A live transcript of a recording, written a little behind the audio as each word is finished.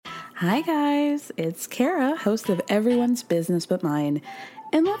Hi guys, it's Kara, host of Everyone's Business But Mine.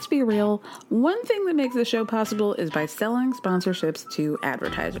 And let's be real, one thing that makes the show possible is by selling sponsorships to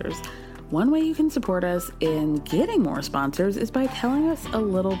advertisers. One way you can support us in getting more sponsors is by telling us a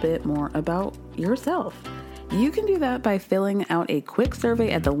little bit more about yourself. You can do that by filling out a quick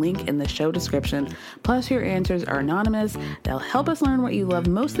survey at the link in the show description. Plus, your answers are anonymous. They'll help us learn what you love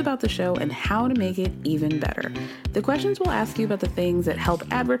most about the show and how to make it even better. The questions will ask you about the things that help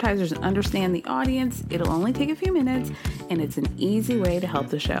advertisers understand the audience. It'll only take a few minutes, and it's an easy way to help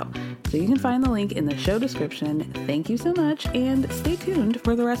the show. So you can find the link in the show description. Thank you so much, and stay tuned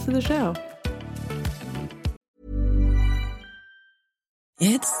for the rest of the show.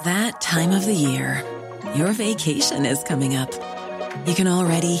 It's that time of the year. Your vacation is coming up. You can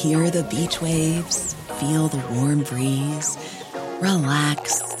already hear the beach waves, feel the warm breeze,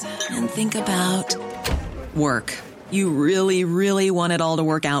 relax, and think about work. You really, really want it all to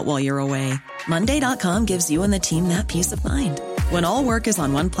work out while you're away. Monday.com gives you and the team that peace of mind. When all work is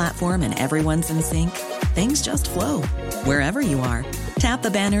on one platform and everyone's in sync, things just flow. Wherever you are, tap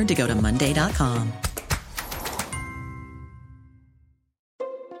the banner to go to Monday.com.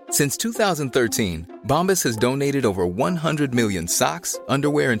 Since 2013, Bombas has donated over 100 million socks,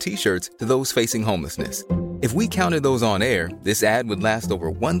 underwear, and T-shirts to those facing homelessness. If we counted those on air, this ad would last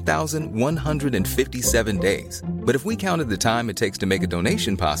over 1,157 days. But if we counted the time it takes to make a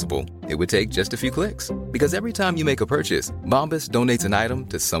donation possible, it would take just a few clicks. Because every time you make a purchase, Bombas donates an item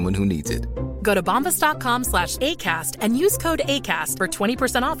to someone who needs it. Go to bombas.com/ACAST and use code ACAST for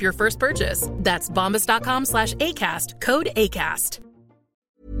 20% off your first purchase. That's bombas.com/ACAST, code ACAST.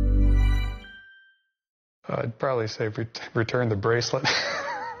 I'd probably say return the bracelet.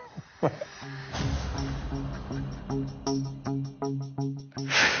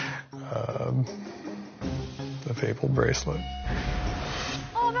 The fabled bracelet.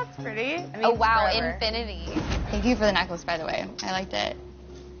 Oh, that's pretty. Oh, wow, forever. infinity. Thank you for the necklace, by the way. I liked it.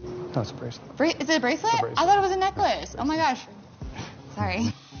 No, it's a bracelet. Is it a bracelet? It's a bracelet. I thought it was a necklace. Oh my gosh.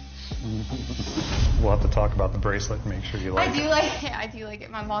 Sorry. We'll have to talk about the bracelet and make sure you like it. I do like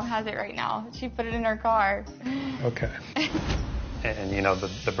it. My mom has it right now. She put it in her car. Okay. And you know,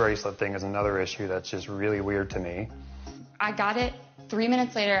 the bracelet thing is another issue that's just really weird to me. I got it. 3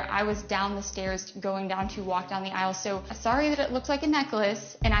 minutes later, I was down the stairs going down to walk down the aisle. So sorry that it looks like a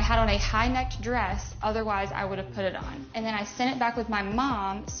necklace, and I had on a high-necked dress. Otherwise, I would have put it on. And then I sent it back with my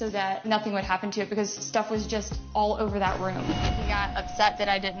mom so that nothing would happen to it because stuff was just all over that room. He got upset that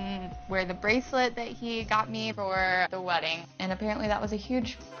I didn't wear the bracelet that he got me for the wedding. And apparently that was a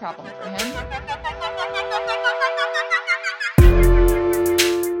huge problem for him.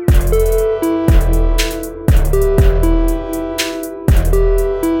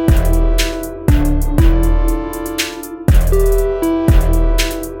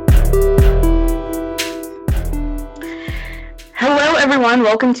 Everyone,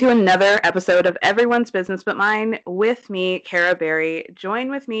 welcome to another episode of Everyone's Business But Mine with me, Kara Berry. Join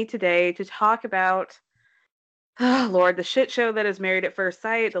with me today to talk about, the shit show that is Married at First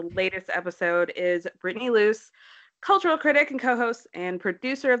Sight. The latest episode is Brittany Luce, cultural critic and co-host and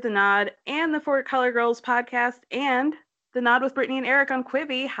producer of The Nod and the For Color Girls podcast and The Nod with Brittany and Eric on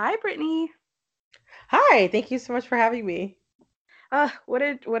Quibi. Hi, Brittany. Hi, thank you so much for having me. What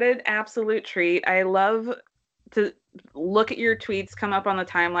an absolute treat. I love to look at your tweets come up on the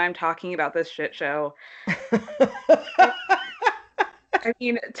timeline talking about this shit show. I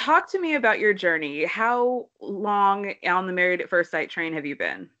mean, talk to me about your journey. How long on the Married at First Sight train have you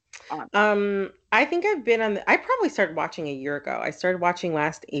been on? I think I've been on I probably started watching a year ago. I started watching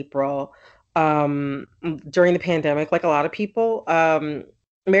last April during the pandemic, like a lot of people.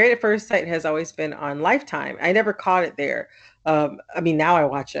 Married at First Sight has always been on Lifetime. I never caught it there. I mean, now I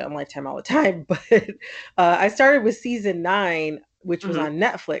watch it on Lifetime all the time, but I started with season 9, which was on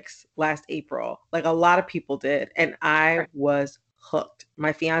Netflix last April. Like a lot of people did. And I was hooked.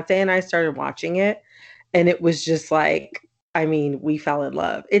 My fiance and I started watching it, and it was just like, I mean, we fell in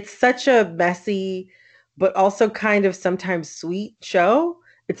love. It's such a messy, but also kind of sometimes sweet show.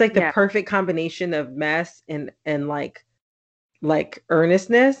 It's like the perfect combination of mess and like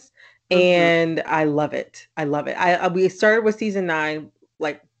earnestness. And I love it. I love it. We started with season 9,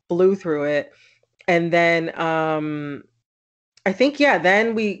 like blew through it. And then I think,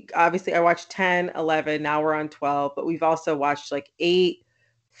 then I watched 10, 11, now we're on 12, but we've also watched like 8,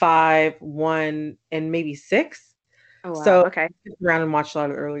 5, 1, and maybe 6. Oh, wow. So okay. Around and watched a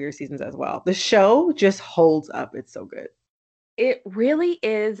lot of earlier seasons as well. The show just holds up. It's so good. It really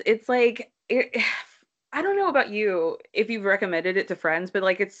is. It's like, I don't know about you, if you've recommended it to friends, but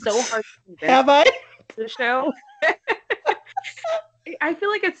like it's so hard to convince Have I? the show. I feel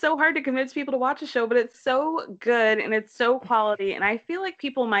like it's so hard to convince people to watch a show, but it's so good and it's so quality. And I feel like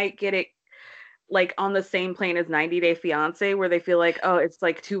people might get it like on the same plane as 90 Day Fiance, where they feel like, oh, it's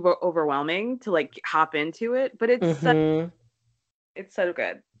like too overwhelming to like hop into it. But it's so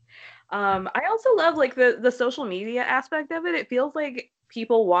good. I also love like the social media aspect of it. It feels like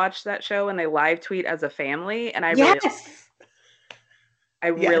people watch that show and they live tweet as a family, and I really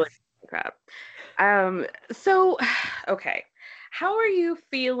like that. So okay, how are you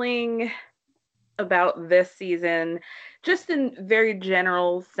feeling about this season, just in very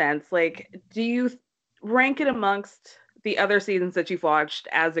general sense? Like, do you rank it amongst the other seasons that you've watched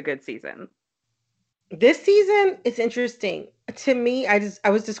as a good season? This season, it's interesting to me. I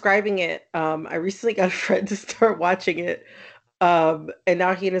was describing it. I recently got a friend to start watching it, and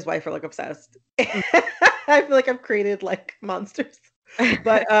now he and his wife are like obsessed. I feel like I've created like monsters.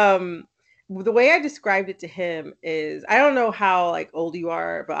 But the way I described it to him is, I don't know how like old you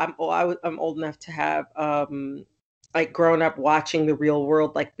are, but I'm old enough to have like grown up watching The Real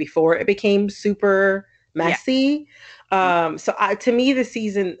World like before it became super messy. So to me, the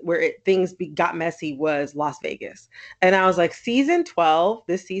season where things got messy was Las Vegas. And I was like, season 12,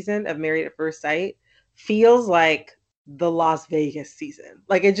 this season of Married at First Sight feels like the Las Vegas season.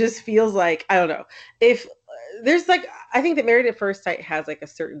 Like, it just feels like, I don't know, if there's like, I think that Married at First Sight has like a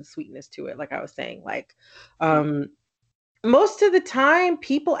certain sweetness to it. Like I was saying, like, most of the time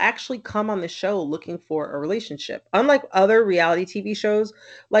people actually come on the show looking for a relationship. Unlike other reality TV shows,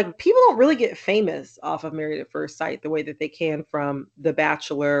 like, people don't really get famous off of Married at First Sight the way that they can from The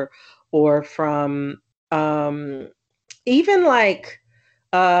Bachelor or from even like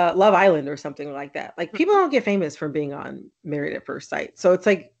Love Island or something like that. Like, people don't get famous from being on Married at First Sight. So it's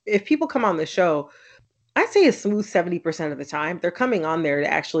like, if people come on the show, I'd say a smooth 70% of the time, they're coming on there to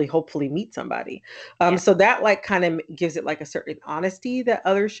actually hopefully meet somebody. So that like kind of gives it like a certain honesty that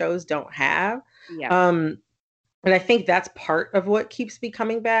other shows don't have. And I think that's part of what keeps me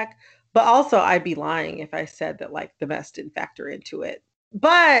coming back. But also, I'd be lying if I said that like the mess didn't factor into it.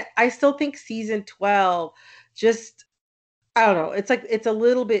 But I still think season 12 just, I don't know, it's like, it's a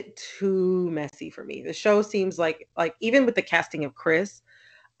little bit too messy for me. The show seems like even with the casting of Chris,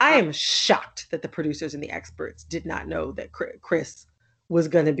 I am shocked that the producers and the experts did not know that Chris was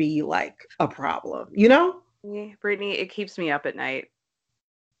going to be like a problem, you know? Brittany, it keeps me up at night.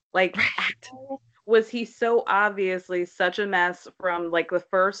 Like, was he so obviously such a mess from like the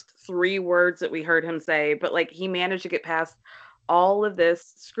first 3 words that we heard him say, but like he managed to get past all of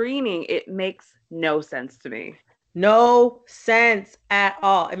this screening? It makes no sense to me. No sense at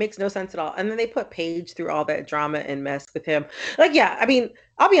all. It makes no sense at all. And then they put Paige through all that drama and mess with him. Like, yeah, I mean,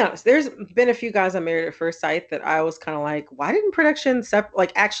 I'll be honest. There's been a few guys on Married at First Sight that I was kind of like, why didn't production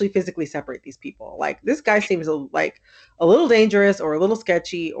like actually physically separate these people? Like, this guy seems like a little dangerous or a little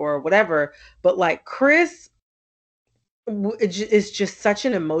sketchy or whatever. But like, Chris is just such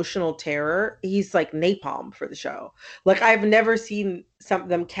an emotional terror. He's like napalm for the show. Like, I've never seen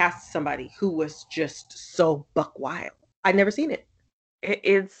them cast somebody who was just so buck wild. I've never seen it.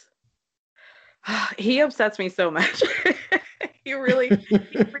 He upsets me so much. he really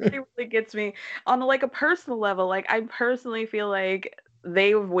gets me on like a personal level. Like, I personally feel like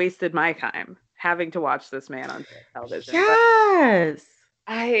they've wasted my time having to watch this man on television. Yes.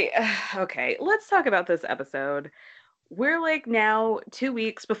 Okay, let's talk about this episode. We're like now 2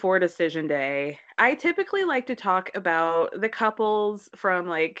 weeks before decision day. I typically like to talk about the couples from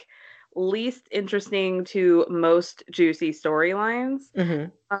like least interesting to most juicy storylines.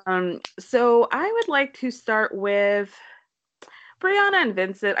 So I would like to start with Brianna and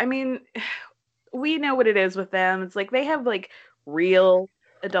Vincent. I mean, we know what it is with them. It's like they have like real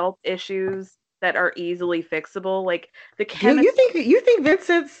adult issues that are easily fixable. Like the chemistry. You think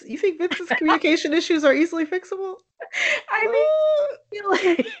Vincent's communication issues are easily fixable? I feel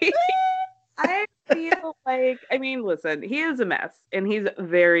like, I mean, listen, he is a mess and he's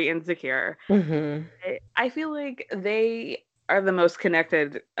very insecure. I feel like they are the most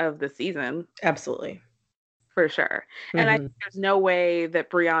connected of the season. Absolutely. For sure. And I think there's no way that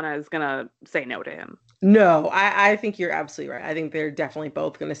Brianna is going to say no to him. No, I think you're absolutely right. I think they're definitely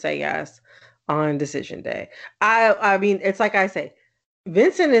both going to say yes on decision day. I mean, it's like I say,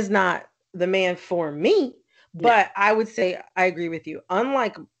 Vincent is not the man for me, but I would say I agree with you.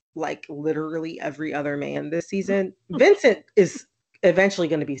 Unlike like literally every other man this season, Vincent is eventually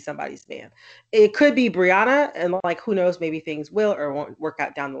going to be somebody's man. It could be Brianna, and like, who knows, maybe things will or won't work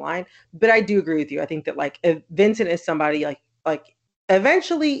out down the line. But I do agree with you. I think that like if Vincent is somebody like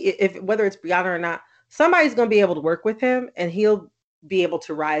eventually, if whether it's Brianna or not, somebody's going to be able to work with him, and he'll be able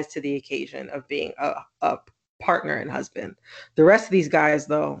to rise to the occasion of being a partner and husband. The rest of these guys,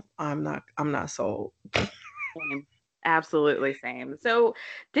 though, I'm not sold. Same. Absolutely same. So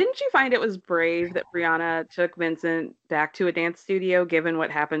didn't you find it was brave that Brianna took Vincent back to a dance studio given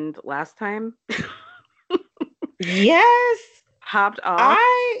what happened last time? Yes. Hopped off.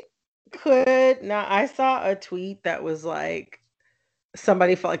 I saw a tweet that was like,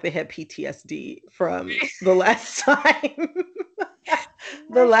 somebody felt like they had PTSD from the last time.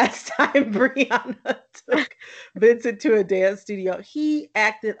 The last time Brianna took Vincent to a dance studio, he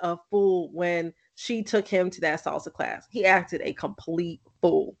acted a fool when she took him to that salsa class. He acted a complete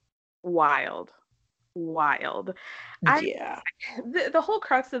fool. Wild. Yeah. The whole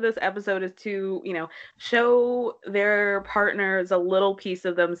crux of this episode is to, show their partners a little piece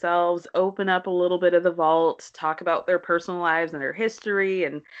of themselves, open up a little bit of the vault, talk about their personal lives and their history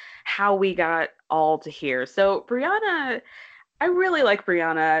and how we got all to here. So Brianna, I really like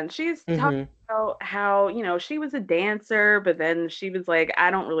Brianna, and she's talking about how, she was a dancer, but then she was like,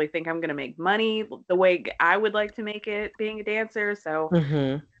 I don't really think I'm going to make money the way I would like to make it being a dancer. So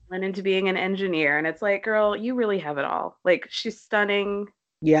went into being an engineer. And it's like, girl, you really have it all. Like, she's stunning.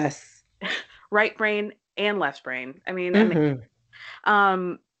 Yes. Right brain and left brain. I mean,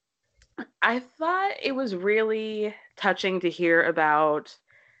 I thought it was really touching to hear about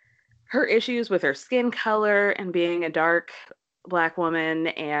her issues with her skin color and being a dark Black woman,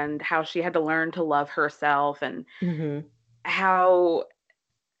 and how she had to learn to love herself, and how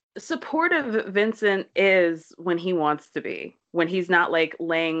supportive Vincent is when he wants to be, when he's not like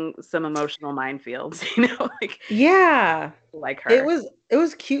laying some emotional minefields, like her. It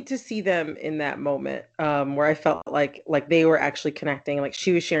was cute to see them in that moment, where I felt like they were actually connecting, like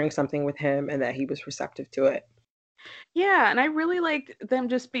she was sharing something with him and that he was receptive to it. Yeah, and I really liked them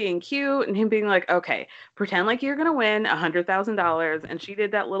just being cute and him being like, okay, pretend like you're gonna win $100,000, and she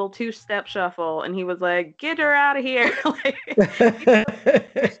did that little 2-step shuffle, and he was like, get her out of here.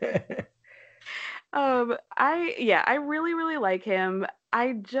 I really, really like him.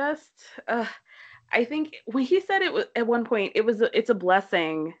 I just I think when he said it was at one point, it's a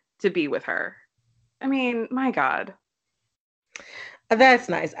blessing to be with her. I mean, my God. That's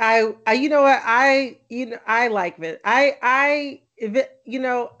nice. I you know what, I like it. I don't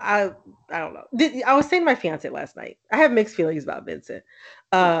know. I was saying to my fiance last night, I have mixed feelings about Vincent.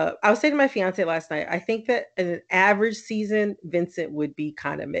 I was saying to my fiance last night, I think that in an average season, Vincent would be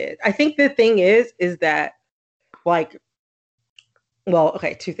kind of mid. I think the thing is that, like, well,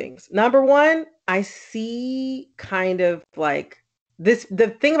 okay, two things. Number one, I see kind of like this. The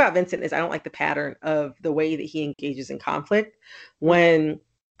thing about Vincent is I don't like the pattern of the way that he engages in conflict when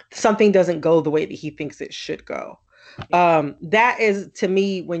something doesn't go the way that he thinks it should go. That is, to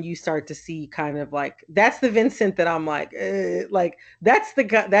me, when you start to see kind of like, that's the Vincent that I'm like that's the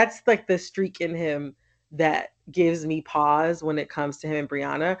guy, that's like the streak in him that gives me pause when it comes to him and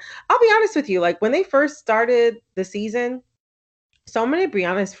Brianna. I'll be honest with you, like when they first started the season, so many of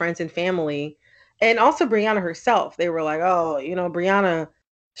Brianna's friends and family, and also Brianna herself, they were like, oh, Brianna,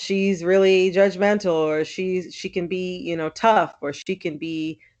 she's really judgmental, or she can be, tough, or she can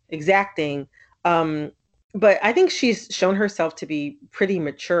be exacting. But I think she's shown herself to be pretty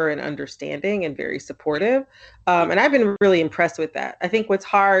mature and understanding and very supportive. And I've been really impressed with that. I think what's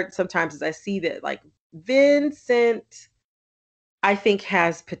hard sometimes is I see that like Vincent, I think,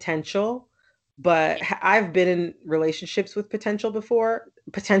 has potential, but I've been in relationships with potential before,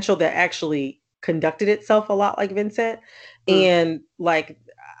 potential that actually conducted itself a lot like Vincent. And like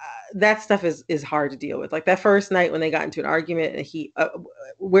that stuff is hard to deal with. Like that first night when they got into an argument and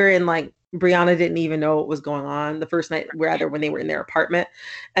wherein like Brianna didn't even know what was going on the first night, rather when they were in their apartment,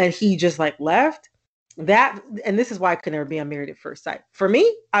 and he just like left that. And this is why I could never be on Married at First Sight. For me,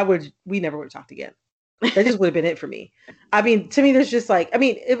 we never would have talked again. That just would have been it for me. I mean, to me, there's just like, I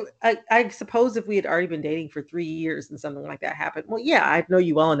mean, I suppose if we had already been dating for 3 years and something like that happened, well, yeah, I know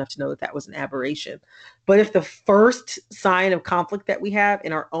you well enough to know that was an aberration. But if the first sign of conflict that we have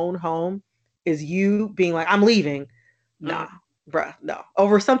in our own home is you being like, I'm leaving, nah, bruh, no,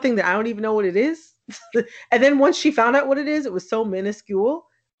 over something that I don't even know what it is. And then once she found out what it is, it was so minuscule,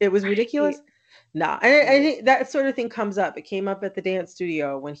 it was ridiculous. No, and I think that sort of thing comes up. It came up at the dance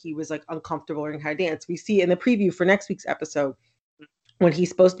studio when he was like uncomfortable learning how to dance. We see in the preview for next week's episode when he's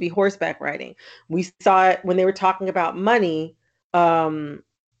supposed to be horseback riding. We saw it when they were talking about money. And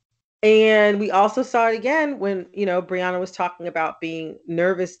we also saw it again when, Brianna was talking about being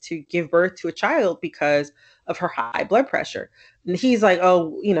nervous to give birth to a child because of her high blood pressure. And he's like,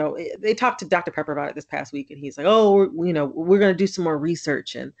 oh, they talked to Dr. Pepper about it this past week. And he's like, oh, we're going to do some more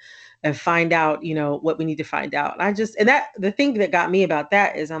research and find out, what we need to find out. And the thing that got me about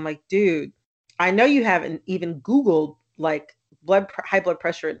that is I'm like, dude, I know you haven't even Googled like high blood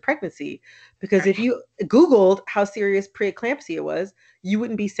pressure in pregnancy, because if you Googled how serious preeclampsia was, you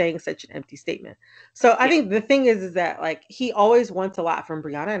wouldn't be saying such an empty statement. So I think the thing is that like he always wants a lot from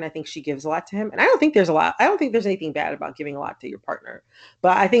Brianna, and I think she gives a lot to him. And I don't think there's anything bad about giving a lot to your partner.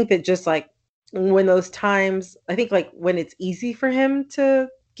 But I think that just like when those times, I think like when it's easy for him to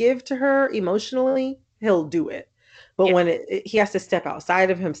give to her emotionally, he'll do it. But when he has to step outside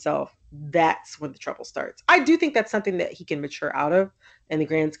of himself, that's when the trouble starts. I do think that's something that he can mature out of in the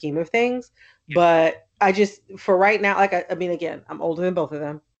grand scheme of things. But I just, for right now, like, I mean, again, I'm older than both of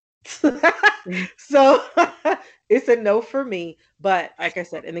them. So it's a no for me. But like I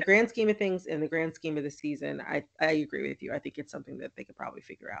said, in the grand scheme of things, in the grand scheme of the season, I agree with you. I think it's something that they could probably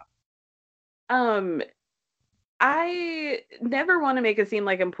figure out. I never want to make it seem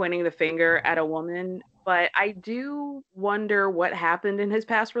like I'm pointing the finger at a woman, but I do wonder what happened in his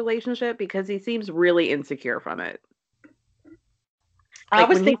past relationship because he seems really insecure from it. I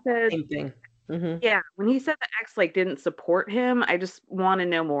was thinking the same thing. Mm-hmm. Yeah, when he said the ex like didn't support him, I just want to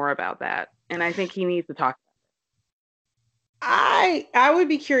know more about that, and I think he needs to talk. I would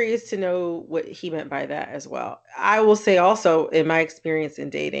be curious to know what he meant by that as well. I will say also, in my experience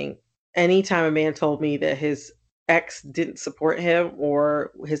in dating, anytime a man told me that his ex didn't support him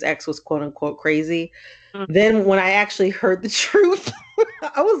or his ex was quote unquote crazy, then when I actually heard the truth,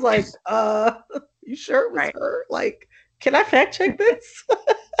 I was like, you sure it was her? Like, can I fact check this?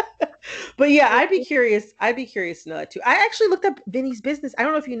 But yeah, I'd be curious to know that too. I actually looked up Vinny's business. I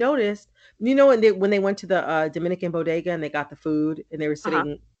don't know if you noticed, when they went to the Dominican bodega and they got the food and they were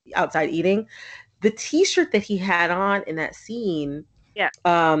sitting outside eating, the t-shirt that he had on in that scene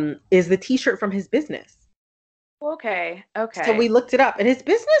is the t-shirt from his business. Okay. So we looked it up, and his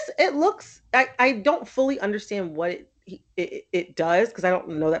business, it looks, I don't fully understand what it does because I don't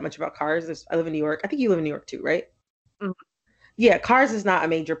know that much about cars. I live in New York. I think you live in New York too, right? Mm-hmm. Yeah, cars is not a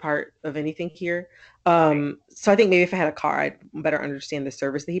major part of anything here. So I think maybe if I had a car, I'd better understand the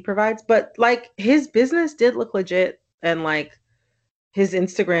service that he provides. But like his business did look legit, and like his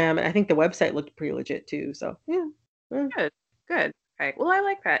Instagram, and I think the website looked pretty legit too. So yeah. Good. Okay. Well, I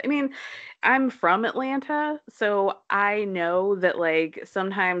like that. I mean, I'm from Atlanta, so I know that like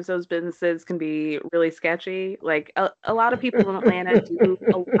sometimes those businesses can be really sketchy. Like a lot of people in Atlanta do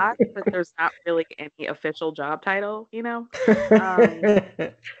a lot, but there's not really any official job title, So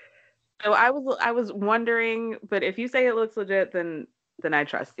I was wondering, but if you say it looks legit, then I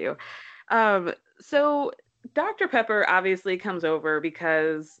trust you. So Dr. Pepper obviously comes over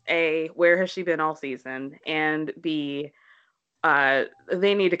because A, where has she been all season? And B,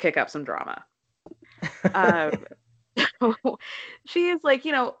 they need to kick up some drama. She is like,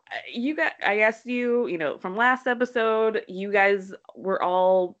 you got, I guess from last episode, you guys were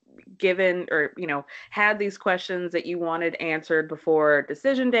all given or, had these questions that you wanted answered before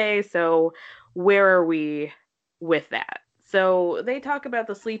decision day. So where are we with that? So they talk about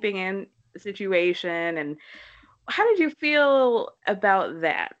the sleeping in situation, and how did you feel about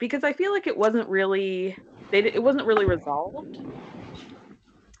that? Because I feel like it wasn't really resolved.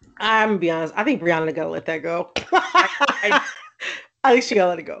 I'm gonna be honest. I think Brianna gotta let that go. I think she gotta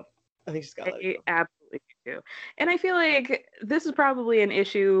let it go. I think she's gotta let it go. Absolutely do. And I feel like this is probably an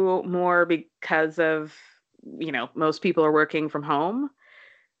issue more because of, most people are working from home.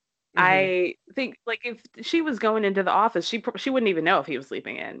 Mm-hmm. I think like if she was going into the office, she wouldn't even know if he was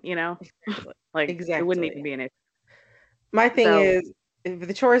sleeping in, like exactly. It wouldn't even be an issue. My thing is, if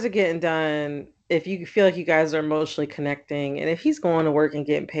the chores are getting done, if you feel like you guys are emotionally connecting, and if he's going to work and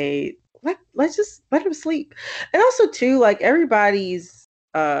getting paid, let's just let him sleep. And also too, like everybody's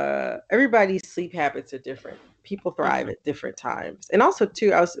sleep habits are different. People thrive at different times. And also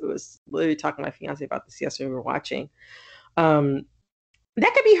too, I was literally talking to my fiance about this yesterday. We were watching.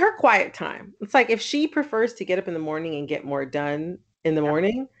 That could be her quiet time. It's like if she prefers to get up in the morning and get more done in the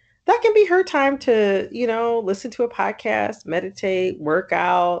morning, that can be her time to, listen to a podcast, meditate, work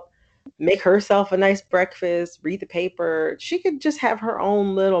out, make herself a nice breakfast, read the paper. She could just have her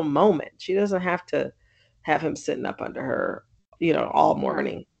own little moment. She doesn't have to have him sitting up under her, all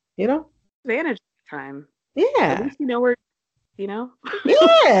morning, Advantage time. Yeah. At least where,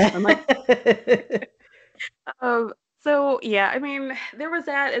 Yeah. I'm like, so yeah, I mean, there was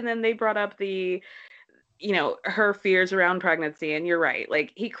that, and then they brought up the, her fears around pregnancy, and you're right.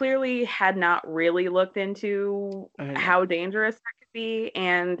 Like he clearly had not really looked into how dangerous that could be,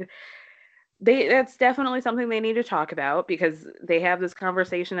 and that's definitely something they need to talk about because they have this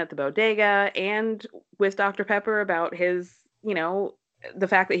conversation at the bodega and with Dr. Pepper about his, the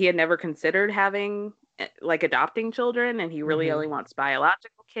fact that he had never considered having like adopting children, and he really only wants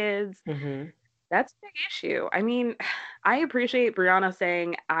biological kids. Mm-hmm. That's a big issue. I mean, I appreciate Brianna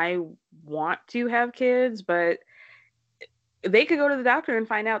saying, I want to have kids, but they could go to the doctor and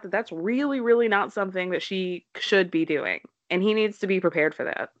find out that that's really, really not something that she should be doing. And he needs to be prepared for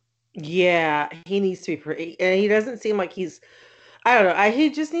that. Yeah, he needs to be and he doesn't seem like he's, I don't know. He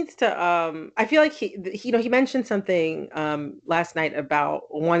just needs to. I feel like he mentioned something last night about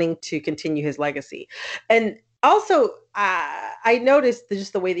wanting to continue his legacy, and also I noticed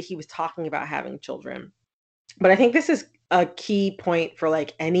just the way that he was talking about having children. But I think this is a key point for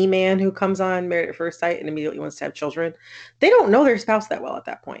like any man who comes on Married at First Sight and immediately wants to have children. They don't know their spouse that well at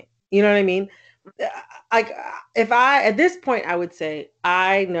that point. You know what I mean? Like if I at this point I would say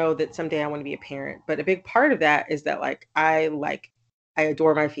I know that someday I want to be a parent, but a big part of that is that I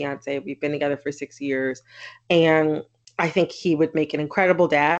adore my fiance. We've been together for 6 years, and I think he would make an incredible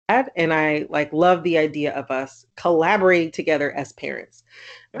dad, and I love the idea of us collaborating together as parents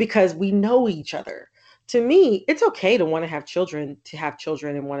because we know each other. To me, it's okay to want to have children,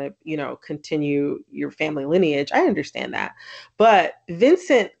 and want to, continue your family lineage. I understand that. But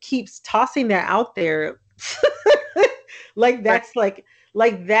Vincent keeps tossing that out there that's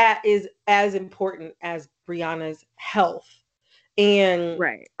that is as important as Brianna's health. And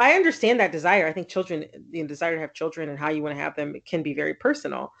right. I understand that desire. I think children, the desire to have children and how you want to have them, it can be very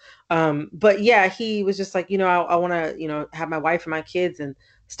personal. But yeah, he was just like, I want to, have my wife and my kids and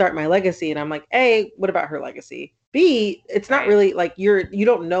start my legacy. And I'm like, A, what about her legacy? B, it's not really like you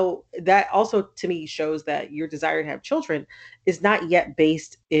don't know. That also to me shows that your desire to have children is not yet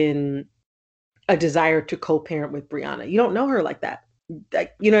based in a desire to co-parent with Brianna. You don't know her like that.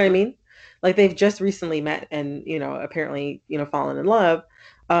 Like, you know what I mean? Like they've just recently met and, apparently, fallen in love.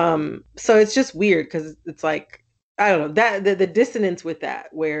 So it's just weird because it's like, I don't know, that the dissonance with that,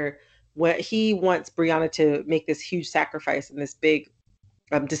 where he wants Brianna to make this huge sacrifice and this big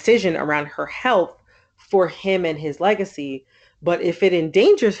decision around her health for him and his legacy. But if it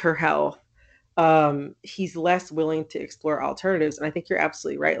endangers her health, he's less willing to explore alternatives. And I think you're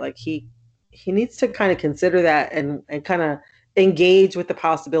absolutely right. Like he needs to kind of consider that and kind of engage with the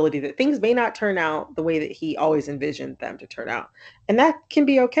possibility that things may not turn out the way that he always envisioned them to turn out. And that can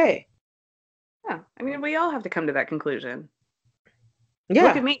be okay. Yeah. I mean, we all have to come to that conclusion. Yeah.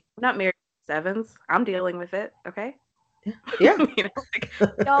 Look at me. I'm not married to Evans. I'm dealing with it. Okay. Yeah. We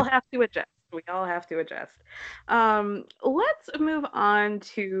all have to adjust. Let's move on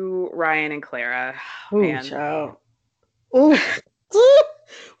to Ryan and Clara. Oh, child. Ooh.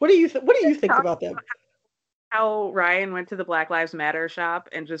 What do you think about them? How Ryan went to the Black Lives Matter shop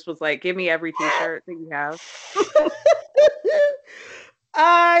and just was like, give me every t-shirt that you have.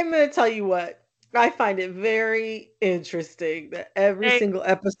 I'm going to tell you what. I find it very interesting that every single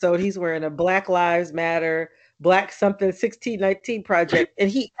episode he's wearing a Black Lives Matter, Black something 1619 project, and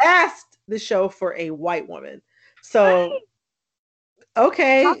he asked the show for a white woman. So,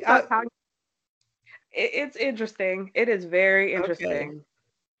 okay. It's interesting. It is very interesting.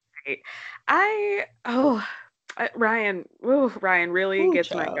 Okay. Ryan really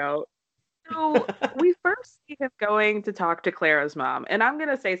gets my goat. So we first see him going to talk to Clara's mom, and I'm going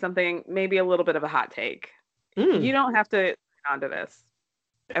to say something, maybe a little bit of a hot take. You don't have to onto this.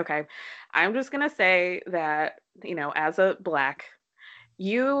 Okay. I'm just going to say that, as a Black,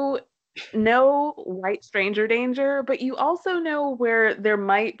 you know white stranger danger, but you also know where there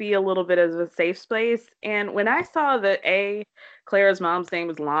might be a little bit of a safe space. And when I saw that Clara's mom's name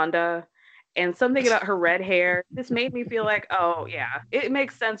was Londa, and something about her red hair, this made me feel like, oh yeah, it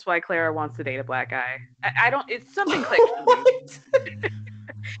makes sense why Clara wants to date a Black guy. I don't. It's something clicked for me.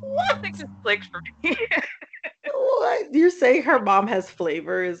 Something just clicked for me. What? You're saying her mom has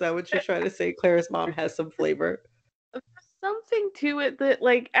flavor? Is that what you're trying to say? Clara's mom has some flavor. There's something to it that,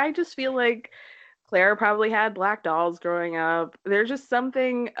 I just feel like Clara probably had Black dolls growing up. There's just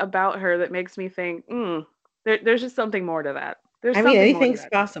something about her that makes me think, there's just something more to that. Anything's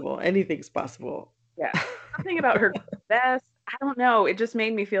possible. Anything's possible. Yeah. Something about her vest. I don't know. It just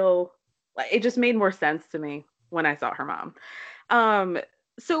made me feel like it just made more sense to me when I saw her mom.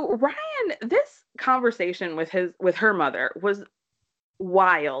 So Ryan, this conversation with her mother was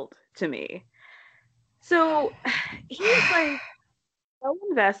wild to me. So he's so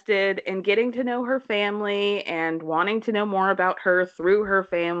invested in getting to know her family and wanting to know more about her through her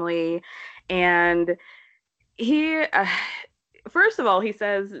family. And he, first of all, he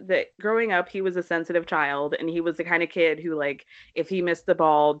says that growing up, he was a sensitive child, and he was the kind of kid who, if he missed the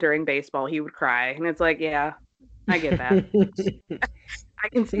ball during baseball, he would cry. And it's like, yeah, I get that. I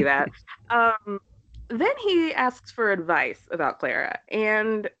can see that. Then he asks for advice about Clara,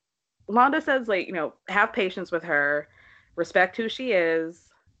 and Londa says, have patience with her, respect who she is,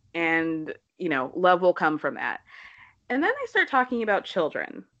 and, love will come from that. And then they start talking about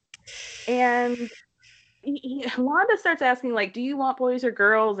children. And Wanda starts asking, like, do you want boys or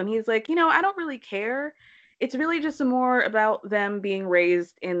girls? And he's like, I don't really care. It's really just more about them being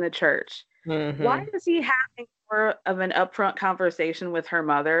raised in the church. Mm-hmm. Why is he having more of an upfront conversation with her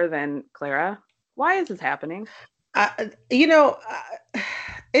mother than Clara? Why is this happening?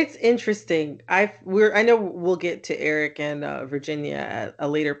 It's interesting. I know we'll get to Eric and Virginia at a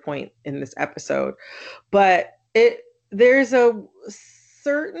later point in this episode, but there's a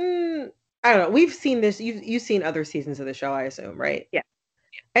certain, I don't know. We've seen this. You've seen other seasons of the show, I assume, right? Yeah.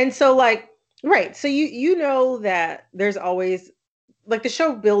 And so, right. So you know that there's always, the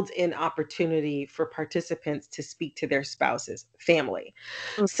show builds in opportunity for participants to speak to their spouse's family.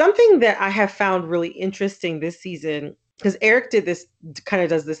 Mm-hmm. Something that I have found really interesting this season, because Eric kind of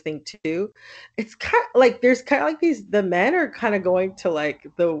does this thing too. It's kind of there's kind of the men are kind of going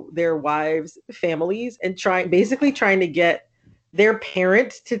to their wives' families and basically trying to get their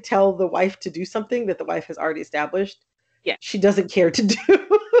parents to tell the wife to do something that the wife has already established. Yeah, she doesn't care to do.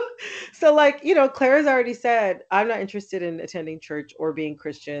 So Clara's already said, I'm not interested in attending church or being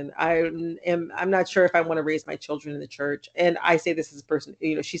Christian. I'm not sure if I want to raise my children in the church. And I say this as a person,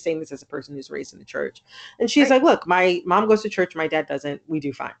 she's saying this as a person who's raised in the church. And she's right. Look, my mom goes to church, my dad doesn't. We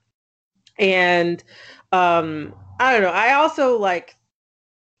do fine. And I don't know. I also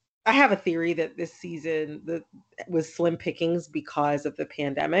I have a theory that this season was slim pickings because of the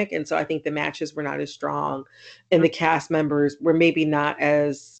pandemic. And so I think the matches were not as strong and the cast members were maybe not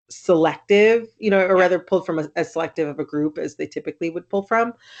as selective, or rather pulled from as selective of a group as they typically would pull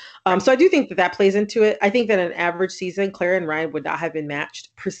from. So I do think that plays into it. I think that an average season, Clara and Ryan would not have been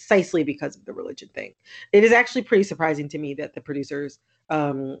matched precisely because of the religion thing. It is actually pretty surprising to me that the producers,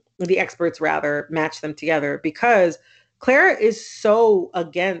 the experts rather, matched them together, because Clara is so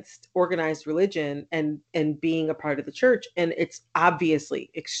against organized religion and being a part of the church. And it's obviously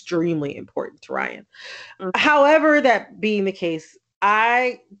extremely important to Ryan. Mm-hmm. However, that being the case,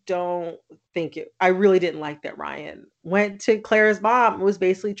 I really didn't like that Ryan went to Clara's mom and was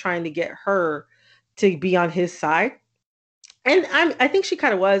basically trying to get her to be on his side. And I think she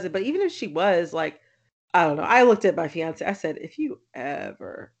kind of was, but even if she was, I don't know. I looked at my fiance. I said, if you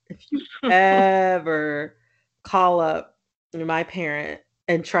ever call up my parent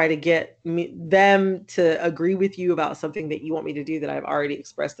and try to get them to agree with you about something that you want me to do that I've already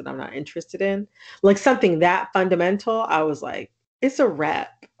expressed that I'm not interested in, something that fundamental, I was like, it's a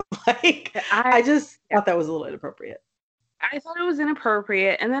wrap. I just thought that was a little inappropriate. I thought it was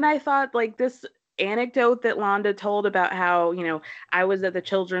inappropriate. And then I thought this anecdote that Londa told about how, I was at the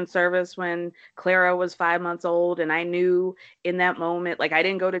children's service when Clara was 5 months old. And I knew in that moment, I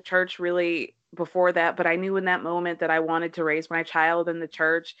didn't go to church really before that, but I knew in that moment that I wanted to raise my child in the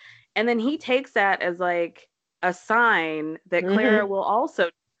church. And then he takes that as a sign that Clara will also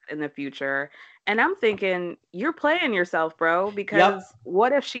do that in the future. And I'm thinking, you're playing yourself, bro, because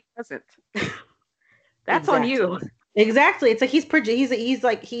what if she doesn't? That's on you. Exactly. It's he's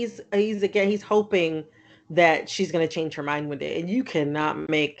hoping that she's going to change her mind one day. And you cannot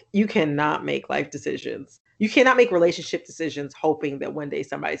make life decisions. You cannot make relationship decisions hoping that one day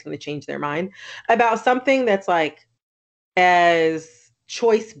somebody's going to change their mind about something that's as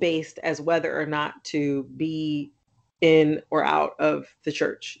choice-based as whether or not to be in or out of the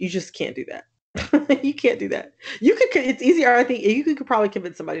church. You just can't do that. You can't do that. It's easier, I think, you could probably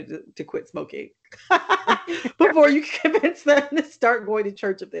convince somebody to quit smoking before you convince them to start going to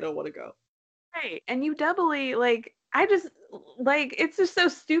church if they don't want to go. Right. And you doubly, I just, it's just so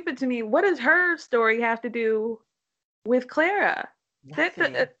stupid to me. What does her story have to do with Clara? Not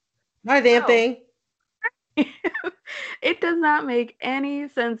a damn thing. It does not make any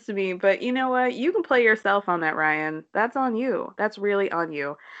sense to me. But you know what? You can play yourself on that, Ryan. That's on you. That's really on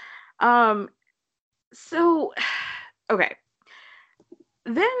you. So, okay.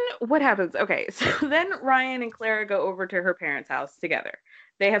 Then what happens? Okay, so then Ryan and Clara go over to her parents' house together.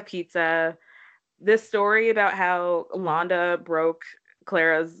 They have pizza. This story about how Londa broke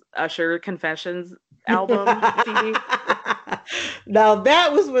Clara's Usher Confessions album CD. Now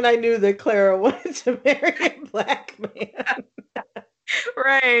that was when I knew that Clara wanted to marry a black man.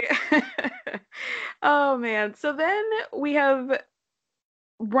 Right. Oh man. So then we have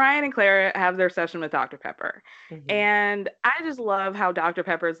Brian and Clara have their session with Dr. Pepper. Mm-hmm. And I just love how Dr.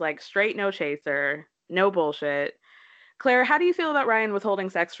 Pepper's straight no chaser, no bullshit. Clara, how do you feel about Ryan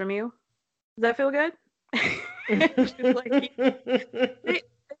withholding sex from you? Does that feel good? She's they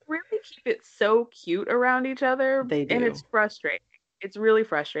really keep it so cute around each other. They do. And it's frustrating. It's really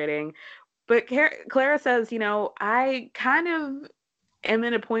frustrating. But Clara says, I kind of am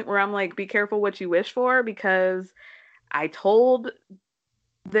in a point where I'm like, be careful what you wish for, because I told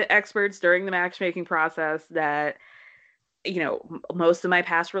the experts during the matchmaking process that, you know, most of my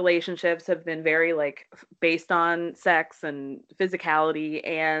past relationships have been very like based on sex and physicality.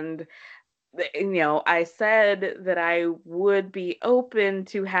 And, you know, I said that I would be open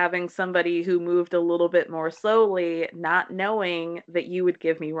to having somebody who moved a little bit more slowly, not knowing that you would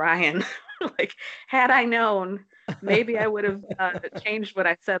give me Ryan. Like, had I known, maybe I would have changed what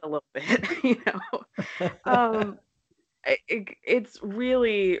I said a little bit, you know. It's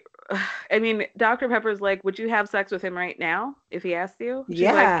really, I mean, Dr. Pepper's like, would you have sex with him right now if he asked you? She's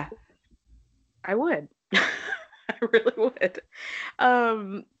yeah. like, I would. I really would.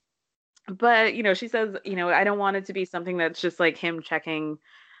 But, you know, she says, you know, I don't want it to be something that's just like him checking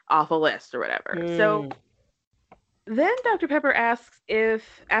off a list or whatever. So then Dr. Pepper asks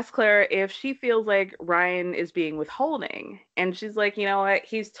Clara if she feels like Ryan is being withholding. And she's like, you know what?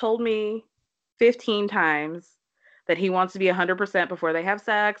 He's told me 15 times that he wants to be 100% before they have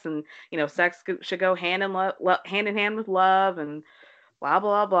sex, and, you know, sex should go hand in hand with love, and blah,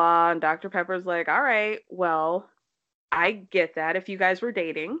 blah, blah. And Dr. Pepper's like, all right, well, I get that if you guys were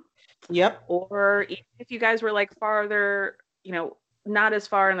dating. Yep. Or even if you guys were like farther, you know, not as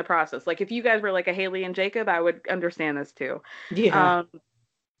far in the process. Like if you guys were like a Haley and Jacob, I would understand this too. Yeah.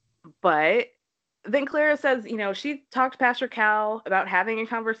 But then Clara says, you know, she talked to Pastor Cal about having a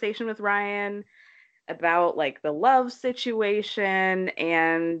conversation with Ryan about like the love situation.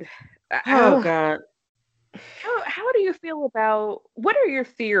 And oh God, how do you feel about, what are your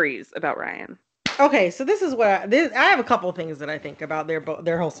theories about Ryan? Okay, so this is what I have a couple of things that I think about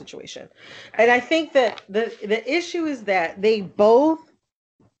their whole situation, and I think that the issue is that they both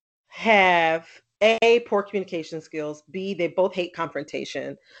have A, poor communication skills, B, they both hate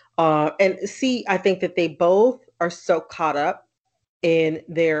confrontation, and C, I think that they both are so caught up in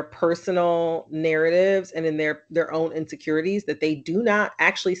their personal narratives and in their own insecurities that they do not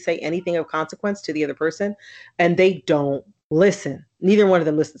actually say anything of consequence to the other person, and they don't listen. Neither one of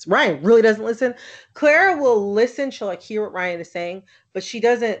them listens. Ryan really doesn't listen. Clara will listen. She'll like hear what Ryan is saying, but she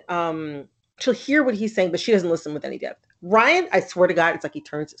doesn't, she'll hear what he's saying, but she doesn't listen with any depth. Ryan, I swear to God, it's like he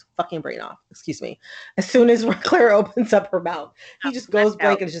turns his fucking brain off. Excuse me. As soon as Clara opens up her mouth, he just goes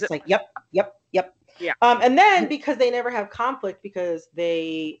blank and is just like, yep. Yeah. And then because they never have conflict, because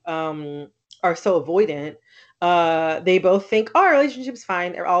they are so avoidant, they both think, oh, our relationship's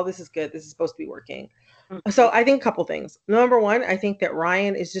fine. All this is good. This is supposed to be working. So I think a couple things. Number one, I think that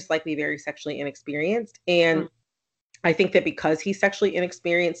Ryan is just likely very sexually inexperienced. And I think that because he's sexually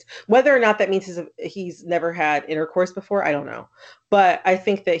inexperienced, whether or not that means he's never had intercourse before, I don't know. But I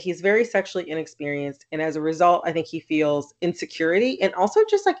think that he's very sexually inexperienced. And as a result, I think he feels insecurity and also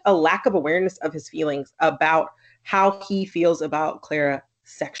just like a lack of awareness of his feelings about how he feels about Clara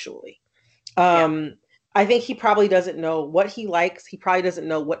sexually. I think he probably doesn't know what he likes. He probably doesn't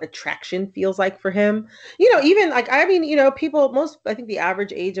know what attraction feels like for him. You know, even like, I mean, you know, I think the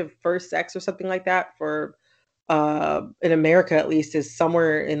average age of first sex or something like that for, in America, at least, is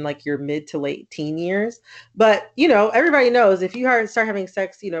somewhere in like your mid to late teen years. But, you know, everybody knows if you start having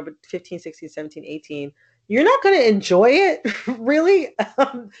sex, you know, but 15, 16, 17, 18, you're not going to enjoy it really.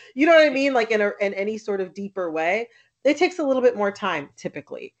 You know what I mean? Like in any sort of deeper way, it takes a little bit more time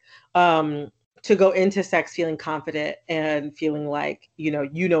typically. To go into sex feeling confident and feeling like,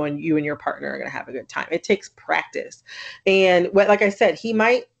 and you and your partner are going to have a good time. It takes practice. And like I said, he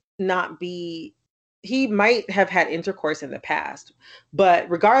might have had intercourse in the past, but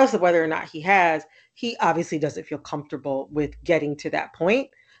regardless of whether or not he has, he obviously doesn't feel comfortable with getting to that point.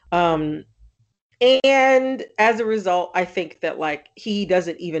 And as a result, I think that like he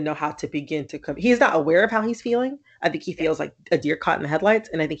doesn't even know how to begin to come. He's not aware of how he's feeling. I think he feels like a deer caught in the headlights,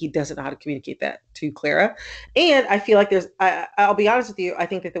 and I think he doesn't know how to communicate that to Clara. And I feel like I'll be honest with you, I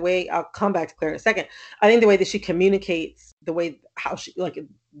think that I'll come back to Clara in a second. I think the way that she communicates, how she, like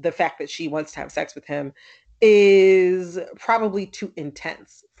the fact that she wants to have sex with him is probably too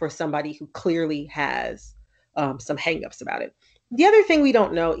intense for somebody who clearly has some hangups about it. The other thing we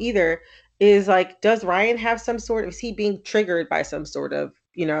don't know either is like, does Ryan have is he being triggered by some sort of,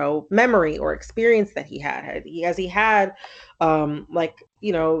 memory or experience that he had? Has he had,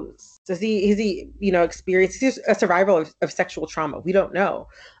 is he experienced a survival of sexual trauma? We don't know.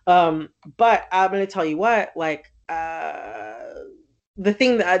 But I'm going to tell you what, like, the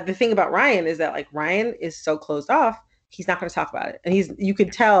thing about Ryan is that like Ryan is so closed off. He's not going to talk about it. And you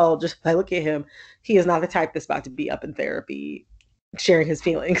can tell just by looking at him, he is not the type that's about to be up in therapy, sharing his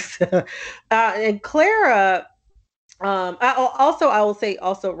feelings. And Clara, I will say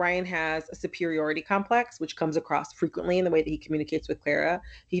also Ryan has a superiority complex, which comes across frequently in the way that he communicates with Clara.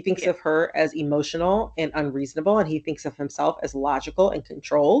 He thinks of her as emotional and unreasonable, and he thinks of himself as logical and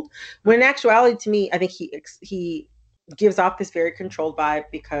controlled. When in actuality, to me, I think he gives off this very controlled vibe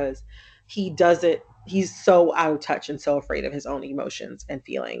because he doesn't. He's so out of touch and so afraid of his own emotions and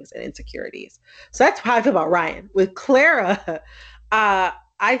feelings and insecurities. So that's how I feel about Ryan. With Clara,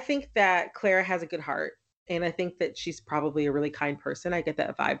 I think that Clara has a good heart. And I think that she's probably a really kind person. I get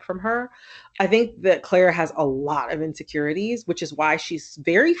that vibe from her. I think that Clara has a lot of insecurities, which is why she's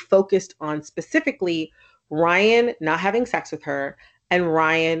very focused on specifically Ryan not having sex with her and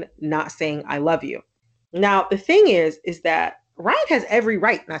Ryan not saying, I love you. Now, the thing is that Ryan has every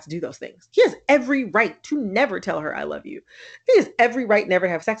right not to do those things. He has every right to never tell her, I love you. He has every right never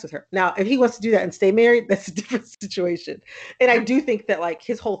to have sex with her. Now, if he wants to do that and stay married, that's a different situation. And I do think that like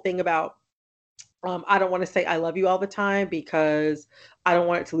his whole thing about, I don't want to say I love you all the time because I don't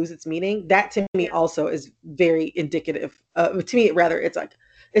want it to lose its meaning. That to me also is very indicative. To me, rather, it's like,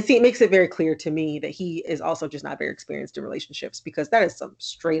 it makes it very clear to me that he is also just not very experienced in relationships because that is some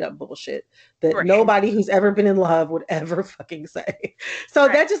straight up bullshit that nobody who's ever been in love would ever fucking say. So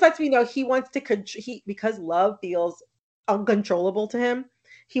that just lets me know he wants to, because love feels uncontrollable to him.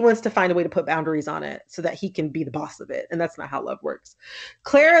 He wants to find a way to put boundaries on it so that he can be the boss of it. And that's not how love works.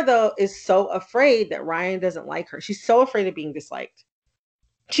 Clara, though, is so afraid that Ryan doesn't like her. She's so afraid of being disliked.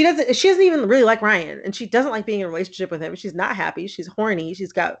 She doesn't even really like Ryan, and she doesn't like being in a relationship with him. She's not happy. She's horny.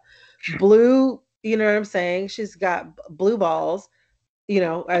 She's got blue, you know what I'm saying? She's got blue balls,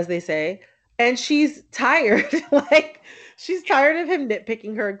 as they say. And she's tired. Like, she's tired of him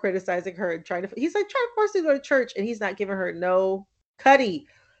nitpicking her and criticizing her and he's like trying to force her to go to church and he's not giving her no cutty.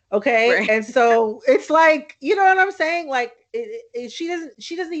 Okay. Right. And so it's like, you know what I'm saying? Like she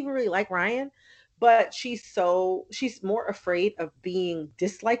doesn't even really like Ryan, but she's more afraid of being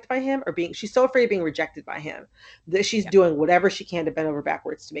disliked by him she's so afraid of being rejected by him that she's doing whatever she can to bend over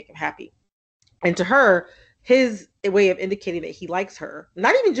backwards to make him happy. And to her, his way of indicating that he likes her,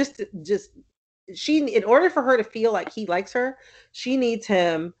 not even just in order for her to feel like he likes her, she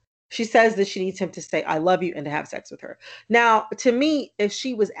says that she needs him to say, I love you and to have sex with her. Now, to me, if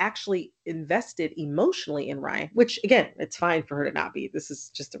she was actually invested emotionally in Ryan, which again, it's fine for her to not be, this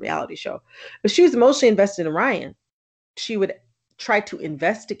is just a reality show. If she was emotionally invested in Ryan, she would try to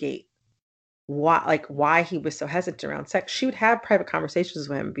investigate why he was so hesitant around sex. She would have private conversations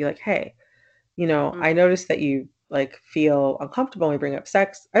with him and be like, hey, I noticed that you feel uncomfortable when we bring up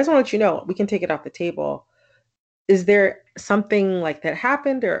sex. I just want to let you know, we can take it off the table. Is there something like that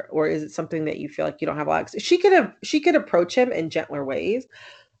happened or is it something that you feel like you don't have a lot of, she could approach him in gentler ways.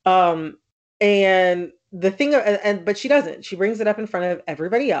 And the thing, but she doesn't, she brings it up in front of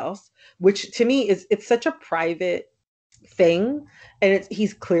everybody else, which to me it's such a private thing. And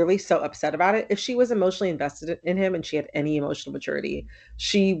he's clearly so upset about it. If she was emotionally invested in him and she had any emotional maturity,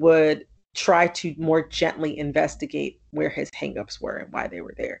 she would try to more gently investigate where his hangups were and why they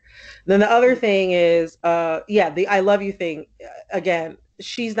were there. And then the other thing is, the I love you thing. Again,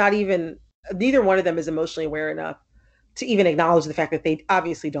 neither one of them is emotionally aware enough to even acknowledge the fact that they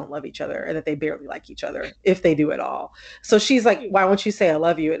obviously don't love each other and that they barely like each other, if they do at all. So she's like, why won't you say I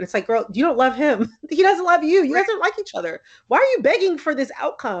love you? And it's like, girl, you don't love him. He doesn't love you. You guys don't like each other. Why are you begging for this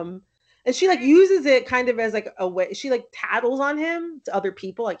outcome? And she uses it kind of as a way, she tattles on him to other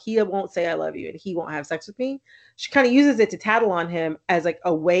people. Like, he won't say I love you and he won't have sex with me. She kind of uses it to tattle on him as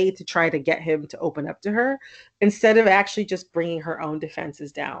a way to try to get him to open up to her instead of actually just bringing her own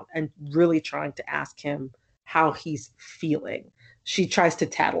defenses down and really trying to ask him how he's feeling. She tries to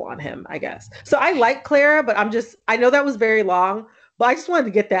tattle on him, I guess. So I like Clara, but I know that was very long, but I just wanted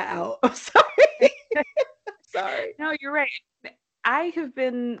to get that out. I'm sorry. Sorry. No, you're right. I have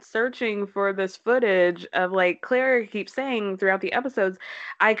been searching for this footage of Clara keeps saying throughout the episodes,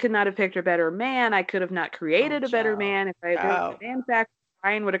 I could not have picked a better man. I could have not created a better man. If I had a man fact,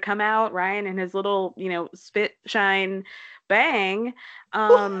 Ryan would have come out, Ryan and his little, spit shine bang.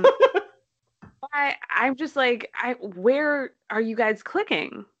 I'm just where are you guys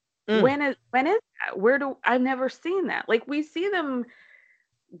clicking? When is that? I've never seen that. We see them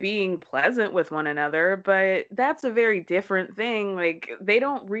being pleasant with one another, but that's a very different thing. They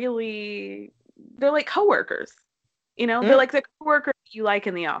don't really, they're like coworkers, they're like the coworker you like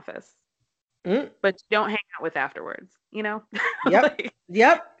in the office, but you don't hang out with afterwards, Yep.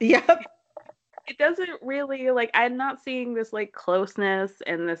 Yep. It doesn't really I'm not seeing this closeness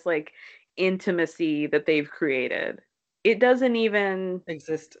and this intimacy that they've created. It doesn't even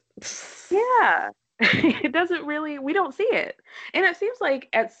exist. Yeah. it doesn't really, we don't see it. And it seems like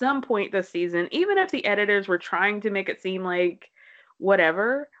at some point this season, even if the editors were trying to make it seem like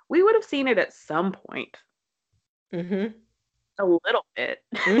whatever, we would have seen it at some point. Mm-hmm. A little bit.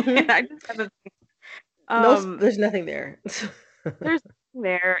 Mm-hmm. And I just haven't. There's nothing there. There's nothing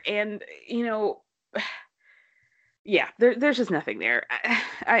there. And, you know, yeah, there's just nothing there.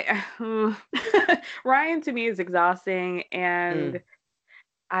 Ryan to me is exhausting, and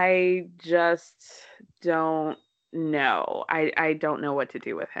I just don't know. I don't know what to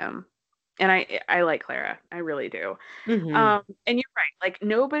do with him. And I like Clara. I really do. Mm-hmm. And you're right. Like,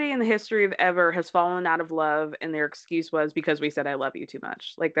 nobody in the history of ever has fallen out of love and their excuse was because we said I love you too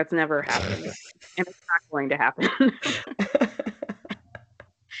much. Like, that's never happened. And it's not going to happen.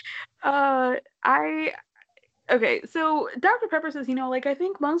 Okay, so Dr. Pepper says, you know, like, I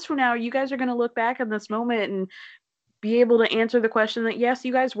think months from now, you guys are going to look back on this moment and be able to answer the question that, yes,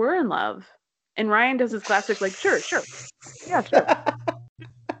 you guys were in love. And Ryan does his classic, like, sure. Yeah, sure.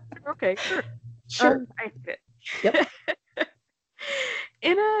 Okay, sure. I hate it. Yep.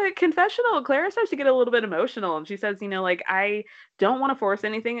 In a confessional, Clara starts to get a little bit emotional, and she says, you know, like, I don't want to force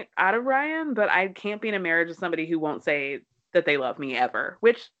anything out of Ryan, but I can't be in a marriage with somebody who won't say that they love me ever,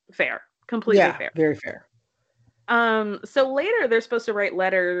 which, fair. Completely fair. Very fair. So later they're supposed to write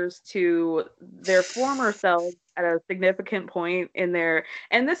letters to their former selves at a significant point in their,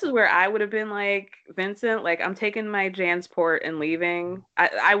 and this is where I would have been like, Vincent, like, I'm taking my Jansport and leaving.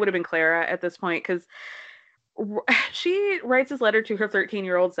 I would have been Clara at this point, because she writes this letter to her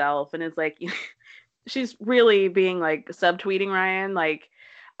 13-year-old self and is like, she's really being like subtweeting Ryan, like,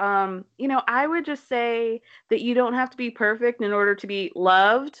 you know, I would just say that you don't have to be perfect in order to be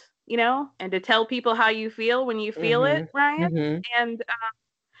loved, you know, and to tell people how you feel when you feel it, Ryan. Mm-hmm. And,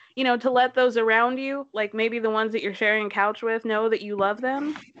 you know, to let those around you, like maybe the ones that you're sharing a couch with, know that you love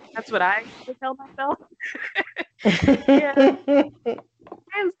them. That's what I would tell myself. Ryan's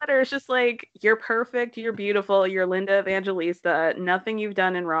letter is just like, you're perfect, you're beautiful, you're Linda Evangelista. Nothing you've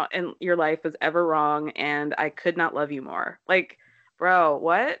done in your life is ever wrong, and I could not love you more. Like, bro,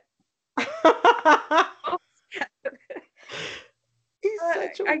 what? He's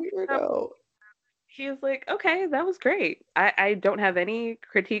such a weirdo. He's like, okay, that was great. I don't have any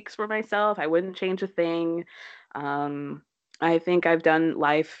critiques for myself. I wouldn't change a thing. I think I've done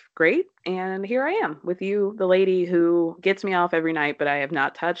life great. And here I am with you, the lady who gets me off every night, but I have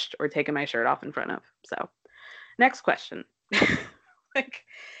not touched or taken my shirt off in front of. So next question. Like,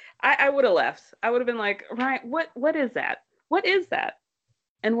 I would have left. I would have been like, Ryan, what is that? What is that?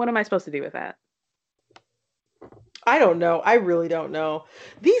 And what am I supposed to do with that? I don't know. I really don't know.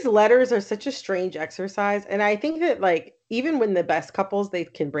 These letters are such a strange exercise. And I think that, like, even when the best couples, they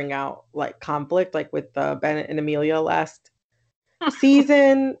can bring out like conflict, like with Bennett and Amelia last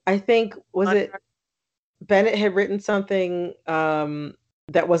season. I think, was it Bennett had written something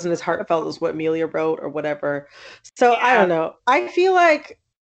that wasn't as heartfelt as what Amelia wrote or whatever. So I don't know. I feel like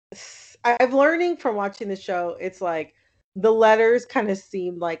I'm learning from watching the show. It's like the letters kind of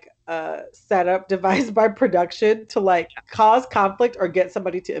seem like a setup devised by production to like cause conflict or get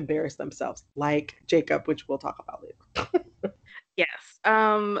somebody to embarrass themselves, like Jacob, which we'll talk about later. Yes.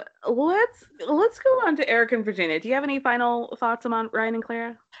 Let's go on to Eric and Virginia. Do you have any final thoughts on Ryan and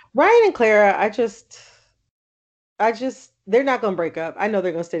Clara? Ryan and Clara, I just they're not going to break up. I know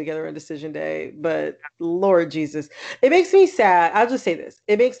they're going to stay together on decision day, but Lord Jesus, it makes me sad. I'll just say this.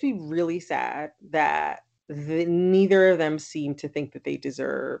 It makes me really sad that neither of them seem to think that they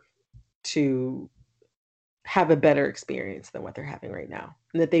deserve to have a better experience than what they're having right now.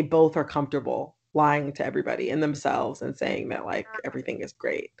 And that they both are comfortable lying to everybody and themselves and saying that like everything is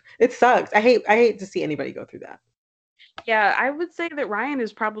great. It sucks. I hate to see anybody go through that. Yeah, I would say that Ryan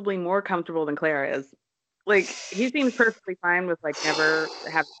is probably more comfortable than Clara is. Like, he seems perfectly fine with like never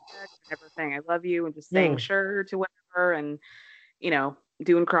having sex, never saying I love you, and just saying sure to whatever, and you know,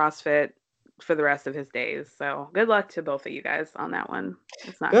 doing CrossFit for the rest of his days. So good luck to both of you guys on that one.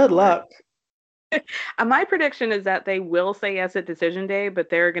 It's not good luck. My prediction is that they will say yes at decision day, but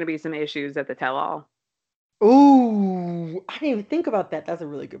there are going to be some issues at the tell-all. Ooh, I didn't even think about that. That's a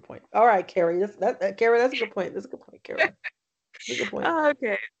really good point. All right, Carrie, Carrie, that's a good point. That's a good point, Carrie. That's a good point.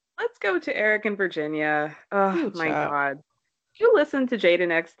 Okay, let's go to Eric and Virginia. Oh my God, did you listen to Jade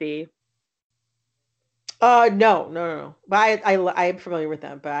and XD? No. But I'm familiar with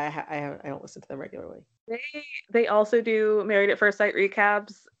them, but I don't listen to them regularly. They also do Married at First Sight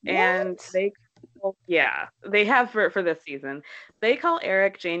recaps, and they have for this season. They call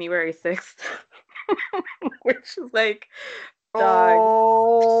Eric January 6th, which is like,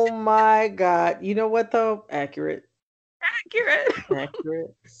 oh my God! You know what though? Accurate.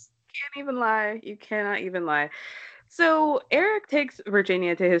 can't even lie. You cannot even lie. So Eric takes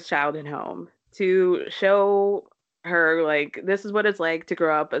Virginia to his childhood home to show her like this is what it's like to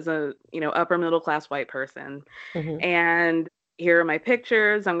grow up as a, upper middle class white person. Mhm. And here are my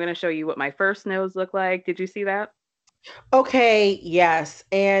pictures. I'm going to show you what my first nose looked like. Did you see that? Okay, yes.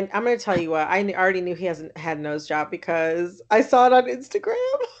 And I'm going to tell you what, already knew he hasn't had a nose job because I saw it on Instagram.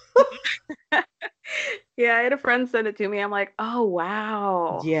 Yeah, I had a friend send it to me. I'm like, oh,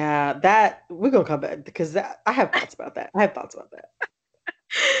 wow. Yeah, that we're going to come back because I have thoughts about that.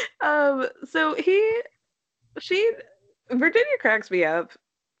 So Virginia cracks me up.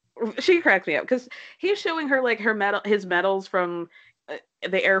 She cracks me up because he's showing her like his medals from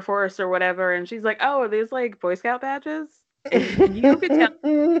the Air Force or whatever, and she's like, "Oh, are these like Boy Scout badges?" And you could tell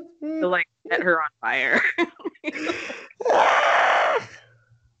to like set her on fire. He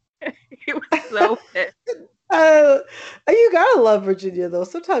was so pissed. You gotta love Virginia though.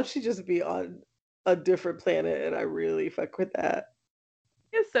 Sometimes she just be on a different planet, and I really fuck with that.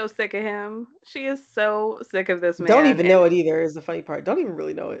 She is so sick of him. She is so sick of this man. Don't even know it either is the funny part. Don't even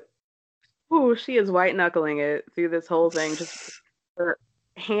really know it. Oh, she is white knuckling it through this whole thing. Just her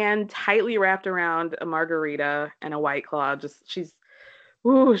hand tightly wrapped around a margarita and a White Claw. She's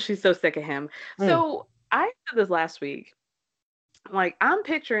so sick of him. So I said this last week. Like, I'm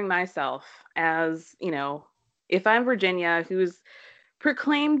picturing myself as, if I'm Virginia, who's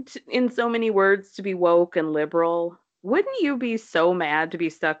proclaimed in so many words to be woke and liberal, wouldn't you be so mad to be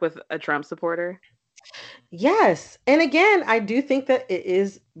stuck with a Trump supporter? Yes. And again, I do think that it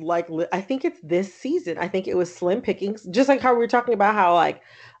is like, I think it's this season. I think it was slim pickings, just like how we were talking about how, like,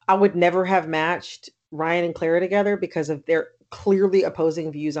 I would never have matched Ryan and Clara together because of their clearly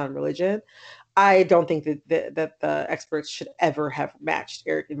opposing views on religion. I don't think that the experts should ever have matched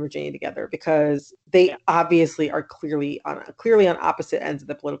Eric and Virginia together because they obviously are clearly on opposite ends of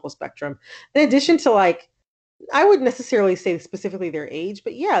the political spectrum. In addition to, like, I wouldn't necessarily say specifically their age,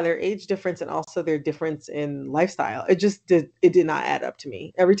 but yeah, their age difference and also their difference in lifestyle. It did not add up to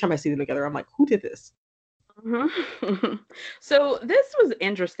me. Every time I see them together, I'm like, who did this? Mm-hmm. So this was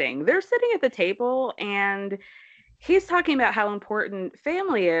interesting. They're sitting at the table and he's talking about how important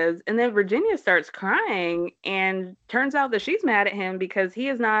family is. And then Virginia starts crying and turns out that she's mad at him because he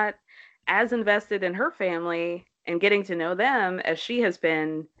is not as invested in her family and getting to know them as she has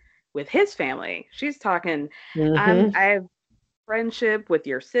been with his family. She's talking, I have friendship with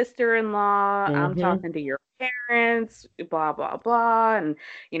your sister-in-law. I'm talking to your parents, blah, blah, blah. And,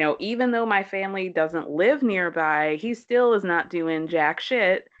 even though my family doesn't live nearby, he still is not doing jack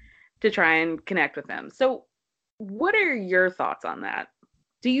shit to try and connect with them. So what are your thoughts on that?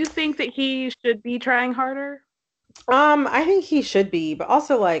 Do you think that he should be trying harder? I think he should be, but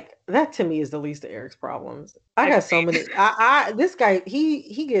also, like, that to me is the least of Eric's problems. I got so many. This guy,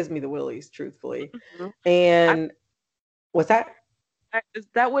 he gives me the willies, truthfully. And what's that?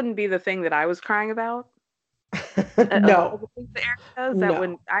 That wouldn't be the thing that I was crying about. No.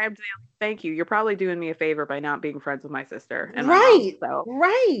 Thank you. You're probably doing me a favor by not being friends with my sister. And right. My mom, so.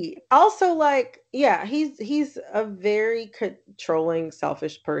 Right. Also, like, yeah, he's a very controlling,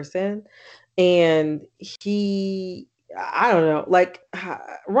 selfish person. And I don't know, like,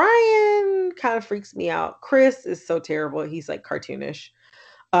 Ryan kind of freaks me out. Chris is so terrible. He's like cartoonish.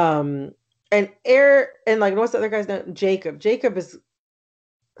 And Eric, and like, what's the other guy's name? Jacob is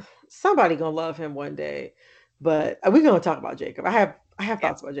somebody gonna love him one day, but we're gonna talk about Jacob. I have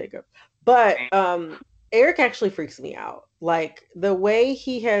thoughts about Jacob, but Eric actually freaks me out. Like, the way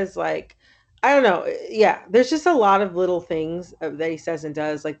he has, like, I don't know. Yeah, there's just a lot of little things that he says and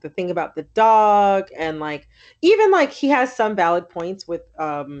does, like the thing about the dog, and like, even like, he has some valid points with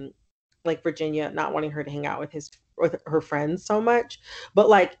like Virginia not wanting her to hang out with her friends so much, but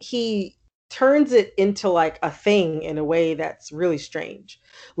like, he turns it into like a thing in a way that's really strange.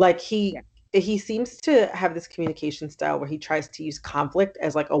 Like, he seems to have this communication style where he tries to use conflict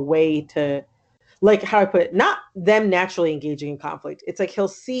as like a way to, like, how I put it, not them naturally engaging in conflict. It's like he'll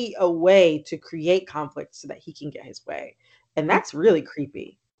see a way to create conflict so that he can get his way. And that's really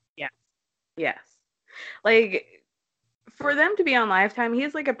creepy. Yeah. Yes. Like, for them to be on Lifetime,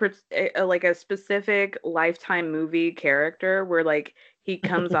 he's like a specific Lifetime movie character where, like, he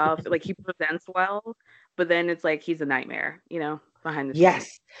comes off, like, he presents well, but then it's like he's a nightmare, behind the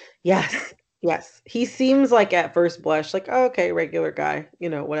scenes. Yes. He seems like, at first blush, like, oh, okay, regular guy,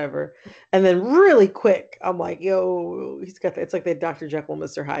 whatever. And then really quick, I'm like, yo, he's got that. It's like the Dr. Jekyll,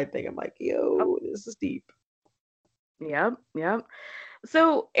 Mr. Hyde thing. I'm like, yo, this is deep. Yep.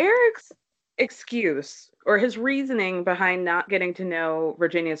 So Eric's excuse, or his reasoning behind not getting to know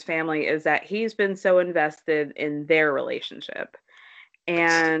Virginia's family, is that he's been so invested in their relationship.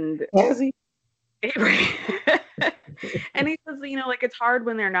 And Has he? And he says, you know, like, it's hard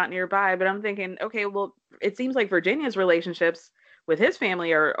when they're not nearby, but I'm thinking, okay, well, it seems like Virginia's relationships with his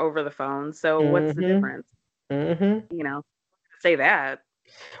family are over the phone. So what's the difference? You know, say that.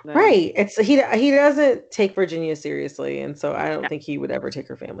 Right. It's he doesn't take Virginia seriously, and so I don't think he would ever take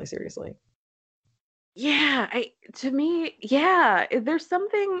her family seriously. Yeah, it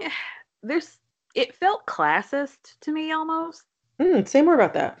felt classist to me almost. Say more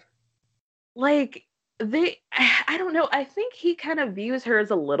about that. Like, I don't know. I think he kind of views her as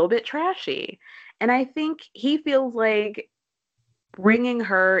a little bit trashy. And I think he feels like bringing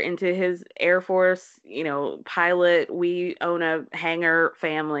her into his Air Force, you know, pilot, we own a hangar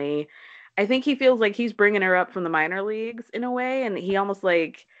family. I think he feels like he's bringing her up from the minor leagues in a way. And he almost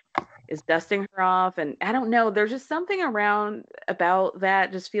like is dusting her off. And I don't know. There's just something about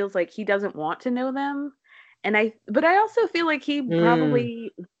that just feels like he doesn't want to know them. But I also feel like he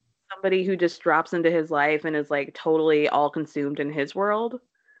probably somebody who just drops into his life and is like totally all consumed in his world.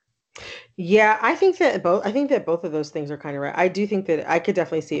 Yeah, I think that both of those things are kind of right. I do think that I could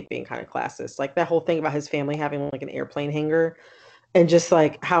definitely see it being kind of classist, like that whole thing about his family having like an airplane hangar and just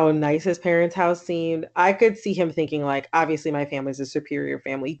like how nice his parents' house seemed. I could see him thinking like, obviously my family's a superior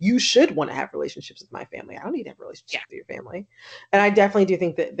family. You should want to have relationships with my family. I don't need to have relationships with your family. And I definitely do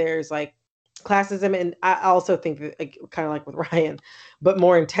think that there's like classism, and I also think that, like, kind of like with Ryan, but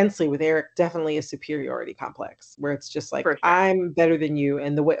more intensely with Eric, definitely a superiority complex where it's just like, I'm better than you,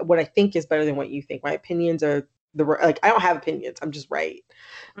 and what I think is better than what you think. My opinions are like, I don't have opinions, I'm just right.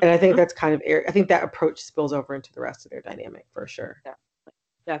 And I think that's kind of Eric. I think that approach spills over into the rest of their dynamic for sure.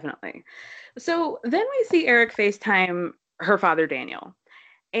 Definitely. So then we see Eric FaceTime her father Daniel,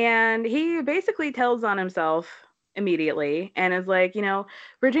 and he basically tells on himself immediately and is like, you know,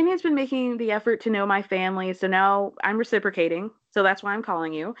 Virginia's been making the effort to know my family, so now I'm reciprocating, so that's why I'm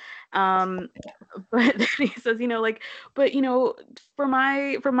calling you. But then he says, you know, like, but you know, from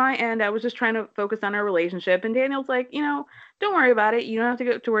my end, I was just trying to focus on our relationship. And Daniel's like, you know, don't worry about it. You don't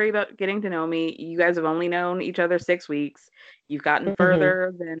have to worry about getting to know me. You guys have only known each other 6 weeks. You've gotten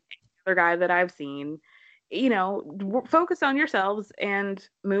further than any other guy that I've seen. You know, focus on yourselves and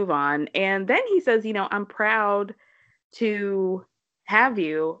move on. And then he says, you know, I'm proud to have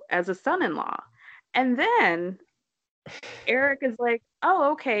you as a son-in-law. And then Eric is like,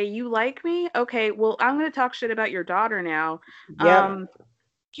 oh, okay, you like me? Okay, well, I'm going to talk shit about your daughter now. Yeah.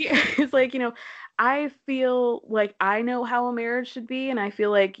 He's like, you know, I feel like I know how a marriage should be, and I feel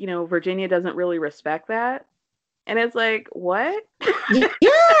like, you know, Virginia doesn't really respect that. And it's like, what?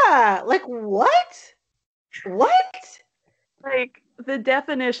 Yeah, like, what? Like, the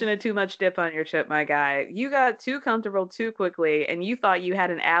definition of too much dip on your chip, my guy. You got too comfortable too quickly, and you thought you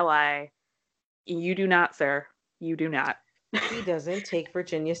had an ally. You do not, sir. You do not. He doesn't take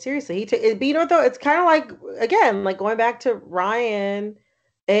Virginia seriously. But you know, though, it's kind of like, again, like going back to Ryan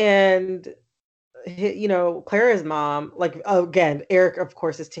and, you know, Clara's mom. Like, again, Eric, of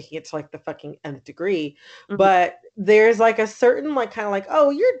course, is taking it to like the fucking nth degree. But there's like a certain, like, kind of like, oh,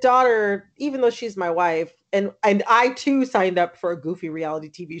 your daughter, even though she's my wife, and I too signed up for a goofy reality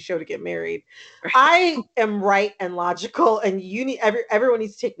TV show to get married. I am right and logical, and everyone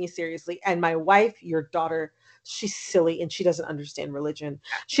needs to take me seriously. And my wife, your daughter, she's silly and she doesn't understand religion.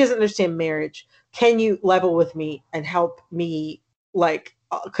 She doesn't understand marriage. Can you level with me and help me, like,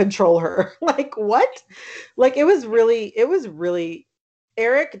 control her? Like, what? Like, it was really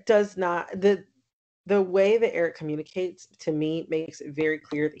Eric does not, the way that Eric communicates to me makes it very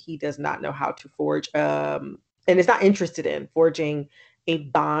clear that he does not know how to forge and is not interested in forging a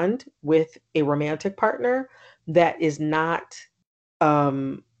bond with a romantic partner that is not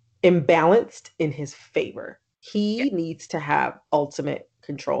imbalanced in his favor. He needs to have ultimate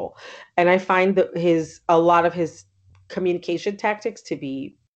control. And I find that a lot of his communication tactics to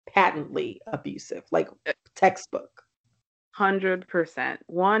be patently abusive, like textbook. 100%.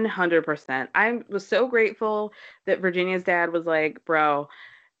 100%. I was so grateful that Virginia's dad was like, bro,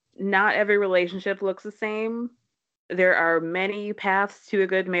 not every relationship looks the same. There are many paths to a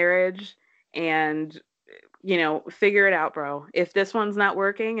good marriage, and, you know, figure it out, bro. If this one's not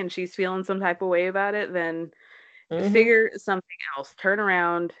working and she's feeling some type of way about it, then figure something else. Turn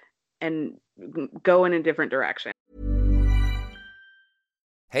around and go in a different direction.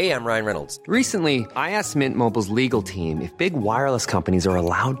 Hey, I'm Ryan Reynolds. Recently, I asked Mint Mobile's legal team if big wireless companies are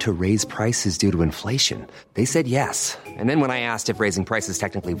allowed to raise prices due to inflation. They said yes. And then when I asked if raising prices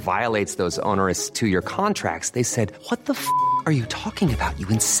technically violates those onerous 2-year contracts, they said, what the f*** are you talking about, you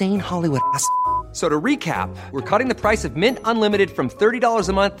insane Hollywood ass f- So to recap, we're cutting the price of Mint Unlimited from $30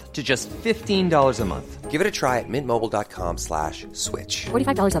 a month to just $15 a month. Give it a try at mintmobile.com/switch.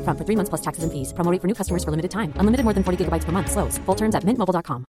 $45 up front for 3 months plus taxes and fees. Promo rate for new customers for limited time. Unlimited more than 40 gigabytes per month. Slows full terms at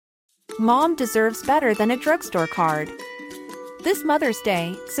mintmobile.com. Mom deserves better than a drugstore card. This Mother's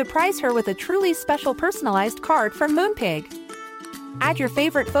Day, surprise her with a truly special personalized card from Moonpig. Add your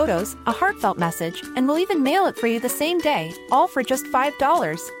favorite photos, a heartfelt message, and we'll even mail it for you the same day, all for just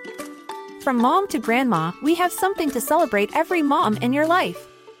 $5. From mom to grandma, we have something to celebrate every mom in your life.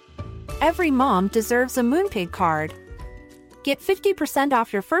 Every mom deserves a Moonpig card. Get 50%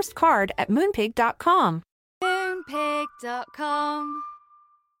 off your first card at moonpig.com. Moonpig.com.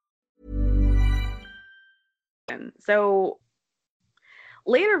 So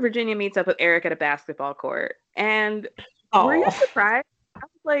later, Virginia meets up with Eric at a basketball court. And were you surprised? I was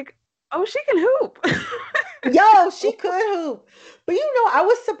like, oh, she can hoop. Yo, she could hoop. But I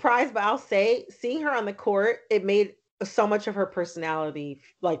was surprised, but I'll say seeing her on the court, it made so much of her personality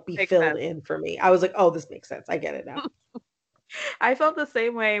be filled in for me. I was like, oh, this makes sense. I get it now. I felt the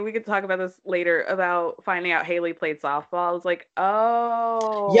same way. We could talk about this later about finding out Haley played softball. I was like,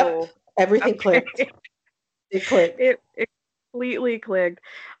 oh. Yep. Everything clicked. It clicked. It completely clicked.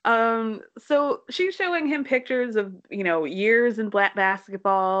 So she's showing him pictures of, years in black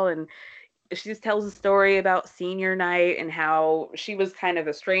basketball, and she just tells a story about senior night and how she was kind of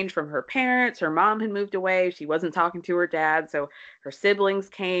estranged from her parents. Her mom had moved away. She wasn't talking to her dad. So her siblings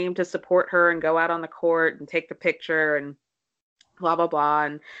came to support her and go out on the court and take the picture and blah, blah, blah.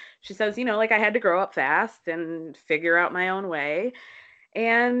 And she says, I had to grow up fast and figure out my own way.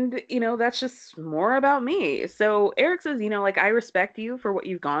 And, that's just more about me. So Eric says, I respect you for what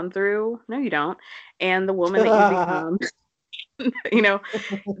you've gone through. No, you don't. And the woman that you become. Then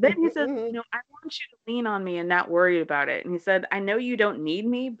he says, I want you to lean on me and not worry about it. And he said, I know you don't need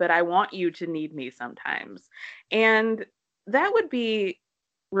me, but I want you to need me sometimes. And that would be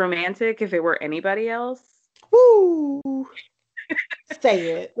romantic if it were anybody else. Woo!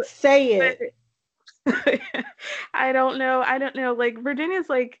 Say it. Say it. I don't know. Like, Virginia's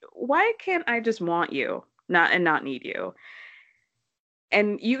like, why can't I just want you, not need you?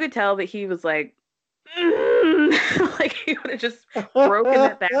 And you could tell that he was like, like he would have just broken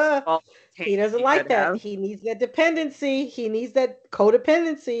that basketball. He doesn't like that. He needs that dependency. He needs that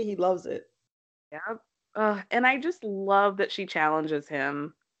codependency. He loves it. Yeah. And I just love that she challenges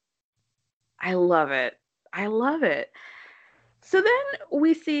him. I love it. So then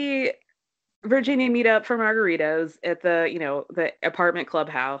we see Virginia meet up for margaritas at the apartment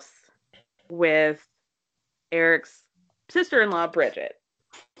clubhouse with Eric's sister-in-law, Bridget.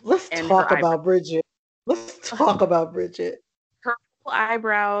 Let's talk about Bridget. Her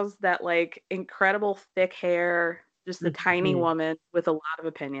eyebrows, that incredible thick hair, just a tiny woman with a lot of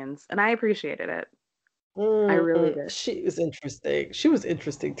opinions. And I appreciated it. I really did. She was interesting. She was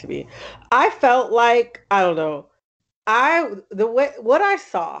interesting to me. I felt like, I don't know. What I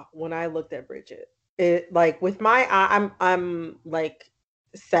saw when I looked at Bridget, it with my eye, I'm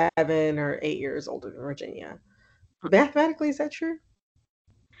 7 or 8 years older than Virginia. Mathematically, is that true?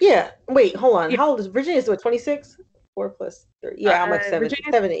 Yeah. Wait, hold on. Yeah. How old is Virginia? Is 26? 4 plus 3. Yeah, I'm 7,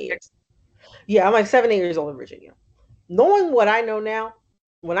 8 years. Yeah, I'm 7, 8 years older than Virginia. Knowing what I know now,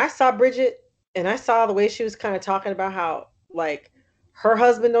 when I saw Bridget and I saw the way she was kind of talking about how her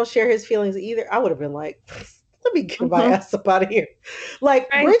husband don't share his feelings either, I would have been like, let me get my ass up out of here. Right.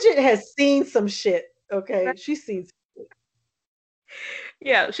 Bridget has seen some shit. Okay, she's seen some shit.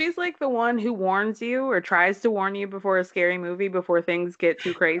 Yeah, she's like the one who warns you or tries to warn you before a scary movie before things get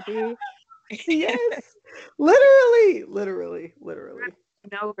too crazy. Yes. Literally.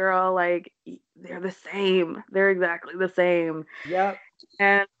 No, girl, they're the same. They're exactly the same. Yep.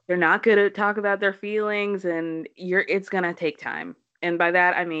 And they're not good at talk about their feelings, and it's gonna take time. And by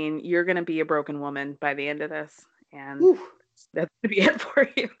that I mean you're gonna be a broken woman by the end of this. And that's gonna be it for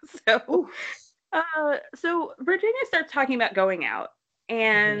you. So Virginia starts talking about going out.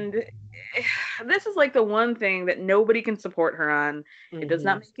 And this is the one thing that nobody can support her on. It does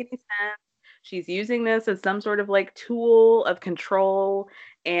not make any sense. She's using this as some sort of tool of control,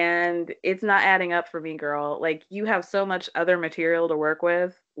 and it's not adding up for me, girl. You have so much other material to work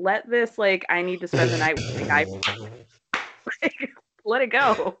with. Let this I need to spend the night with the guy. Let it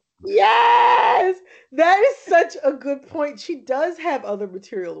go. Yes, that is such a good point. She does have other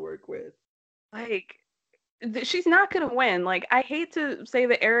material to work with. She's not going to win. I hate to say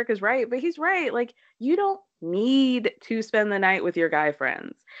that Eric is right, but he's right. You don't need to spend the night with your guy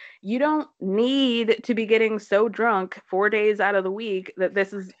friends. You don't need to be getting so drunk 4 days out of the week that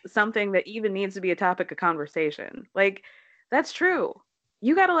this is something that even needs to be a topic of conversation. That's true.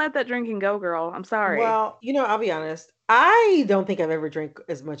 You got to let that drinking go, girl. I'm sorry. Well, I'll be honest. I don't think I've ever drank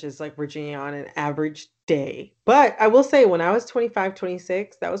as much as like Virginia on an average day. But I will say when I was 25,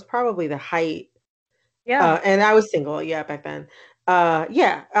 26, that was probably the height. Yeah. And I was single, yeah, back then.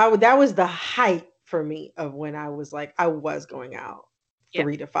 Yeah, that was the height for me of when I was going out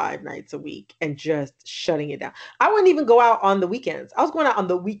 3 to 5 nights a week and just shutting it down. I wouldn't even go out on the weekends. I was going out on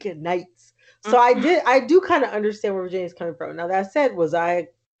the weekend nights. So I do kind of understand where Virginia's coming from. Now that said, was I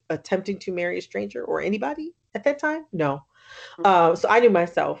attempting to marry a stranger or anybody at that time? No. So I knew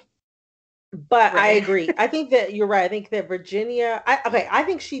myself. But I agree. I think that you're right. I think that Virginia, I think I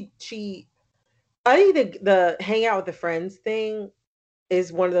think the hang out with the friends thing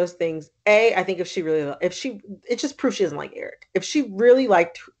is one of those things. I think it just proves she doesn't like Eric. If she really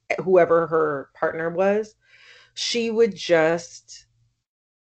liked whoever her partner was, she would just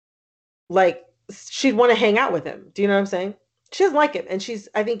she'd want to hang out with him. Do you know what I'm saying? She doesn't like him. And she's,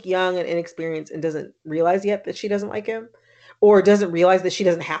 I think, young and inexperienced and doesn't realize yet that she doesn't like him, or doesn't realize that she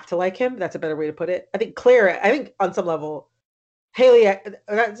doesn't have to like him. That's a better way to put it. I think on some level,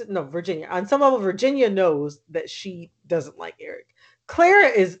 Virginia. On some level, Virginia knows that she doesn't like Eric. Clara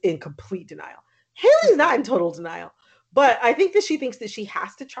is in complete denial. Haley's not in total denial. But I think that she thinks that she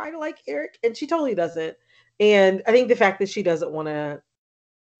has to try to like Eric, and she totally doesn't. And I think the fact that she doesn't want to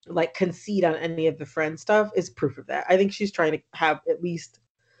concede on any of the friend stuff is proof of that. I think she's trying to have at least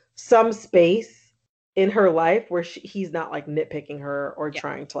some space in her life where he's not nitpicking her or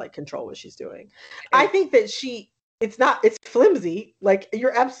trying to control what she's doing. I think that it's flimsy.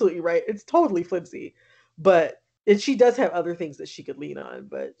 You're absolutely right. It's totally flimsy, and she does have other things that she could lean on,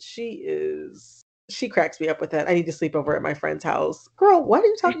 but she cracks me up with that. I need to sleep over at my friend's house. Girl, what are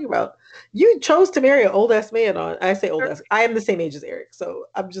you talking about? You chose to marry an old ass man I say old ass. I am the same age as Eric, so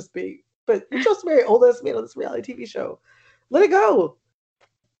I'm just being, but you chose to marry an old ass man on this reality TV show. Let it go.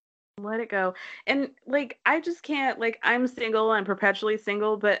 Let it go. And I just can't, I'm single and perpetually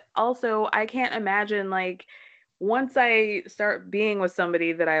single, but also I can't imagine once I start being with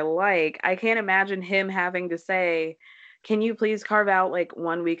somebody that I like, I can't imagine him having to say, can you please carve out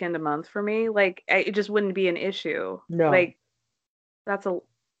 1 weekend a month for me? It just wouldn't be an issue. No.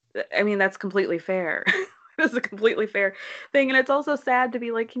 That's completely fair. It's a completely fair thing. And it's also sad to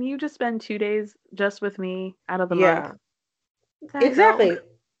be can you just spend 2 days just with me out of the month? Exactly.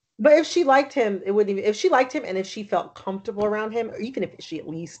 But if she liked him, if she liked him and if she felt comfortable around him, or even if she at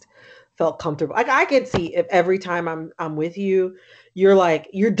least felt comfortable. I could see if every time I'm with you, you're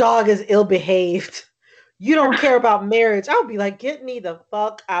your dog is ill behaved. You don't care about marriage. I would be get me the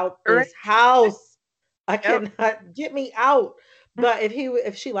fuck out this house. I cannot, get me out. But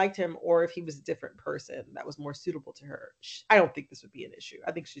if she liked him, or if he was a different person that was more suitable to her, I don't think this would be an issue.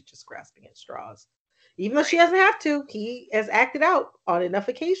 I think she's just grasping at straws. Even though she doesn't have to, he has acted out on enough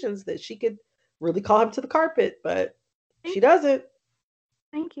occasions that she could really call him to the carpet, but she doesn't.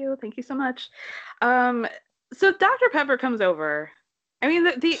 Thank you. Thank you so much. So Dr. Pepper comes over. I mean,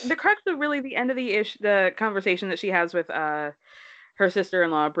 the crux of really the end of the conversation that she has with her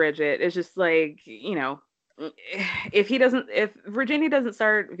sister-in-law Bridget is just if Virginia doesn't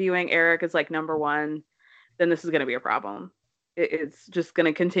start viewing Eric as number one, then this is going to be a problem. It's just going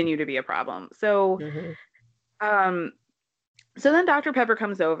to continue to be a problem. So, so then Dr. Pepper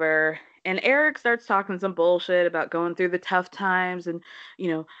comes over and Eric starts talking some bullshit about going through the tough times and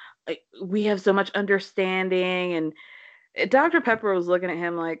we have so much understanding, and Dr. Pepper was looking at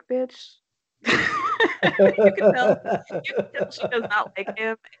him like, bitch. You can tell she does not like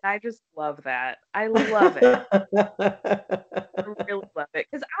him. And I just love that. I love it. I really love it.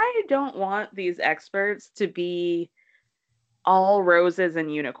 Because I don't want these experts to be all roses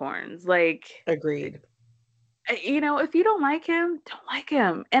and unicorns. Agreed. If you don't like him, don't like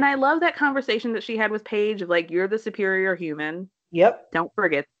him. And I love that conversation that she had with Paige of you're the superior human. Yep. Don't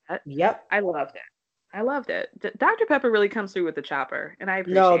forget that. Yep. I loved it. Dr. Pepper really comes through with the chopper, and I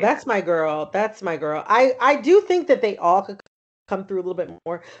appreciate No, that's my girl. That's my girl. I do think that they all could come through a little bit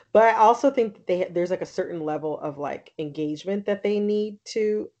more, but I also think that there's a certain level of engagement that they need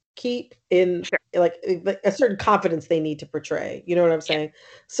to keep in, a certain confidence they need to portray. You know what I'm saying?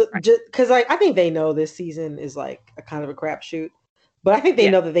 So just because I think they know this season is a kind of a crapshoot, but I think they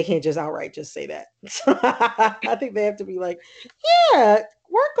know that they can't just outright just say that. So I think they have to be yeah,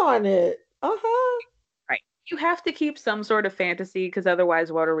 work on it. Right. You have to keep some sort of fantasy, because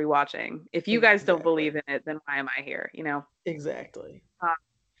otherwise, what are we watching? If you guys don't believe in it, then why am I here? Exactly.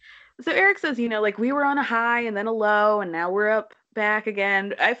 So Eric says, we were on a high and then a low, and now we're up back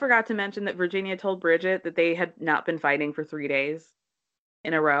again. I forgot to mention that Virginia told Bridget that they had not been fighting for 3 days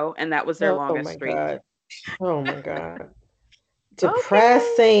in a row, and that was their longest streak. God. Oh my God.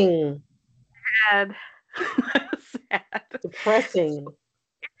 Depressing. Sad. Sad. Depressing.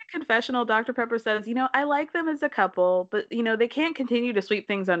 Confessional, Dr. Pepper says, I like them as a couple, but they can't continue to sweep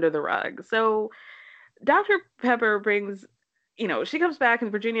things under the rug. So Dr. Pepper brings, she comes back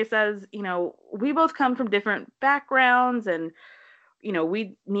and Virginia says, we both come from different backgrounds and,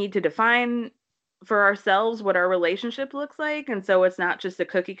 we need to define for ourselves what our relationship looks like. And so it's not just a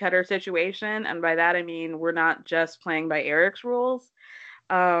cookie cutter situation. And by that, I mean, we're not just playing by Eric's rules.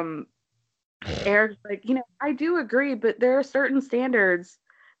 Eric's like, I do agree, but there are certain standards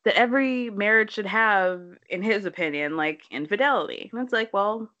that every marriage should have, in his opinion, like infidelity. And it's like,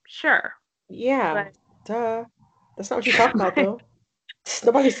 well, sure. Yeah, duh. That's not what you're talking about, though.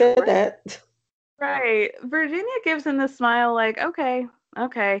 Nobody said that. Right. Virginia gives him the smile like, okay.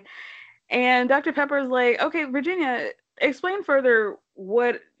 And Dr. Pepper's like, okay, Virginia, explain further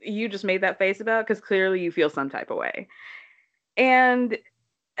what you just made that face about, because clearly you feel some type of way. And,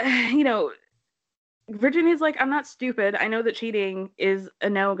 Virginia's like, I'm not stupid. I know that cheating is a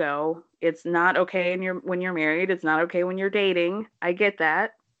no-go. It's not okay when you're married. It's not okay when you're dating. I get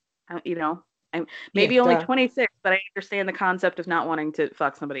that. I'm maybe only 26, but I understand the concept of not wanting to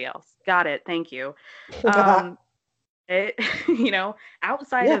fuck somebody else. Got it. Thank you.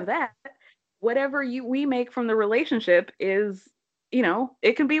 Outside of that, whatever we make from the relationship is,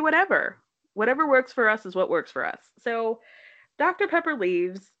 it can be whatever. Whatever works for us is what works for us. So Dr. Pepper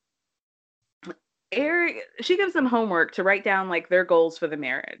leaves. Eric, she gives them homework to write down like their goals for the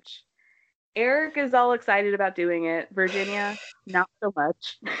marriage. Eric is all excited about doing it. Virginia, not so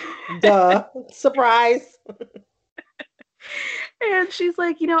much. Duh. Surprise. And she's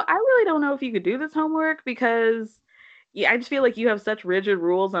like, I really don't know if you could do this homework because I just feel like you have such rigid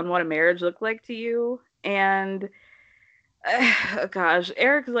rules on what a marriage looks like to you. And gosh,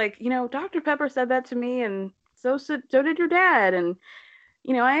 Eric's like, Dr. Pepper said that to me and so did your dad. And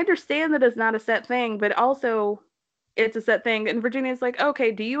I understand that it's not a set thing, but also it's a set thing. And Virginia's like,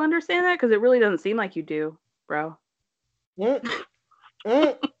 okay, do you understand that? Because it really doesn't seem like you do, bro. And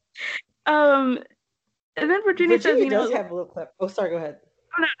then Virginia says, does have a little clap. Oh, sorry, go ahead.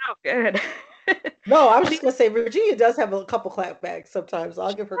 Oh, no, go ahead. No, I was just going to say, Virginia does have a couple clapbacks sometimes.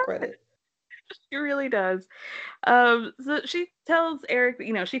 I'll give her credit. She really does. So she tells Eric,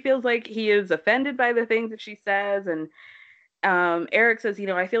 she feels like he is offended by the things that she says. And Eric says,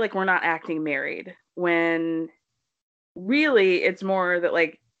 I feel like we're not acting married, when really it's more that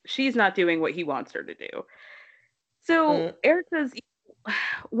like she's not doing what he wants her to do. So Eric says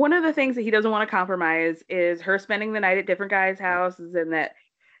one of the things that he doesn't want to compromise is her spending the night at different guys' houses, and that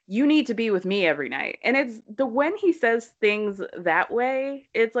you need to be with me every night. And it's when he says things that way,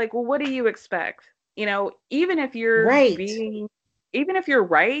 it's like, well, what do you expect? Even if you're right, even if you're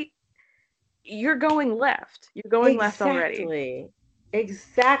right, you're going left. You're going left already.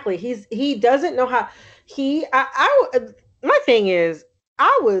 Exactly. He doesn't know how. My thing is,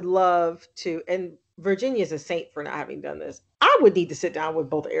 I would love to, and Virginia's a saint for not having done this. I would need to sit down with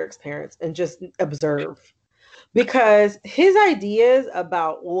both Eric's parents and just observe, because his ideas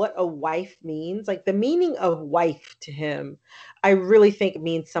about what a wife means, like the meaning of wife to him, I really think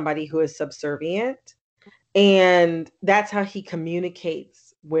means somebody who is subservient. And that's how he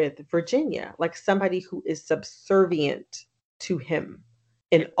communicates with Virginia, like somebody who is subservient to him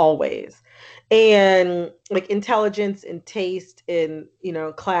in all ways. And like intelligence and taste in,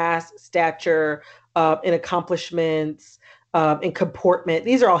 class, stature, in accomplishments, in comportment.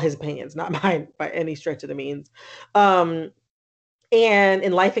 These are all his opinions, not mine by any stretch of the means. And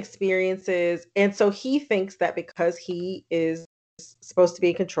in life experiences. And so he thinks that because he is supposed to be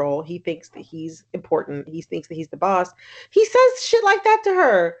in control, he thinks that he's important, he thinks that he's the boss, he says shit like that to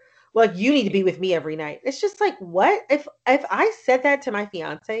her, like, you need to be with me every night. It's just like, what? If I said that to my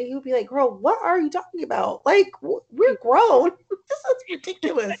fiance, he would be like, girl, what are you talking about? Like, we're grown. This is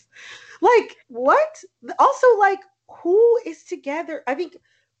ridiculous. Like, what? Also, like, who is together? I think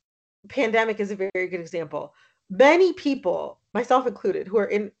pandemic is a very good example. Many people, myself included, who are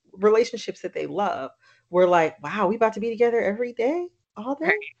in relationships that they love, were like, wow, we about to be together every day, all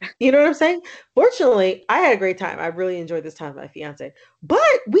day. You know what I'm saying? Fortunately, I had a great time. I really enjoyed this time with my fiance, but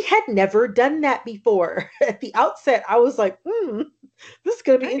we had never done that before. At the outset, I was like, this is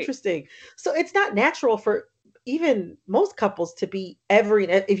going to be interesting. So it's not natural for even most couples to be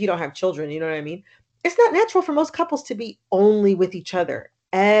if you don't have children, you know what I mean? It's not natural for most couples to be only with each other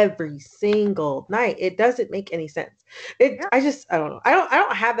every single night. It doesn't make any sense. I don't know. I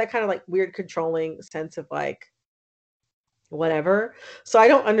don't have that kind of like weird controlling sense of like whatever. So I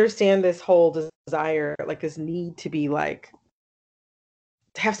don't understand this whole desire, like this need to be like,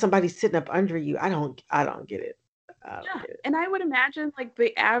 to have somebody sitting up under you. I don't get it. I don't Yeah, get it. and I would imagine like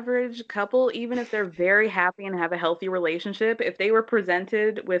the average couple, even if they're very happy and have a healthy relationship, if they were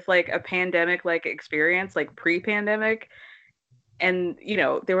presented with like a pandemic like experience, like pre-pandemic, and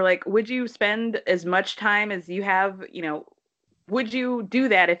they were like, would you spend as much time as you have, would you do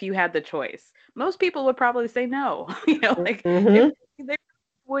that if you had the choice? Most people would probably say no. Like if they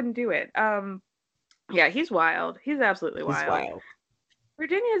wouldn't do it. Yeah, he's wild. He's absolutely He's wild. wild.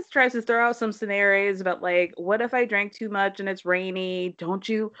 Virginia tries to throw out some scenarios about like, what if I drank too much and it's rainy? Wouldn't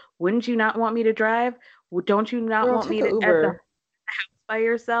you not want me to drive? Don't you not Girl, want take me an to at the Uber. house by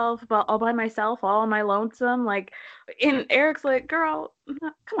yourself, but all by myself, all on my lonesome? Like, and Eric's like, girl,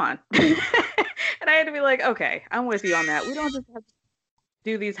 come on. And I had to be like, okay, I'm with you on that. We don't just have to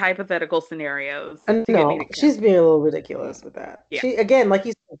do these hypothetical scenarios to get me No, to she's being a little ridiculous with that. Yeah. She, again, like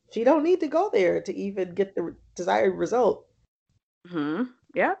you said, she don't need to go there to even get the desired result.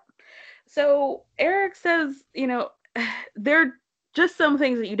 Yeah. So Eric says, there are just some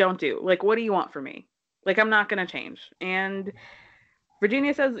things that you don't do. Like, what do you want from me? Like, I'm not going to change. And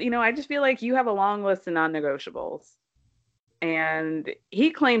Virginia says, I just feel like you have a long list of non-negotiables. And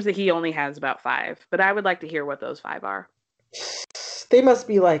he claims that he only has about 5, but I would like to hear what those 5 are. They must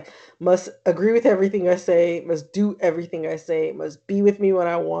be like, must agree with everything I say, must do everything I say, must be with me when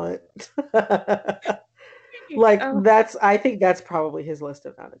I want. Like, I think that's probably his list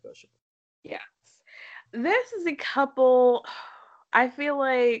of non-negotiables. Yes. This is a couple, I feel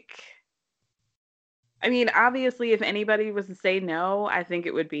like, I mean, obviously, if anybody was to say no, I think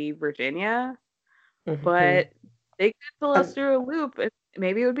it would be Virginia. But they could pull us through a loop.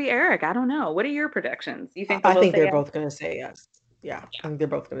 Maybe it would be Eric. I don't know. What are your predictions? You think I think they're both going to say yes. Yeah, I think they're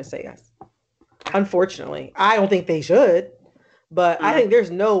both going to say yes. Unfortunately, I don't think they should, but I think there's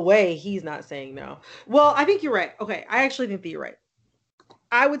no way he's not saying no. Well, I think you're right. Okay, I actually think that you're right.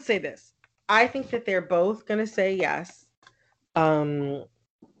 I would say this. I think that they're both going to say yes.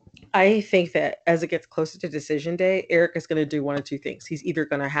 I think that as it gets closer to decision day, Eric is going to do one of two things. He's either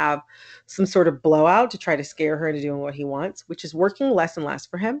going to have some sort of blowout to try to scare her into doing what he wants, which is working less and less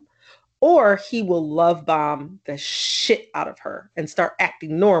for him, or he will love bomb the shit out of her and start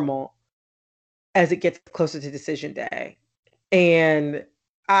acting normal as it gets closer to decision day. And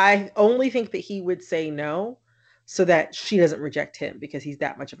I only think that he would say no so that she doesn't reject him because he's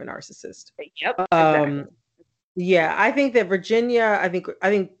that much of a narcissist. Yep. Exactly. Yeah, I think that Virginia, I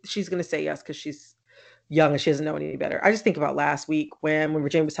think she's going to say yes because she's young and she doesn't know any better. I just think about last week when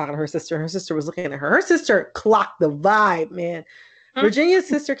Virginia was talking to her sister was looking at her. Her sister clocked the vibe, man. Virginia's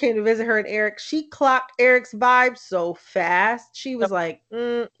sister came to visit her and Eric. She clocked Eric's vibe so fast. She was like,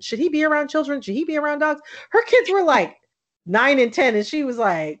 should he be around children? Should he be around dogs? Her kids were like 9 and 10 and she was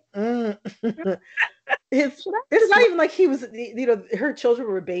like, it's not even like he was, her children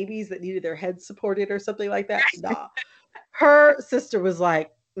were babies that needed their heads supported or something like that. Nah. Her sister was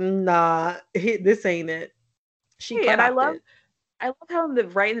like, nah, this ain't it. And I love how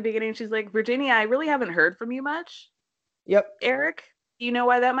right in the beginning she's like, Virginia, I really haven't heard from you much. Yep. Eric, do you know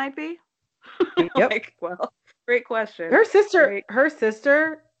why that might be? Yep. Well, great question. Her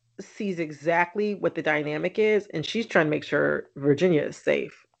sister sees exactly what the dynamic is, and she's trying to make sure Virginia is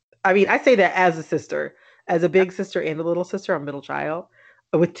safe. I mean, I say that as a sister, as a big sister and a little sister. I'm a middle child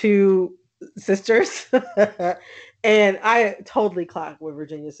with 2 sisters. And I totally clocked with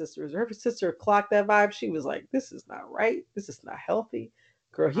Virginia's sisters. Her sister clocked that vibe. She was like, this is not right. This is not healthy.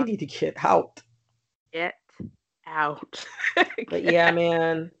 Girl, you need to get out. Get out. But yeah,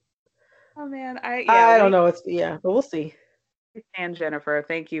 man. Oh man, I don't know. But we'll see. And Jennifer,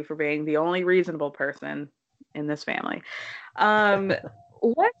 thank you for being the only reasonable person in this family.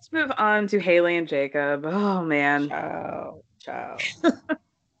 Let's move on to Haley and Jacob. Oh man. Ciao.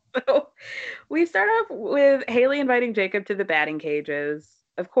 So we start off with Haley inviting Jacob to the batting cages.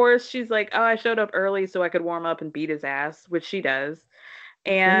 Of course, she's like, oh, I showed up early so I could warm up and beat his ass, which she does.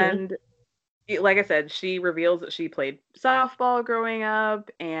 And like I said, she reveals that she played softball growing up.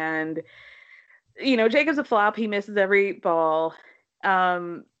 And, Jacob's a flop. He misses every ball.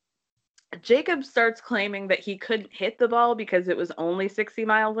 Jacob starts claiming that he couldn't hit the ball because it was only 60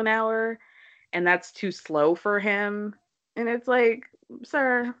 miles an hour. And that's too slow for him. And it's like,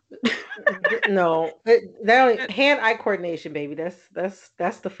 sir. No, hand-eye coordination, baby. That's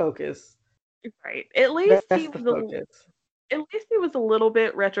the focus. Right. At least he was a little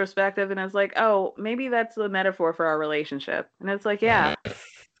bit retrospective and is like, oh, maybe that's the metaphor for our relationship. And it's like, yeah.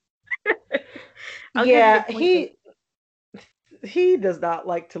 Yeah, he does not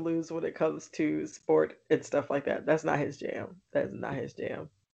like to lose when it comes to sport and stuff like that. That's not his jam. That is not his jam.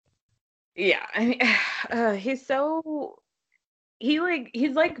 Yeah. I mean, he's so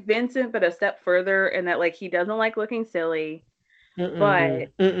he's like Vincent, but a step further in that like he doesn't like looking silly, but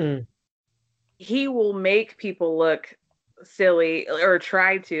he will make people look silly or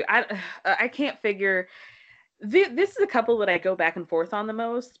try to. I can't figure. This is a couple that I go back and forth on the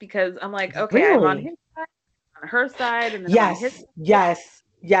most because I'm like, okay, I'm on his side, on her side, and then I'm on his side.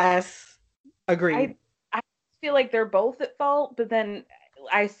 Yes. Agreed. I feel like they're both at fault, but then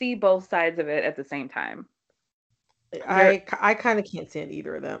I see both sides of it at the same time. I kind of can't stand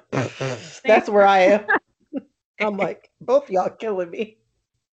either of them. That's where I am. I'm like, both y'all killing me.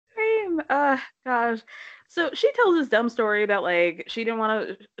 Same. Gosh. So she tells this dumb story about like she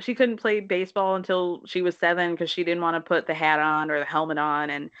couldn't play baseball until she was 7 because she didn't want to put the hat on or the helmet on.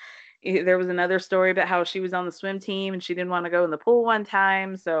 And there was another story about how she was on the swim team and she didn't want to go in the pool one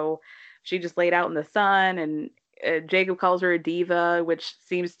time, so she just laid out in the sun. And Jacob calls her a diva, which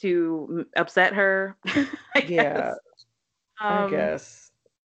seems to upset her. I guess.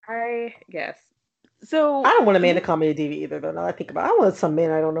 I guess. So I don't want a man to call me a diva either, though. Now I think about it, I want some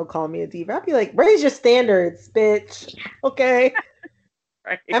men I don't know calling me a diva. I'd be like, raise your standards, bitch. Okay.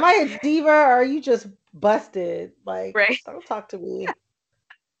 Right. Am I a diva or are you just busted? Like, right. Don't talk to me.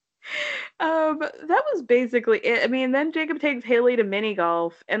 That was basically it. I mean, then Jacob takes Haley to mini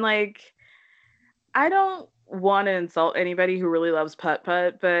golf, and like, I don't want to insult anybody who really loves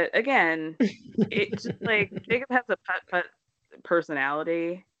putt-putt, but again, it's just like Jacob has a putt-putt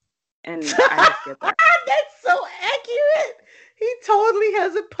personality, and I just get that. That's so accurate. He totally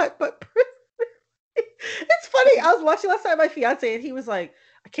has a putt-putt personality. It's funny. I was watching last night my fiance, and he was like,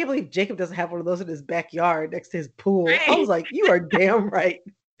 I can't believe Jacob doesn't have one of those in his backyard next to his pool. Right. I was like, you are damn right.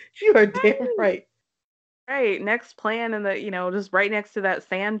 You are damn right. Right. Next plan in the, just right next to that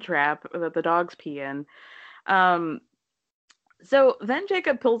sand trap that the dogs pee in. So then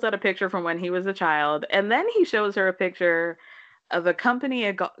Jacob pulls out a picture from when he was a child, and then he shows her a picture of a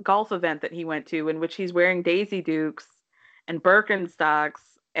golf event that he went to in which he's wearing Daisy Dukes and Birkenstocks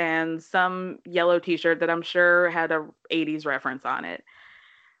and some yellow t-shirt that I'm sure had a 80s reference on it.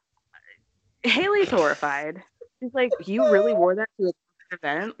 Haley's horrified. She's like, you really wore that to a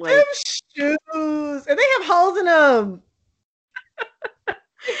event? Like, them shoes, and they have holes in them. They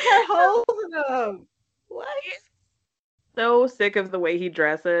have holes in them. What? So sick of the way he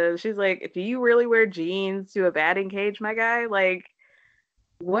dresses. She's like, do you really wear jeans to a batting cage, my guy? Like,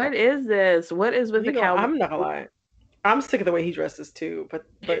 what is this? What is with the cow? I'm not gonna lie. I'm sick of the way he dresses too, but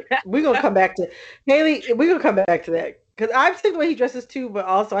we're gonna come back to Haley. We're gonna come back to that because I'm sick of the way he dresses too, but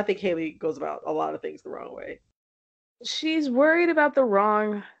also I think Haley goes about a lot of things the wrong way. She's worried about the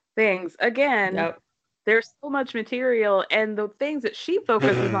wrong things. Again, yep. There's so much material, and the things that she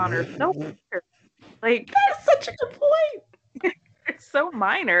focuses on are so minor. Like, that's such a good point. It's so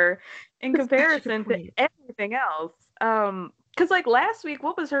minor in comparison to everything else. Because like last week,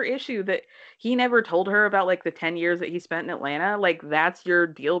 what was her issue? That he never told her about like the 10 years that he spent in Atlanta? Like, that's your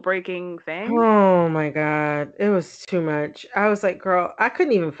deal-breaking thing? Oh my God. It was too much. I was like, girl, I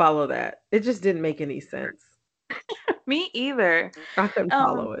couldn't even follow that. It just didn't make any sense. Me either. I couldn't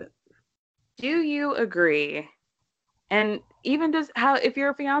follow it. Do you agree? And even just if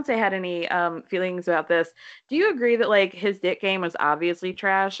your fiance had any feelings about this, do you agree that like his dick game was obviously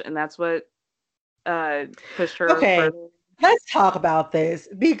trash and that's what pushed her further? Let's talk about this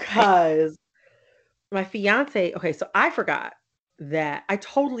because my fiance, so I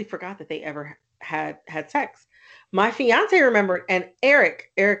totally forgot that they ever had sex. My fiance remembered, and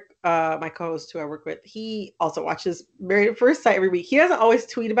Eric, my co-host who I work with, he also watches Married at First Sight every week. He doesn't always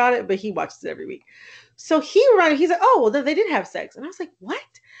tweet about it, but he watches it every week. So he's like, oh, well, then they did have sex. And I was like, what?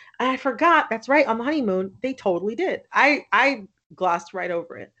 And I forgot. That's right. On the honeymoon, they totally did. I glossed right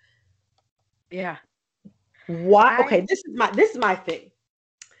over it. Yeah. Why? Okay, this is my thing.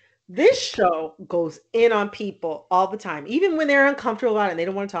 This show goes in on people all the time, even when they're uncomfortable about it and they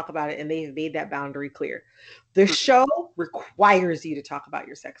don't want to talk about it and they've made that boundary clear. The show requires you to talk about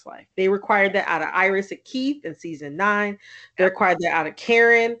your sex life. They required that out of Iris and Keith in season 9. They required that out of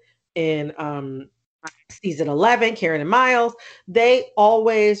Karen in season 11, Karen and Miles. They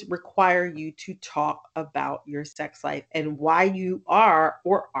always require you to talk about your sex life and why you are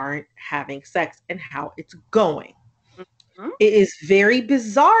or aren't having sex and how it's going. It is very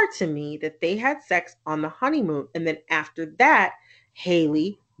bizarre to me that they had sex on the honeymoon. And then after that,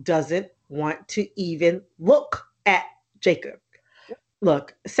 Haley doesn't want to even look at Jacob.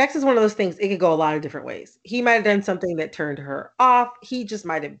 Look, sex is one of those things. It can go a lot of different ways. He might have done something that turned her off. He just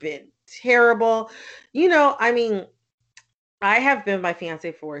might have been terrible. I mean, I have been my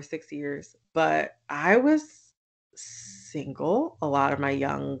fiance for 6 years, but I was single a lot of my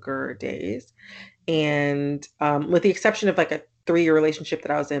younger days. And with the exception of like a 3-year relationship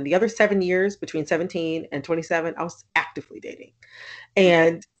that I was in. The other 7 years, between 17 and 27, I was actively dating.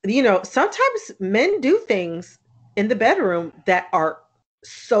 And, sometimes men do things in the bedroom that are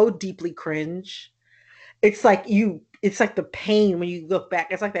so deeply cringe. It's like the pain when you look back.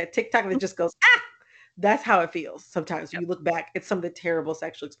 It's like that TikTok that just goes, ah! That's how it feels sometimes when you look back at some of the terrible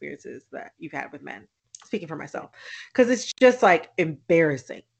sexual experiences that you've had with men. Speaking for myself, because it's just like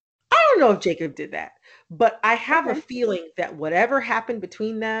embarrassing. I don't know if Jacob did that, but I have a feeling that whatever happened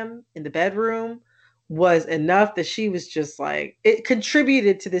between them in the bedroom was enough that she was just like, it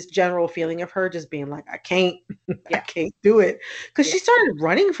contributed to this general feeling of her just being like, I can't do it. Because she started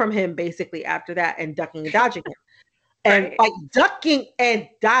running from him basically after that and ducking and dodging him. And like ducking and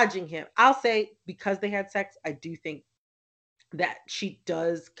dodging him. I'll say, because they had sex, I do think that she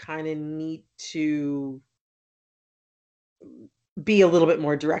does kind of need to be a little bit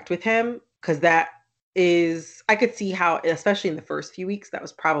more direct with him, because that is, I could see how, especially in the first few weeks, that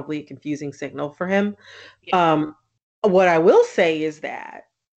was probably a confusing signal for him. What I will say is that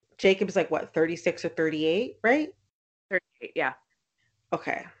Jacob is like, what, 36 or 38, right? 38, yeah.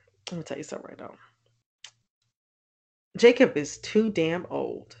 Okay, let me tell you something right now. Jacob is too damn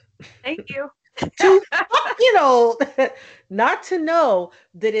old. Thank you. Too fucking old not to know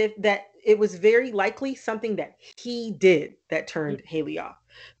that it was very likely something that he did that turned Haley off.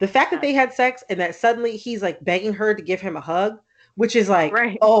 The fact that they had sex and that suddenly he's like begging her to give him a hug, which is like,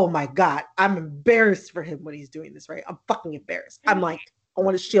 oh my God, I'm embarrassed for him when he's doing this, right? I'm fucking embarrassed. I'm like, I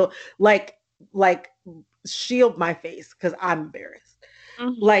want to shield, like shield my face because I'm embarrassed.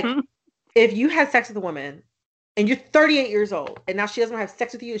 Mm-hmm. Like, if you had sex with a woman and you're 38 years old and now she doesn't want to have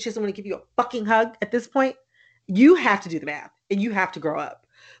sex with you and she doesn't want to give you a fucking hug at this point, you have to do the math and you have to grow up.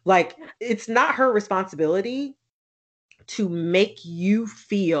 Like, it's not her responsibility to make you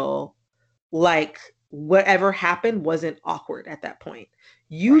feel like whatever happened wasn't awkward at that point.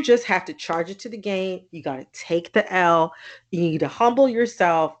 You just have to charge it to the game. You got to take the L. You need to humble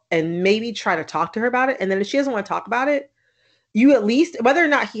yourself and maybe try to talk to her about it. And then if she doesn't want to talk about it, you at least, whether or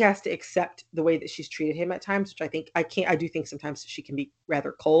not he has to accept the way that she's treated him at times, which I do think sometimes she can be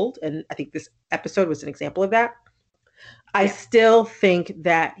rather cold. And I think this episode was an example of that. I still think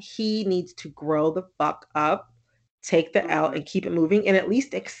that he needs to grow the fuck up, take the L and keep it moving, and at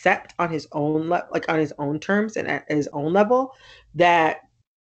least accept on his own, on his own terms and at his own level, that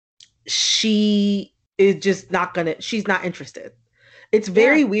she is just she's not interested. It's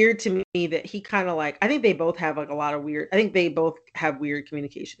very weird to me that he kind of I think they both have weird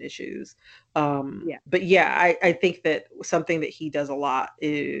communication issues. But yeah, I think that something that he does a lot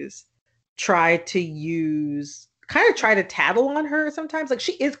is try to tattle on her sometimes. Like,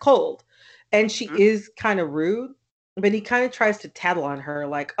 she is cold and she is kind of rude, but he kind of tries to tattle on her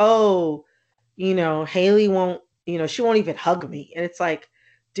like, oh, Haley won't, she won't even hug me. And it's like,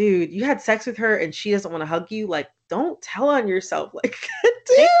 dude, you had sex with her and she doesn't want to hug you. Like, don't tell on yourself. Like,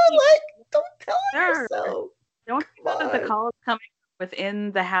 dude, don't tell on yourself. Don't you know that the call is coming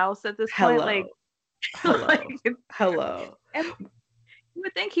within the house at this point? Like, hello. And you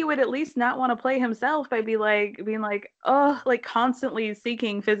would think he would at least not want to play himself by being like, oh, like constantly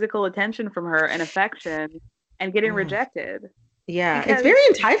seeking physical attention from her and affection and getting rejected. Yeah, it's very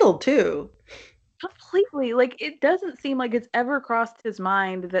entitled too. Completely. Like, it doesn't seem like it's ever crossed his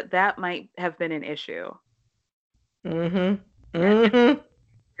mind that might have been an issue. Me,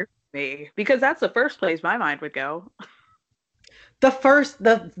 because that's the first place my mind would go.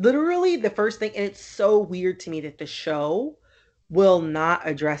 Literally the first thing, and it's so weird to me that the show will not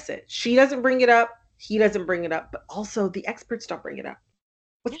address it. She doesn't bring it up, he doesn't bring it up, but also the experts don't bring it up.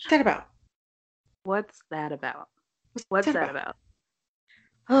 What's that about? What's that about?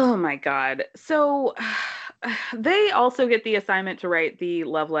 Oh my God. So they also get the assignment to write the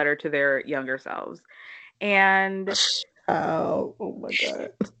love letter to their younger selves. And oh my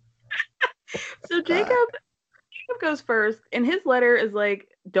God. So Jacob goes first, and his letter is like,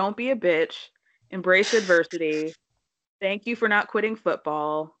 don't be a bitch, embrace adversity, thank you for not quitting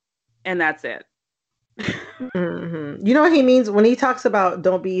football, and that's it. Mm-hmm. You know what he means when he talks about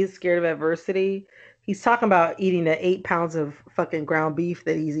don't be scared of adversity? He's talking about eating the 8 pounds of fucking ground beef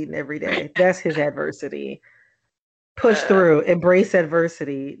that he's eating every day. That's his adversity. Push through, embrace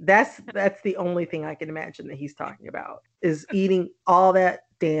adversity. That's the only thing I can imagine that he's talking about, is eating all that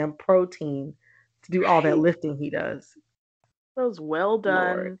damn protein to do all that lifting he does. Those well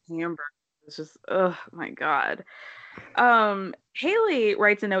done hamburgers. It's just, oh my God. Haley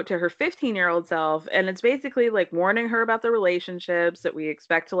writes a note to her 15-year-old self, and it's basically like warning her about the relationships that we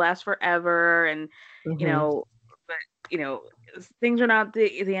expect to last forever, and things are not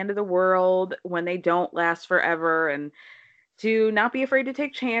the end of the world when they don't last forever, and to not be afraid to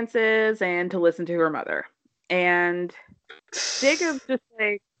take chances and to listen to her mother. And Jacob's just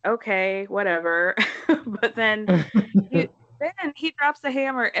like, okay, whatever. But then he drops the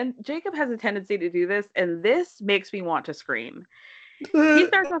hammer, and Jacob has a tendency to do this, and this makes me want to scream. He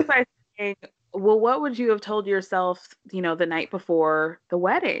starts off by saying, well, what would you have told yourself, the night before the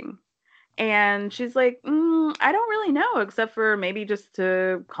wedding? And she's like, I don't really know, except for maybe just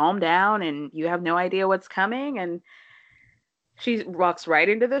to calm down and you have no idea what's coming. And she walks right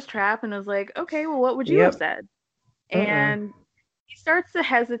into this trap and is like, okay, well, what would you have said? And he starts to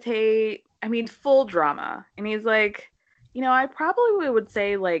hesitate. I mean, full drama. And he's like, I probably would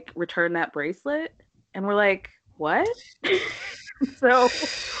say, like, return that bracelet. And we're like, what? So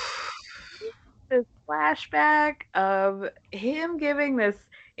this flashback of him giving this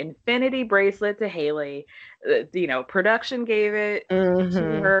infinity bracelet to Haley. Production gave it to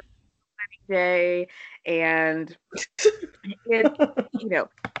her wedding day. And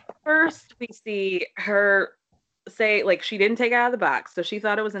first we see her say, like, she didn't take it out of the box, so she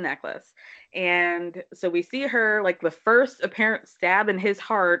thought it was a necklace. And so we see her, like, the first apparent stab in his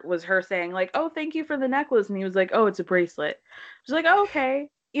heart was her saying, like, oh, thank you for the necklace. And he was like, oh, it's a bracelet. She's like, oh, okay,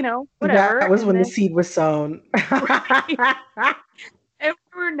 whatever. That was when the seed was sown. And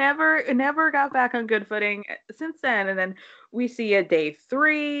we never got back on good footing since then. And then we see a day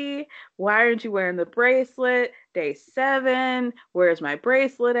 3. Why aren't you wearing the bracelet? Day 7. Where's my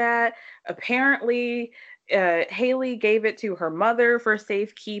bracelet at? Apparently, Haley gave it to her mother for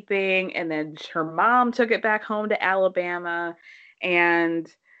safekeeping, and then her mom took it back home to Alabama.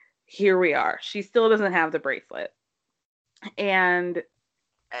 And here we are. She still doesn't have the bracelet. And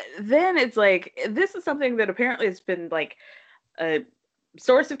then it's like, this is something that apparently has been like a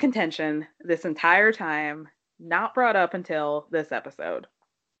source of contention this entire time, not brought up until this episode.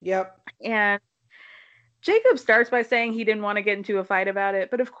 Yep. And Jacob starts by saying he didn't want to get into a fight about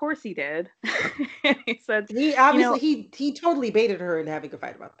it, but of course he did. And he said he obviously he totally baited her into having a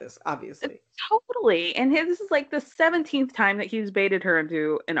fight about this, obviously. Totally. And this is like the 17th time that he's baited her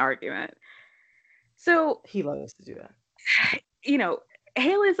into an argument. So he loves to do that.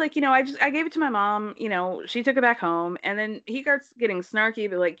 Haley's like, I gave it to my mom, she took it back home. And then he starts getting snarky,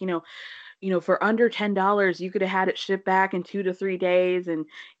 but like, for under $10, you could have had it shipped back in 2 to 3 days. And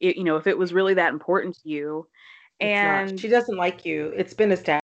if it was really that important to you. And she doesn't like you. It's been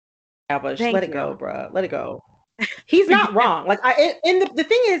established. Let it go, bro. Let it go. He's not wrong. Like, the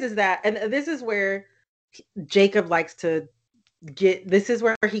thing is that, and this is where Jacob likes to this is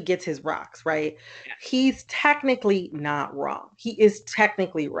where he gets his rocks, right? Yeah. He's technically not wrong. He is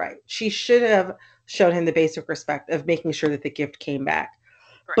technically right. She should have showed him the basic respect of making sure that the gift came back.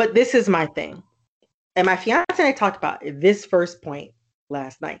 Right. But this is my thing. And my fiance and I talked about this first point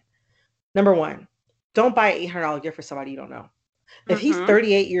last night. Number 1, don't buy an $800 gift for somebody you don't know. If he's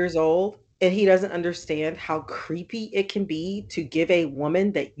 38 years old and he doesn't understand how creepy it can be to give a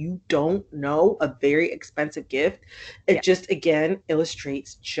woman that you don't know a very expensive gift, it just, again,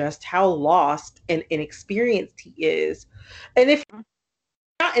 illustrates just how lost and inexperienced he is. And if you're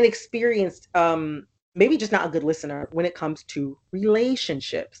not an experienced, maybe just not a good listener when it comes to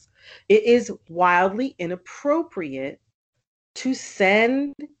relationships, it is wildly inappropriate to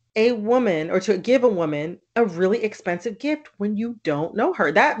send a woman or to give a woman a really expensive gift when you don't know her.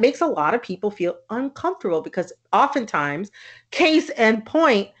 That makes a lot of people feel uncomfortable because oftentimes, case in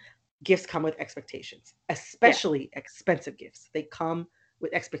point, gifts come with expectations, especially expensive gifts. They come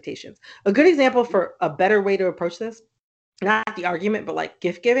with expectations. A good example for a better way to approach this, not the argument, but like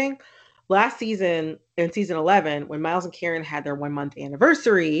gift giving. Last season, in season 11, when Miles and Karen had their 1-month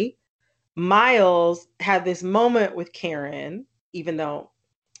anniversary, Miles had this moment with Karen, even though,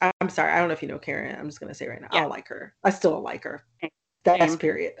 I'm sorry, I don't know if you know Karen. I'm just going to say right now, I don't like her. I still don't like her. That's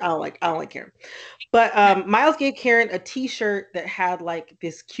period. I don't like Karen. But Miles gave Karen a t-shirt that had like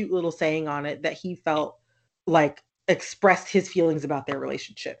this cute little saying on it that he felt like expressed his feelings about their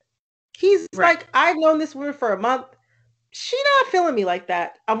relationship. He's like, I've known this woman for a month. She not feeling me like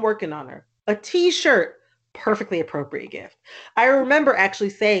that. I'm working on her. A t-shirt, perfectly appropriate gift. I remember actually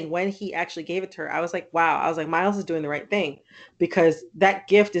saying when he actually gave it to her, I was like, wow. I was like, Miles is doing the right thing, because that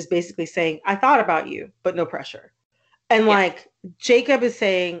gift is basically saying, I thought about you, but no pressure. And like Jacob is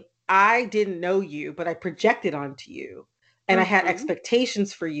saying, I didn't know you, but I projected onto you. And I had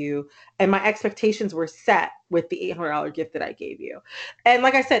expectations for you. And my expectations were set with the $800 gift that I gave you. And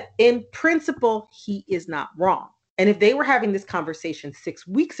like I said, in principle, he is not wrong. And if they were having this conversation 6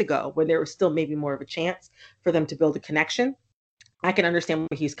 weeks ago, when there was still maybe more of a chance for them to build a connection, I can understand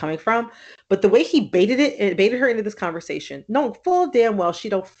where he's coming from. But the way he baited her into this conversation, knowing full damn well she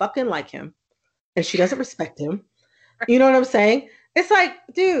don't fucking like him and she doesn't respect him. You know what I'm saying? It's like,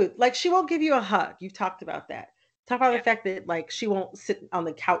 dude, like she won't give you a hug. You've talked about that. Talk about the fact that like she won't sit on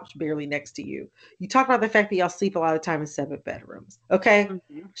the couch barely next to you. You talk about the fact that y'all sleep a lot of time in separate bedrooms. Okay.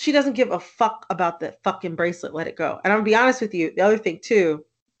 Mm-hmm. She doesn't give a fuck about the fucking bracelet. Let it go. And I'm gonna be honest with you. The other thing too,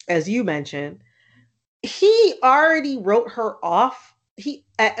 as you mentioned, he already wrote her off.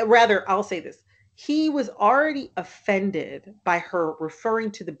 Rather, I'll say this. He was already offended by her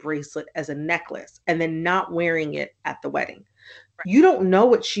referring to the bracelet as a necklace and then not wearing it at the wedding. Right. You don't know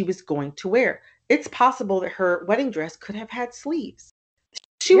what she was going to wear. It's possible that her wedding dress could have had sleeves.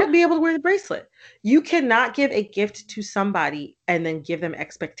 She wouldn't be able to wear the bracelet. You cannot give a gift to somebody and then give them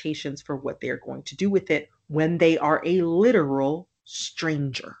expectations for what they're going to do with it when they are a literal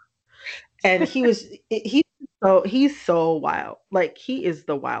stranger. And he's so wild. Like he is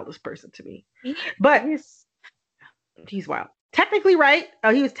the wildest person to me. But he's wild. Technically right.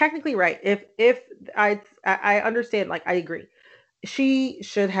 He was technically right. If I understand, like I agree. She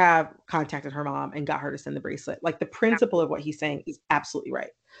should have contacted her mom and got her to send the bracelet. Like the principle of what he's saying is absolutely right.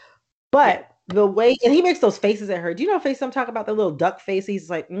 But the way, and he makes those faces at her. Do you know face I'm talking about? The little duck face.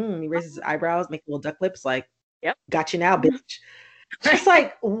 He's like, he raises his eyebrows, make little duck lips, like, yep, got you now, bitch. Just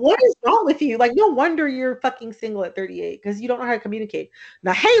like, what is wrong with you? Like, no wonder you're fucking single at 38 because you don't know how to communicate.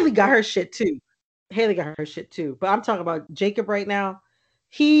 Now, Haley got her shit too. But I'm talking about Jacob right now.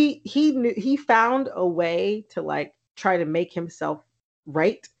 He found a way to like try to make himself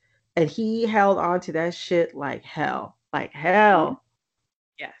right, and he held on to that shit like hell.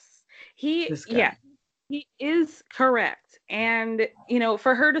 Yes, he is correct. And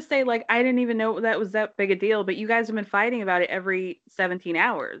for her to say like, I didn't even know that was that big a deal, but you guys have been fighting about it every 17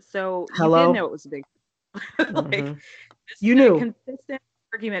 hours, so you did know it was a big deal. Like, you knew. Consistent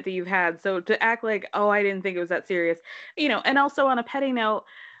argument that you've had, so to act like, oh, I didn't think it was that serious, and also on a petty note,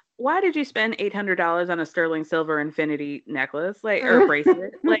 why did you spend $800 on a sterling silver infinity necklace, like, or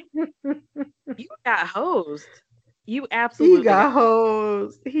bracelet? Like, you got hosed. You absolutely got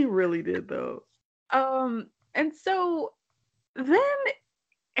hosed. He really did though. And so then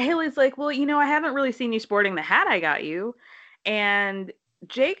Haley's like, well, I haven't really seen you sporting the hat I got you. And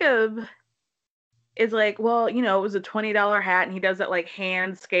Jacob is like, well, it was a $20 hat, and he does that like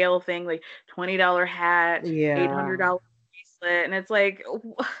hand scale thing, like $20 hat, $800 bracelet, and it's like,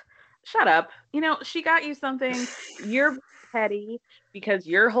 shut up. She got you something. You're petty because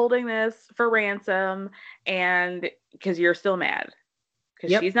you're holding this for ransom, and because you're still mad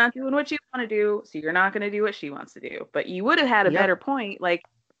because she's not doing what you want to do, so you're not going to do what she wants to do. But you would have had a better point. Like,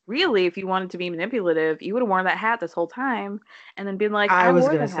 really, if you wanted to be manipulative, you would have worn that hat this whole time and then been like, I was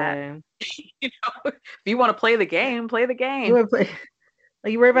going to say, if you want to play the game, play the game.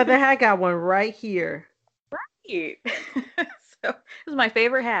 You worry about the hat? I got one right here. Right. So this is my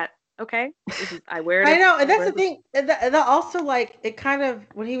favorite hat. Okay, I wear it. I know, and that's the thing. That also, like, it kind of,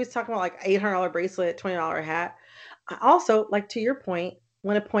 when he was talking about like $800 bracelet, $20 hat, I also, like, to your point,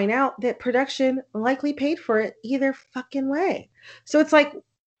 want to point out that production likely paid for it either fucking way. So it's like,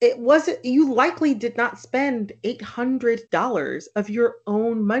 you likely did not spend $800 of your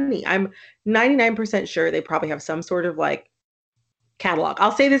own money. I'm 99% sure they probably have some sort of like catalog.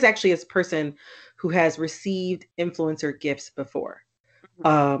 I'll say this actually as a person who has received influencer gifts before.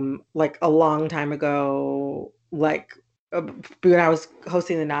 Like a long time ago, like when I was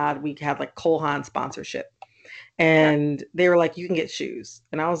hosting the Nod, we had like Cole Haan sponsorship. And they were like, you can get shoes.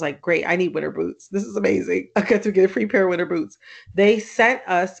 And I was like, great, I need winter boots. This is amazing. I got to get a free pair of winter boots. They sent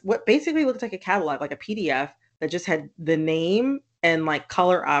us what basically looked like a catalog, like a PDF that just had the name and like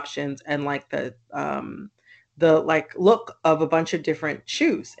color options and like the like look of a bunch of different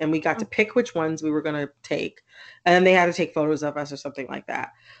shoes. And we got to pick which ones we were going to take. And then they had to take photos of us or something like that.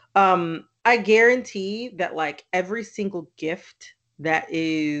 I guarantee that like every single gift that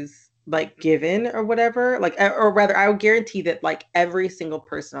is like given or whatever, like, or rather, I would guarantee that like every single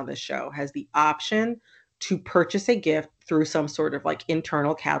person on this show has the option to purchase a gift through some sort of like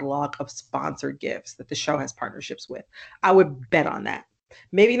internal catalog of sponsored gifts that the show has partnerships with. I would bet on that.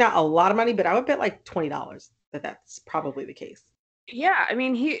 Maybe not a lot of money, but I would bet like $20 that that's probably the case. Yeah, I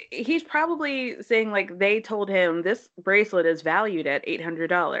mean, he's probably saying like they told him this bracelet is valued at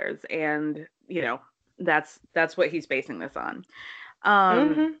 $800, and that's what he's basing this on.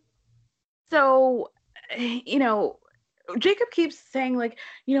 So, Jacob keeps saying like,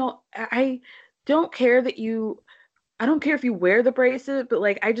 I don't care if you wear the bracelet, but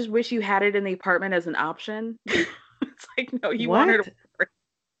like, I just wish you had it in the apartment as an option. It's like, no, you want her to wear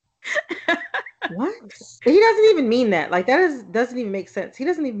it. What? He doesn't even mean that. Like, doesn't even make sense. He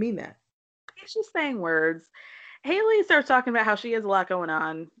doesn't even mean that. He's just saying words. Haley starts talking about how she has a lot going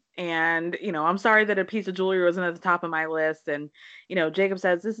on And, I'm sorry that a piece of jewelry wasn't at the top of my list. And, Jacob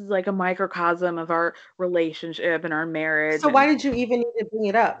says this is like a microcosm of our relationship and our marriage. So why did you even need to bring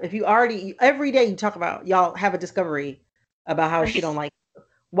it up? If you already, every day you talk about, y'all have a discovery about how she don't like you.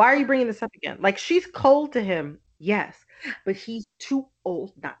 Why are you bringing this up again? Like, she's cold to him, yes, but he's too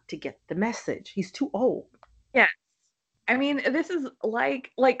old not to get the message. He's too old. Yeah. I mean, this is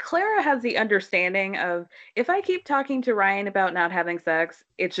like Clara has the understanding of, if I keep talking to Ryan about not having sex,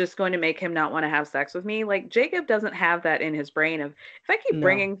 it's just going to make him not want to have sex with me. Like, Jacob doesn't have that in his brain of, if I keep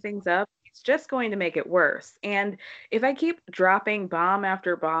bringing things up, it's just going to make it worse. And if I keep dropping bomb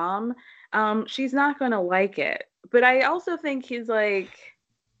after bomb, she's not going to like it. But I also think he's like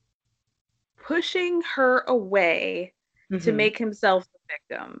pushing her away to make himself the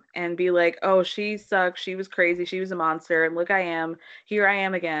victim and be like, oh, she sucks, she was crazy, she was a monster, and look, here I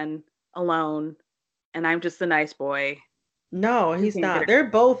am again, alone, and I'm just a nice boy. No, he's not. They're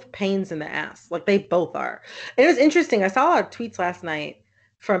both pains in the ass. Like, they both are. It was interesting. I saw a lot of tweets last night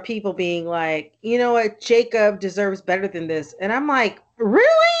from people being like, you know what, Jacob deserves better than this. And I'm like,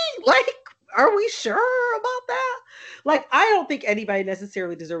 really? Like, are we sure about that? Like, I don't think anybody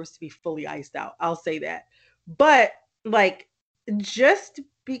necessarily deserves to be fully iced out. I'll say that. But like, just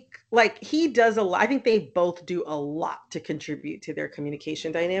be like, he does a lot. I think they both do a lot to contribute to their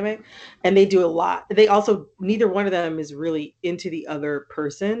communication dynamic, and they do a lot. They also, neither one of them is really into the other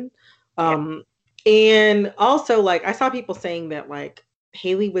person. And also, like, I saw people saying that like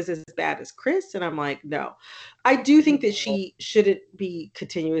Haley was as bad as Chris, and I'm like, no. I do think that she shouldn't be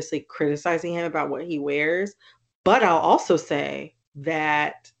continuously criticizing him about what he wears, but I'll also say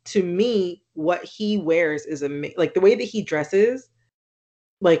that to me, what he wears is like the way that he dresses,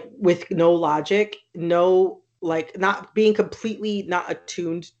 like with no logic, no, like not being completely not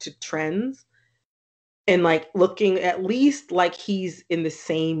attuned to trends, and like looking at least like he's in the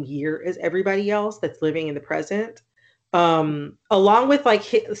same year as everybody else that's living in the present. Along with like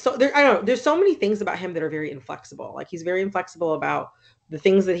so there, I don't know, there's so many things about him that are very inflexible. Like, he's very inflexible about the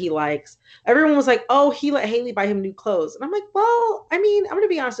things that he likes. Everyone was like, oh, he let Haley buy him new clothes. And I'm like, well, I mean, I'm going to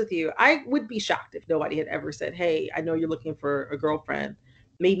be honest with you. I would be shocked if nobody had ever said, hey, I know you're looking for a girlfriend.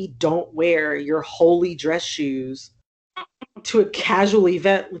 Maybe don't wear your holy dress shoes to a casual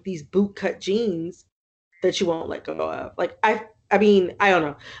event with these bootcut jeans that you won't let go of. Like, I mean, I don't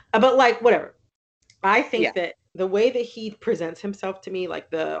know. But like, whatever. I think that the way that he presents himself to me, like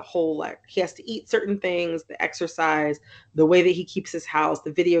the whole, like, he has to eat certain things, the exercise, the way that he keeps his house,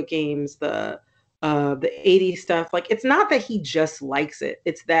 the video games, the 80s stuff. Like, it's not that he just likes it.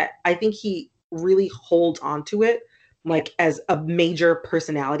 It's that I think he really holds on to it, like, as a major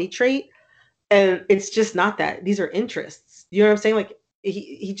personality trait. And it's just not that. These are interests. You know what I'm saying? Like,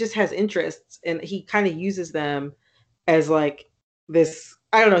 he just has interests, and he kind of uses them as like this,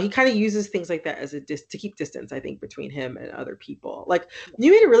 I don't know, he kind of uses things like that as to keep distance, I think, between him and other people. Like,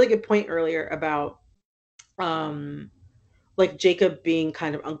 you made a really good point earlier about like Jacob being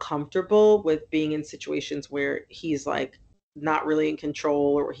kind of uncomfortable with being in situations where he's like not really in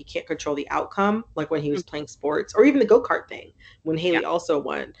control, or where he can't control the outcome, like when he was playing sports, or even the go-kart thing when Haley also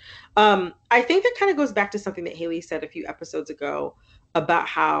won. I think that kind of goes back to something that Haley said a few episodes ago about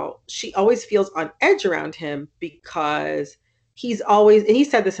how she always feels on edge around him, because he's always, and he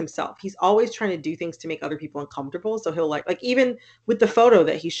said this himself, he's always trying to do things to make other people uncomfortable. So he'll like even with the photo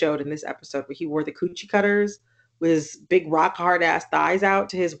that he showed in this episode where he wore the coochie cutters with his big rock hard ass thighs out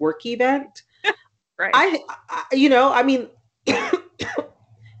to his work event. Right. I you know, I mean,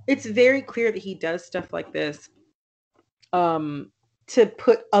 it's very clear that he does stuff like this to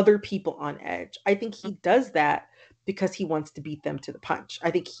put other people on edge. I think he does that because he wants to beat them to the punch.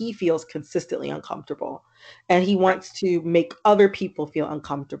 I think he feels consistently uncomfortable, and he wants to make other people feel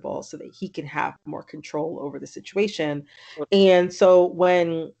uncomfortable so that he can have more control over the situation. And so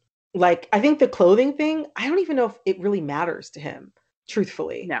when, like, I think the clothing thing, I don't even know if it really matters to him,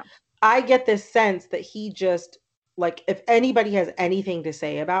 truthfully. No. I get this sense that he just, like, if anybody has anything to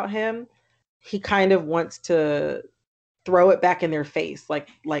say about him, he kind of wants to throw it back in their face, like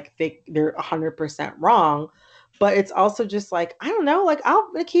they're 100% wrong. But it's also just like, I don't know, like,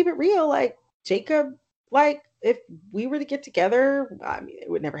 I'm gonna keep it real. Like, Jacob, like, if we were to get together, I mean,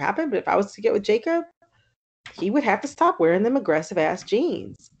 it would never happen, but if I was to get with Jacob, he would have to stop wearing them aggressive ass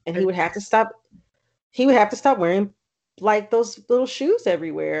jeans, and he would have to stop wearing like those little shoes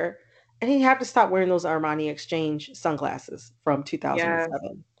everywhere, and he'd have to stop wearing those Armani Exchange sunglasses from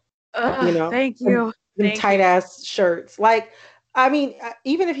 2007. You know, thank you. Them tight ass shirts. Like, I mean,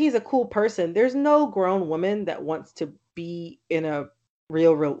 even if he's a cool person, there's no grown woman that wants to be in a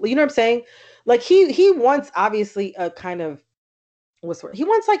real, you know what I'm saying? Like, he wants obviously a kind of what's the word? He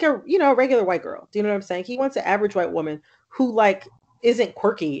wants like a regular white girl. Do you know what I'm saying? He wants an average white woman who like isn't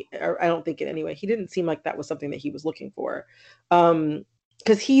quirky, or I don't think it anyway. He didn't seem like that was something that he was looking for.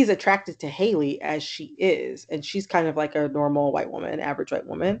 Because he's attracted to Haley as she is, and she's kind of like a normal white woman, average white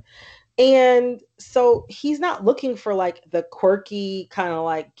woman. And so he's not looking for like the quirky kind of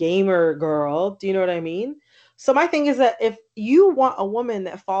like gamer girl. Do you know what I mean? So my thing is that if you want a woman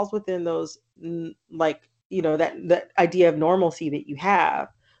that falls within those like, that idea of normalcy that you have,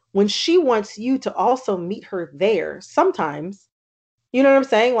 when she wants you to also meet her there, sometimes, you know what I'm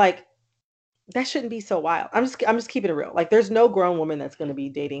saying? Like, that shouldn't be so wild. I'm just keeping it real. Like, there's no grown woman that's going to be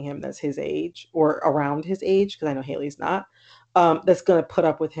dating him that's his age or around his age, because I know Haley's not. That's going to put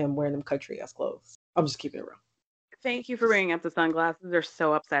up with him wearing them country ass clothes. I'm just keeping it real. Thank you for bringing up the sunglasses. They're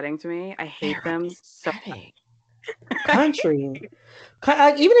so upsetting to me. I hate them so much. Country.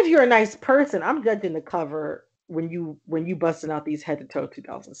 Like, even if you're a nice person, I'm judging the cover when you busting out these head to toe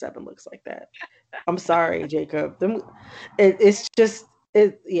 2007 looks like that. I'm sorry, Jacob. It's just.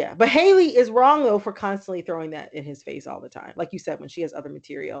 Yeah, but Haley is wrong though for constantly throwing that in his face all the time, like you said, when she has other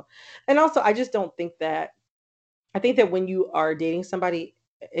material. And also, I just don't think that. I think that when you are dating somebody,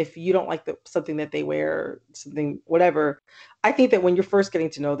 if you don't like something that they wear, something whatever, I think that when you're first getting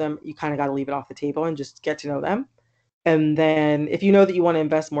to know them, you kind of got to leave it off the table and just get to know them. And then if you know that you want to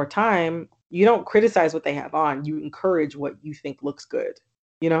invest more time, you don't criticize what they have on. You encourage what you think looks good.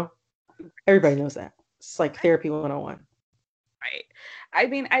 Everybody knows that. It's like therapy 101. Right. I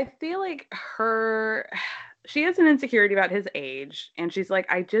mean, I feel like she has an insecurity about his age, and she's like,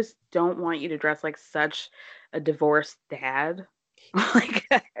 I just don't want you to dress like such a divorced dad. Like,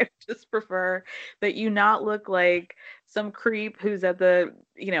 I just prefer that you not look like some creep who's at the,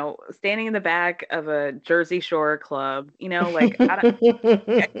 standing in the back of a Jersey Shore club, like, I don't think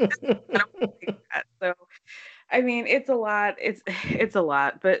that. So, I mean, it's a lot. It's a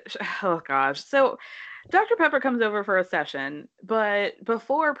lot, but oh gosh. So Dr. Pepper comes over for a session, but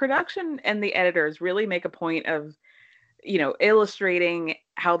before, production and the editors really make a point of, illustrating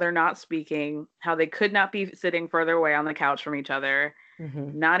how they're not speaking, how they could not be sitting further away on the couch from each other,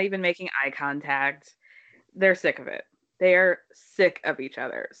 not even making eye contact. They're sick of it. They are sick of each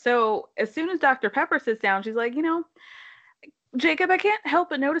other. So as soon as Dr. Pepper sits down, she's like, Jacob, I can't help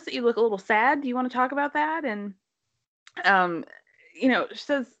but notice that you look a little sad. Do you want to talk about that? And, she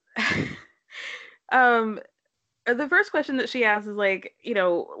says, the first question that she asks is like,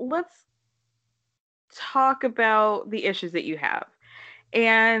 let's talk about the issues that you have.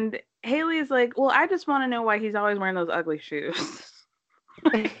 And Haley's like, well, I just want to know why he's always wearing those ugly shoes.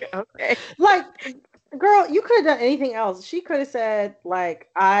 Okay. Like, girl, you could have done anything else. She could have said, like,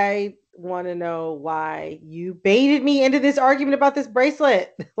 I want to know why you baited me into this argument about this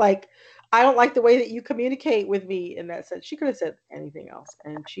bracelet. Like, I don't like the way that you communicate with me in that sense. She could have said anything else,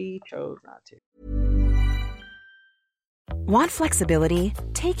 and she chose not to. Want flexibility?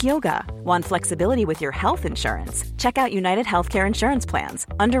 Take yoga. Want flexibility with your health insurance? Check out United Healthcare Insurance Plans.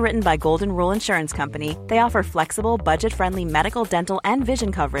 Underwritten by Golden Rule Insurance Company, they offer flexible, budget-friendly medical, dental, and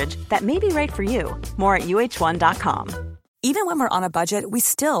vision coverage that may be right for you. More at uh1.com. Even when we're on a budget, we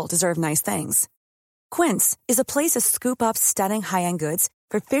still deserve nice things. Quince is a place to scoop up stunning high-end goods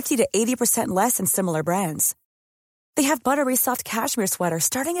for 50 to 80% less than similar brands. They have buttery soft cashmere sweaters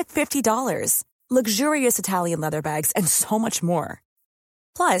starting at $50, luxurious Italian leather bags, and so much more.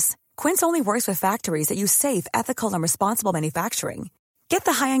 Plus, Quince only works with factories that use safe, ethical, and responsible manufacturing. Get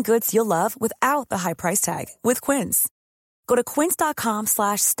the high-end goods you'll love without the high price tag with Quince. Go to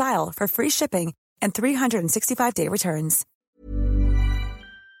quince.com/style for free shipping and 365-day returns.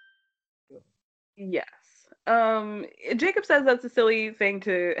 Yes. Jacob says that's a silly thing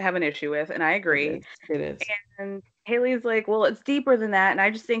to have an issue with, and I agree. It is. And Haley's like, well, it's deeper than that. And I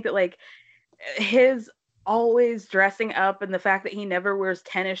just think that, like, his always dressing up and the fact that he never wears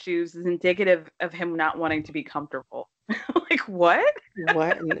tennis shoes is indicative of him not wanting to be comfortable. Like, what?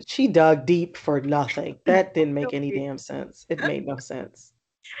 What? She dug deep for nothing. That didn't make any damn sense. It made no sense.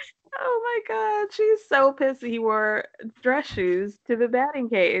 Oh my God. She's so pissed that he wore dress shoes to the batting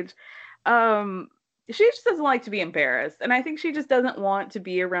cage. She just doesn't like to be embarrassed. And I think she just doesn't want to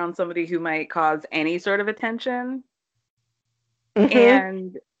be around somebody who might cause any sort of attention.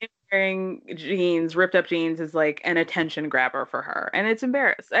 And wearing jeans, ripped up jeans, is like an attention grabber for her. And it's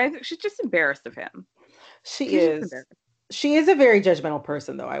embarrassed. I think she's just embarrassed of him. She is a very judgmental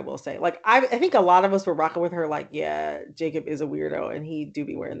person, though, I will say. Like, I think a lot of us were rocking with her, like, yeah, Jacob is a weirdo and he do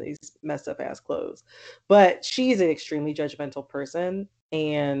be wearing these messed up ass clothes. But she's an extremely judgmental person,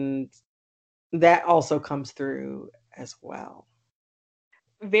 and that also comes through as well.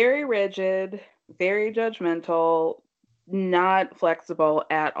 Very rigid, very judgmental, not flexible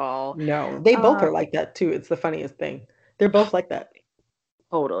at all. No, they both are like that too. It's the funniest thing. They're both like that.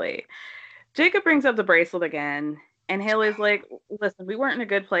 Totally. Jacob brings up the bracelet again, and Haley's like, listen, we weren't in a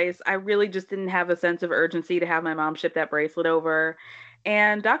good place. I really just didn't have a sense of urgency to have my mom ship that bracelet over.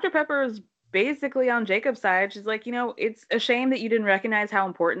 And Dr. Pepper is basically on Jacob's side. She's like, it's a shame that you didn't recognize how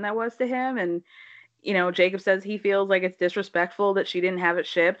important that was to him. And, Jacob says he feels like it's disrespectful that she didn't have it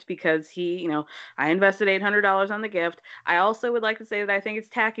shipped because I invested $800 on the gift. I also would like to say that I think it's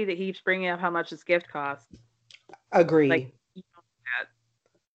tacky that he keeps bringing up how much this gift costs. Agree. Like,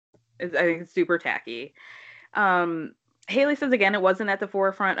 I think it's super tacky. Haley says again, it wasn't at the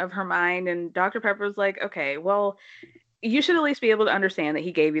forefront of her mind. And Dr. Pepper's like, okay, well, you should at least be able to understand that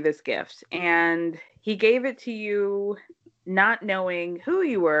he gave you this gift. And he gave it to you not knowing who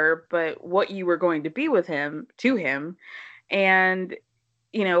you were, but what you were going to be with him, to him. And,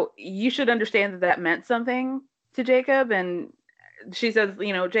 you should understand that that meant something to Jacob. And she says,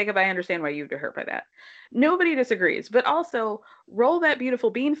 Jacob, I understand why you'd be hurt by that. Nobody disagrees, but also roll that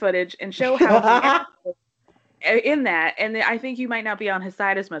beautiful bean footage and show how in that. And I think you might not be on his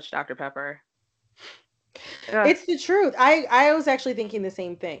side as much, Dr. Pepper. It's the truth. I was actually thinking the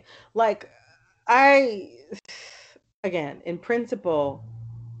same thing. Like, again, in principle,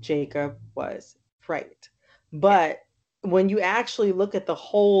 Jacob was right. But when you actually look at the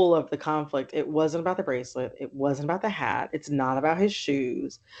whole of the conflict, it wasn't about the bracelet. It wasn't about the hat. It's not about his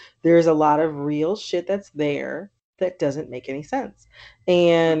shoes. There's a lot of real shit that's there that doesn't make any sense.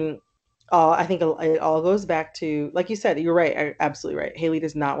 And I think it all goes back to, like you said, you're right. Absolutely right. Haley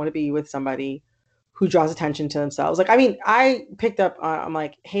does not want to be with somebody who draws attention to themselves. Like, I mean, I picked up, I'm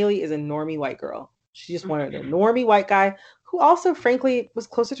like, Haley is a normie white girl. She just wanted a normie white guy who also, frankly, was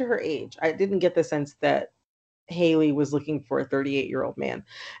closer to her age. I didn't get the sense that Haley was looking for a 38-year-old man.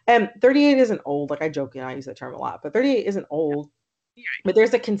 And 38 isn't old. Like, I joke and I use that term a lot, but 38 isn't old. But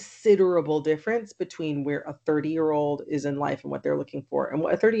there's a considerable difference between where a 30-year-old is in life and what they're looking for, and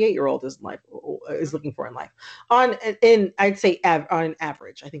what a 38-year-old is looking for in life. I'd say on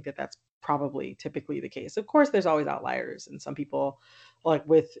average, I think that's probably typically the case. Of course, there's always outliers, and some people, like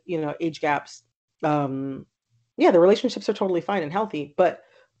with age gaps, the relationships are totally fine and healthy, but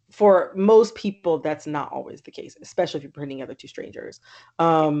for most people, that's not always the case, especially if you're putting together two strangers.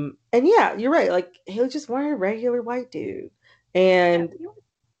 And yeah, you're right. Like, Haley just wanted a regular white dude. And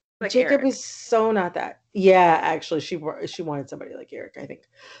like Jacob Eric. Is so not that. Yeah, actually, she wanted somebody like Eric, I think.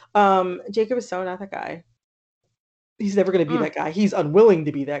 Jacob is so not that guy. He's never going to be that guy. He's unwilling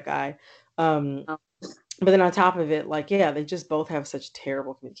to be that guy. But then on top of it, like, yeah, they just both have such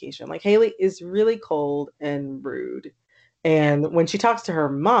terrible communication. Like, Haley is really cold and rude. And when she talks to her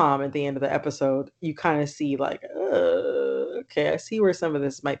mom at the end of the episode, you kind of see like, okay, I see where some of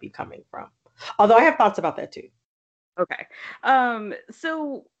this might be coming from. Although I have thoughts about that too. Okay.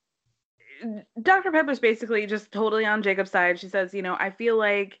 So Dr. Pepper's basically just totally on Jacob's side. She says, I feel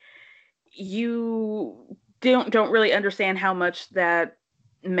like you don't really understand how much that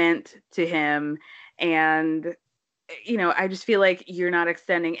meant to him. And, I just feel like you're not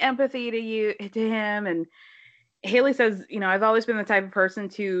extending empathy to him. And Haley says, I've always been the type of person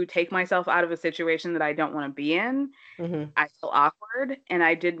to take myself out of a situation that I don't want to be in. Mm-hmm. I feel awkward, and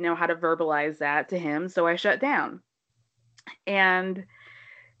I didn't know how to verbalize that to him, so I shut down. And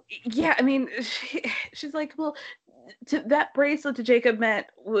yeah, I mean, she's like, well, that bracelet to Jacob meant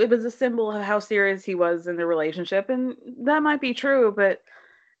it was a symbol of how serious he was in the relationship, and that might be true, but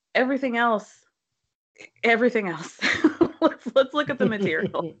everything else. let's look at the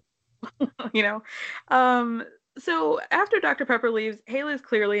material. So after Dr. Pepper leaves, Haley's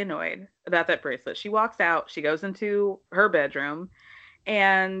clearly annoyed about that bracelet. She walks out, she goes into her bedroom,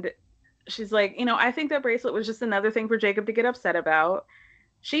 and she's like, I think that bracelet was just another thing for Jacob to get upset about.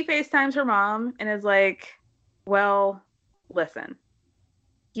 She FaceTimes her mom and is like, well, listen,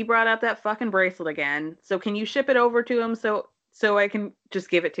 he brought up that fucking bracelet again. So can you ship it over to him so I can just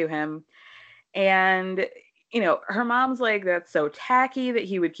give it to him? And, her mom's like, that's so tacky that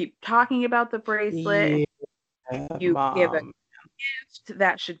he would keep talking about the bracelet. Yeah. You give a gift,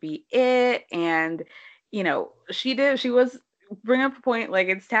 that should be it. And she was bring up a point, like,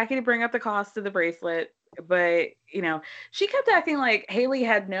 it's tacky to bring up the cost of the bracelet, but she kept acting like Haley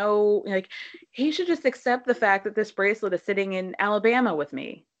had no, like, he should just accept the fact that this bracelet is sitting in Alabama with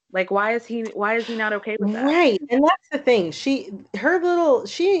me. Like, why is he not okay with that? Right. And that's the thing.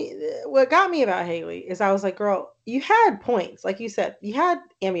 What got me about Haley is I was like, girl, you had points. Like you said, you had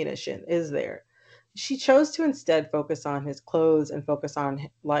ammunition is there. She chose to instead focus on his clothes and focus on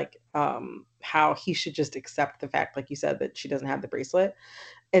like how he should just accept the fact, like you said, that she doesn't have the bracelet,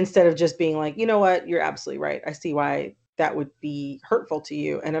 instead of just being like, you know what, you're absolutely right. I see why that would be hurtful to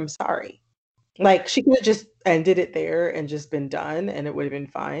you, and I'm sorry. Like, she could have just ended it there and just been done, and it would have been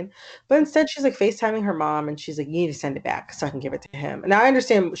fine. But instead, she's like FaceTiming her mom, and she's like, "You need to send it back so I can give it to him." And I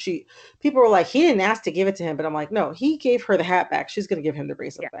understand people were like, "He didn't ask to give it to him," but I'm like, no, he gave her the hat back. She's gonna give him the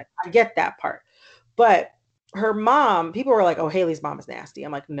bracelet back. I get that part, but her mom, people were like, "Oh, Haley's mom is nasty."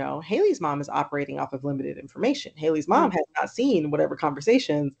 I'm like, no, Haley's mom is operating off of limited information. Haley's mom has not seen whatever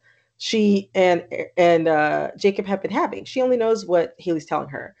conversations she and Jacob have been having. She only knows what Haley's telling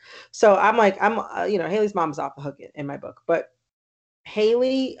her. So I'm like, Haley's mom is off the hook in my book. But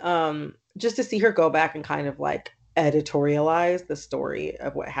Haley, just to see her go back and kind of like editorialize the story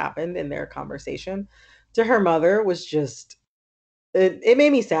of what happened in their conversation to her mother was just, it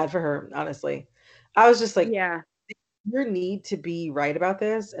made me sad for her, honestly. I was just like, yeah, your need to be right about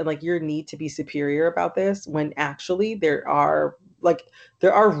this and like your need to be superior about this, when actually there are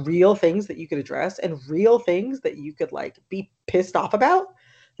real things that you could address and real things that you could like be pissed off about,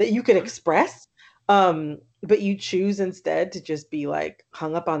 that you could express. But you choose instead to just be like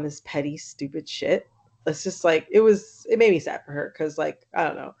hung up on this petty, stupid shit. It's just like, it made me sad for her. Cause like, I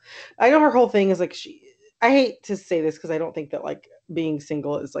don't know. I know her whole thing is like, I hate to say this cause I don't think that like being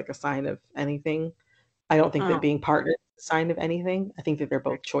single is like a sign of anything. I don't think that being partnered is a sign of anything. I think that they're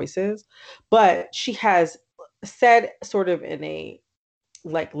both choices. But she has said sort of in a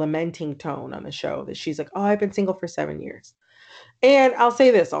like lamenting tone on the show that she's like, "Oh, I've been single for 7 years." And I'll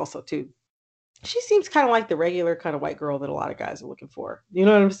say this also too. She seems kind of like the regular kind of white girl that a lot of guys are looking for. You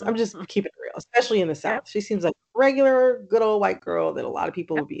know what I'm just keeping it real, especially in the South. She seems like a regular, good old white girl that a lot of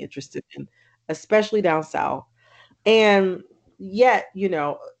people would be interested in, especially down South. And yet,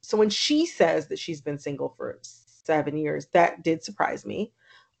 so when she says that she's been single for 7 years, that did surprise me,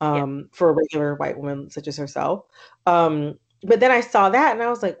 for a regular white woman such as herself. But then I saw that and I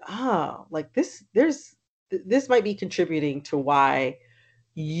was like, oh, like this might be contributing to why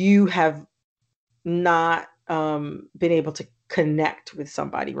you have not been able to connect with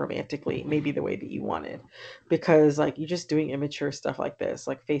somebody romantically, maybe the way that you wanted, because like you're just doing immature stuff like this,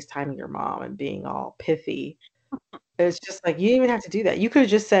 like FaceTiming your mom and being all pithy. It's just like, you didn't even have to do that. You could have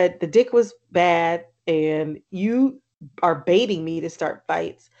just said the dick was bad and you are baiting me to start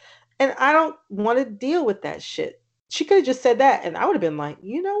fights and I don't want to deal with that shit. She could have just said that and I would have been like,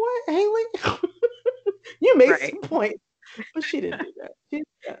 you know what, Haley? You made some points. But she didn't do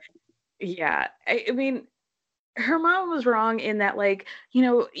that. Yeah. I mean, her mom was wrong in that, like,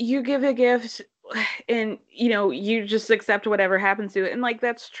 you give a gift and, you just accept whatever happens to it. And like,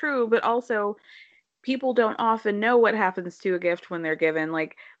 that's true. But also, people don't often know what happens to a gift when they're given.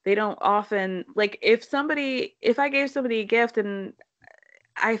 Like, they don't often, like, if I gave somebody a gift and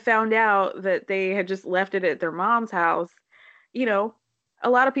I found out that they had just left it at their mom's house, a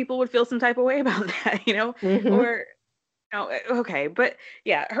lot of people would feel some type of way about that, Mm-hmm. or, okay. But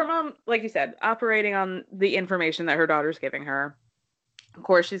yeah, her mom, like you said, operating on the information that her daughter's giving her. Of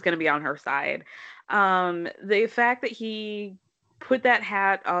course, she's going to be on her side. The fact that he put that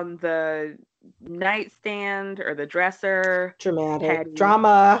hat on the nightstand or the dresser, dramatic,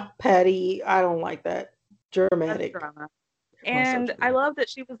 drama, petty. I don't like that. Dramatic drama. And I love that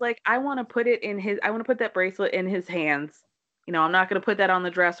she was like, I want to put that bracelet in his hands. I'm not going to put that on the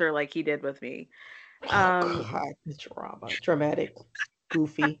dresser like he did with me. God, drama, dramatic,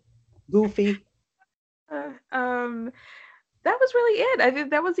 goofy. That was really it. I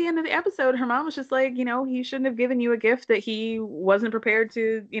think that was the end of the episode. Her mom was just like, he shouldn't have given you a gift that he wasn't prepared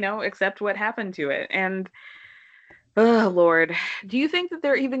to, accept what happened to it. And, oh, Lord. Do you think that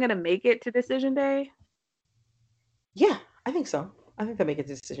they're even going to make it to decision day? Yeah, I think so. I think they'll make it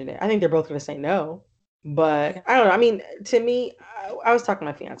to decision day. I think they're both going to say no. But I don't know. I mean, to me, I was talking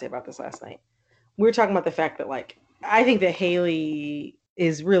to my fiance about this last night. We were talking about the fact that, like, I think that Haley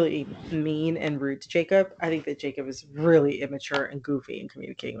is really mean and rude to Jacob. I think that Jacob is really immature and goofy in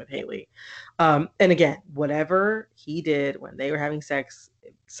communicating with Haley. And again, whatever he did when they were having sex,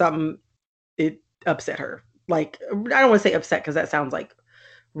 it upset her. Like, I don't want to say upset because that sounds like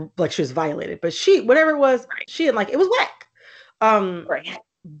she was violated, but whatever it was, she didn't like it. It was whack. Right.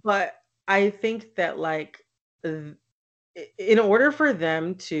 But I think that, like, in order for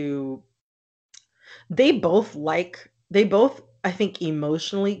them to, they both, I think,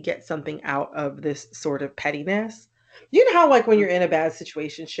 emotionally get something out of this sort of pettiness. You know how, like, when you're in a bad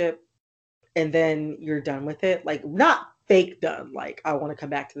situationship and then you're done with it, like, not fake done. Like, I want to come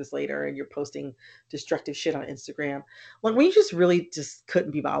back to this later, and you're posting destructive shit on Instagram. Like, when you just really just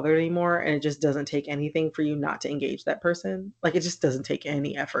couldn't be bothered anymore, and it just doesn't take anything for you not to engage that person. Like, it just doesn't take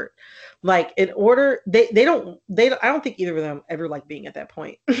any effort. Like, in order, I don't think either of them ever like being at that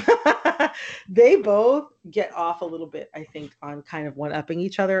point. They both get off a little bit, I think, on kind of one-upping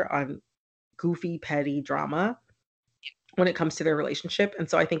each other on goofy, petty drama when it comes to their relationship. And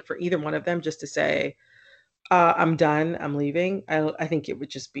so I think for either one of them just to say, I'm done, I'm leaving, I think it would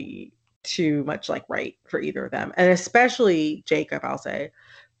just be too much like right for either of them. And especially Jacob, I'll say,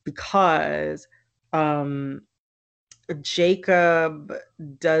 because Jacob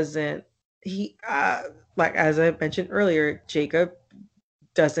doesn't, like, as I mentioned earlier, Jacob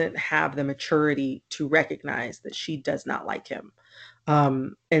doesn't have the maturity to recognize that she does not like him.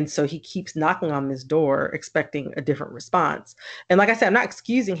 And so he keeps knocking on this door expecting a different response. And like I said, I'm not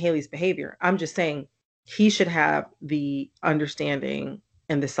excusing Haley's behavior. I'm just saying he should have the understanding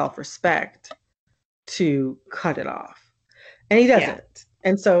and the self-respect to cut it off. And he doesn't. Yeah.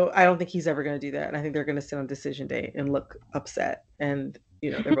 And so I don't think he's ever going to do that. And I think they're going to sit on decision day and look upset. And,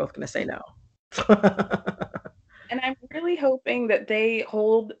 they're both going to say no. And I'm really hoping that they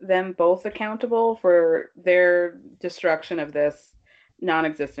hold them both accountable for their destruction of this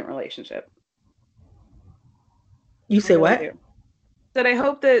non-existent relationship. You say what? That I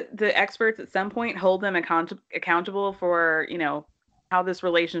hope that the experts at some point hold them accountable for, how this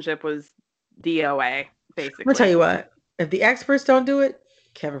relationship was DOA, basically. I'm going to tell you what. If the experts don't do it,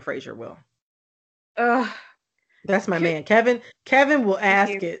 Kevin Frazier will. That's my man. Kevin will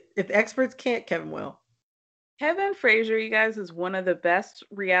ask it. If the experts can't, Kevin will. Kevin Frazier, you guys, is one of the best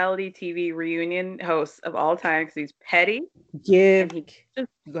reality TV reunion hosts of all time because he's petty. Go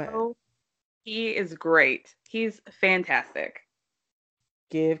ahead. He is great. He's fantastic.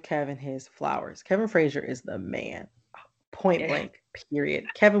 Give Kevin his flowers. Kevin Frazier is the man. Point blank, period.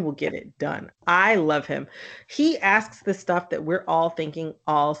 Kevin will get it done. I love him. He asks the stuff that we're all thinking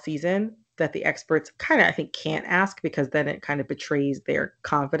all season that the experts kind of, I think, can't ask because then it kind of betrays their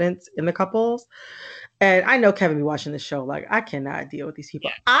confidence in the couples. And I know Kevin be watching this show. Like, I cannot deal with these people.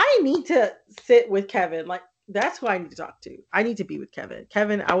 Yeah. I need to sit with Kevin. Like, that's who I need to talk to. I need to be with Kevin.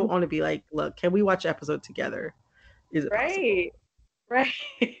 Kevin, I want to be like, look, can we watch an episode together? Is it possible? Right.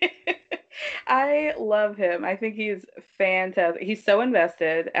 I love him. I think he's fantastic. He's so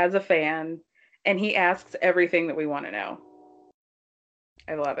invested as a fan, and he asks everything that we want to know.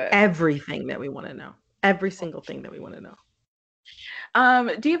 I love it. Everything that we want to know. Every single thing that we want to know.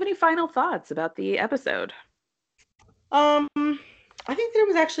 Do you have any final thoughts about the episode? I think that it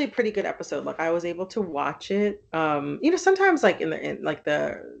was actually a pretty good episode. Like, I was able to watch it. Sometimes like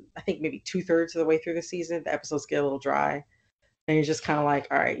I think maybe 2/3 of the way through the season, the episodes get a little dry. And you're just kind of like,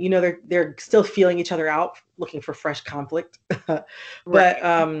 all right, they're still feeling each other out, looking for fresh conflict.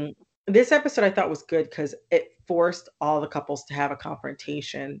 But this episode I thought was good because it forced all the couples to have a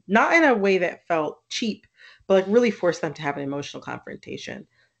confrontation, not in a way that felt cheap, but like really forced them to have an emotional confrontation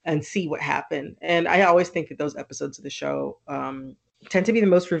and see what happened. And I always think that those episodes of the show tend to be the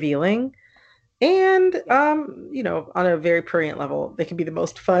most revealing. And, on a very prurient level, they can be the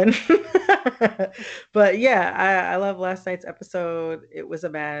most fun. But yeah, I love last night's episode. It was a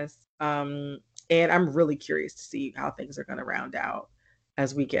mess. And I'm really curious to see how things are going to round out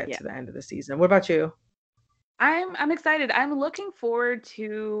as we get to the end of the season. What about you? I'm excited. I'm looking forward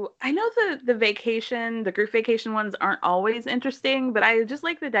to, I know the group vacation ones aren't always interesting, but I just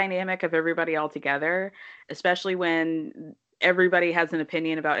like the dynamic of everybody all together, especially when everybody has an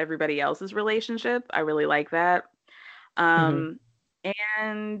opinion about everybody else's relationship. I really like that. And,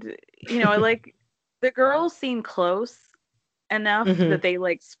 I like the girls seem close enough that they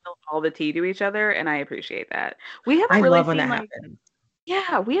like spill all the tea to each other. And I appreciate that. We haven't really seen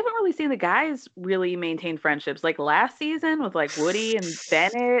we haven't really seen the guys really maintain friendships like last season with like Woody and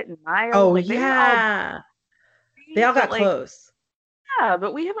Bennett and Miles. Oh, like, they all got close. Yeah,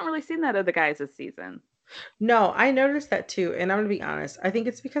 but we haven't really seen that of the guys this season. No, I noticed that too. And I'm going to be honest. I think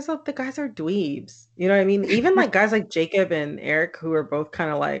it's because the guys are dweebs. You know what I mean? Even like guys like Jacob and Eric, who are both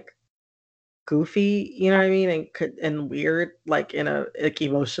kind of like goofy, you know what I mean? And weird, like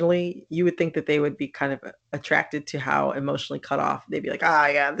emotionally, you would think that they would be kind of attracted to how emotionally cut off. They'd be like,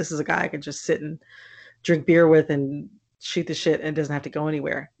 yeah, this is a guy I could just sit and drink beer with and shoot the shit and doesn't have to go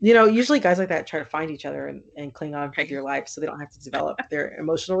anywhere. Usually guys like that try to find each other and cling on to their life so they don't have to develop their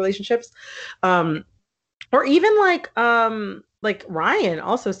emotional relationships. Or even like Ryan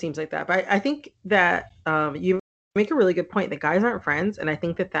also seems like that. But I think that you make a really good point that guys aren't friends. And I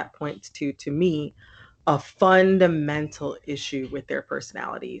think that points to me, a fundamental issue with their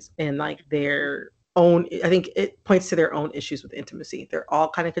personalities and like their own, I think it points to their own issues with intimacy. They're all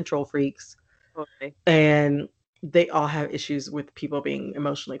kind of control freaks. Okay. And they all have issues with people being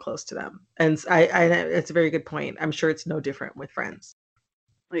emotionally close to them. And it's a very good point. I'm sure it's no different with friends.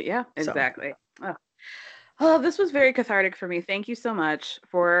 Yeah, exactly. So. Oh, this was very cathartic for me. Thank you so much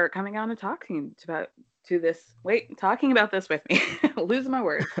for coming on and talking about this with me. Losing my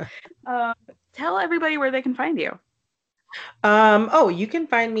words. Tell everybody where they can find you. You can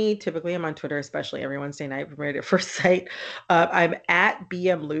find me. Typically, I'm on Twitter, especially every Wednesday night from Married at First Sight. I'm at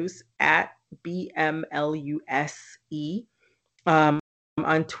BMLuse, at BMLUSE,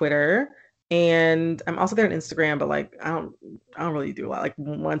 on Twitter. And I'm also there on Instagram, but like I don't really do a lot. Like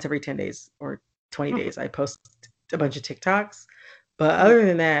once every 10 days or 20 days, I post a bunch of TikToks. But other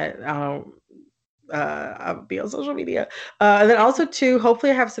than that, I'll be on social media. And then also too,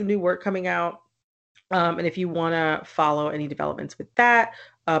 hopefully I have some new work coming out. And if you want to follow any developments with that,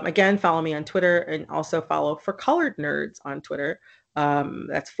 again, follow me on Twitter, and also follow For Colored Nerds on Twitter.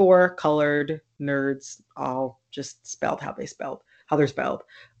 That's For Colored Nerds, all just spelled how they're spelled.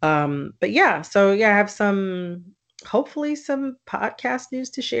 But yeah, so yeah, I have hopefully some podcast news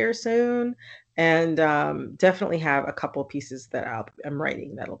to share soon, and definitely have a couple pieces that I'm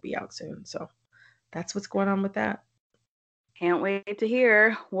writing that'll be out soon. So that's what's going on with that. Can't wait to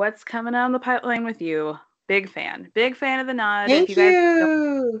hear what's coming down the pipeline with you. Big fan of The Nod. Thank if you guys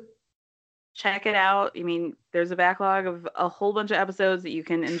you. Check it out. I mean, there's a backlog of a whole bunch of episodes that you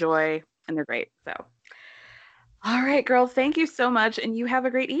can enjoy, and they're great. So, all right, girls, thank you so much, and you have a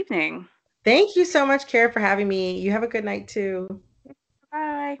great evening. Thank you so much, Kara, for having me. You have a good night too.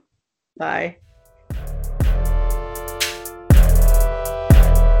 Bye. Bye.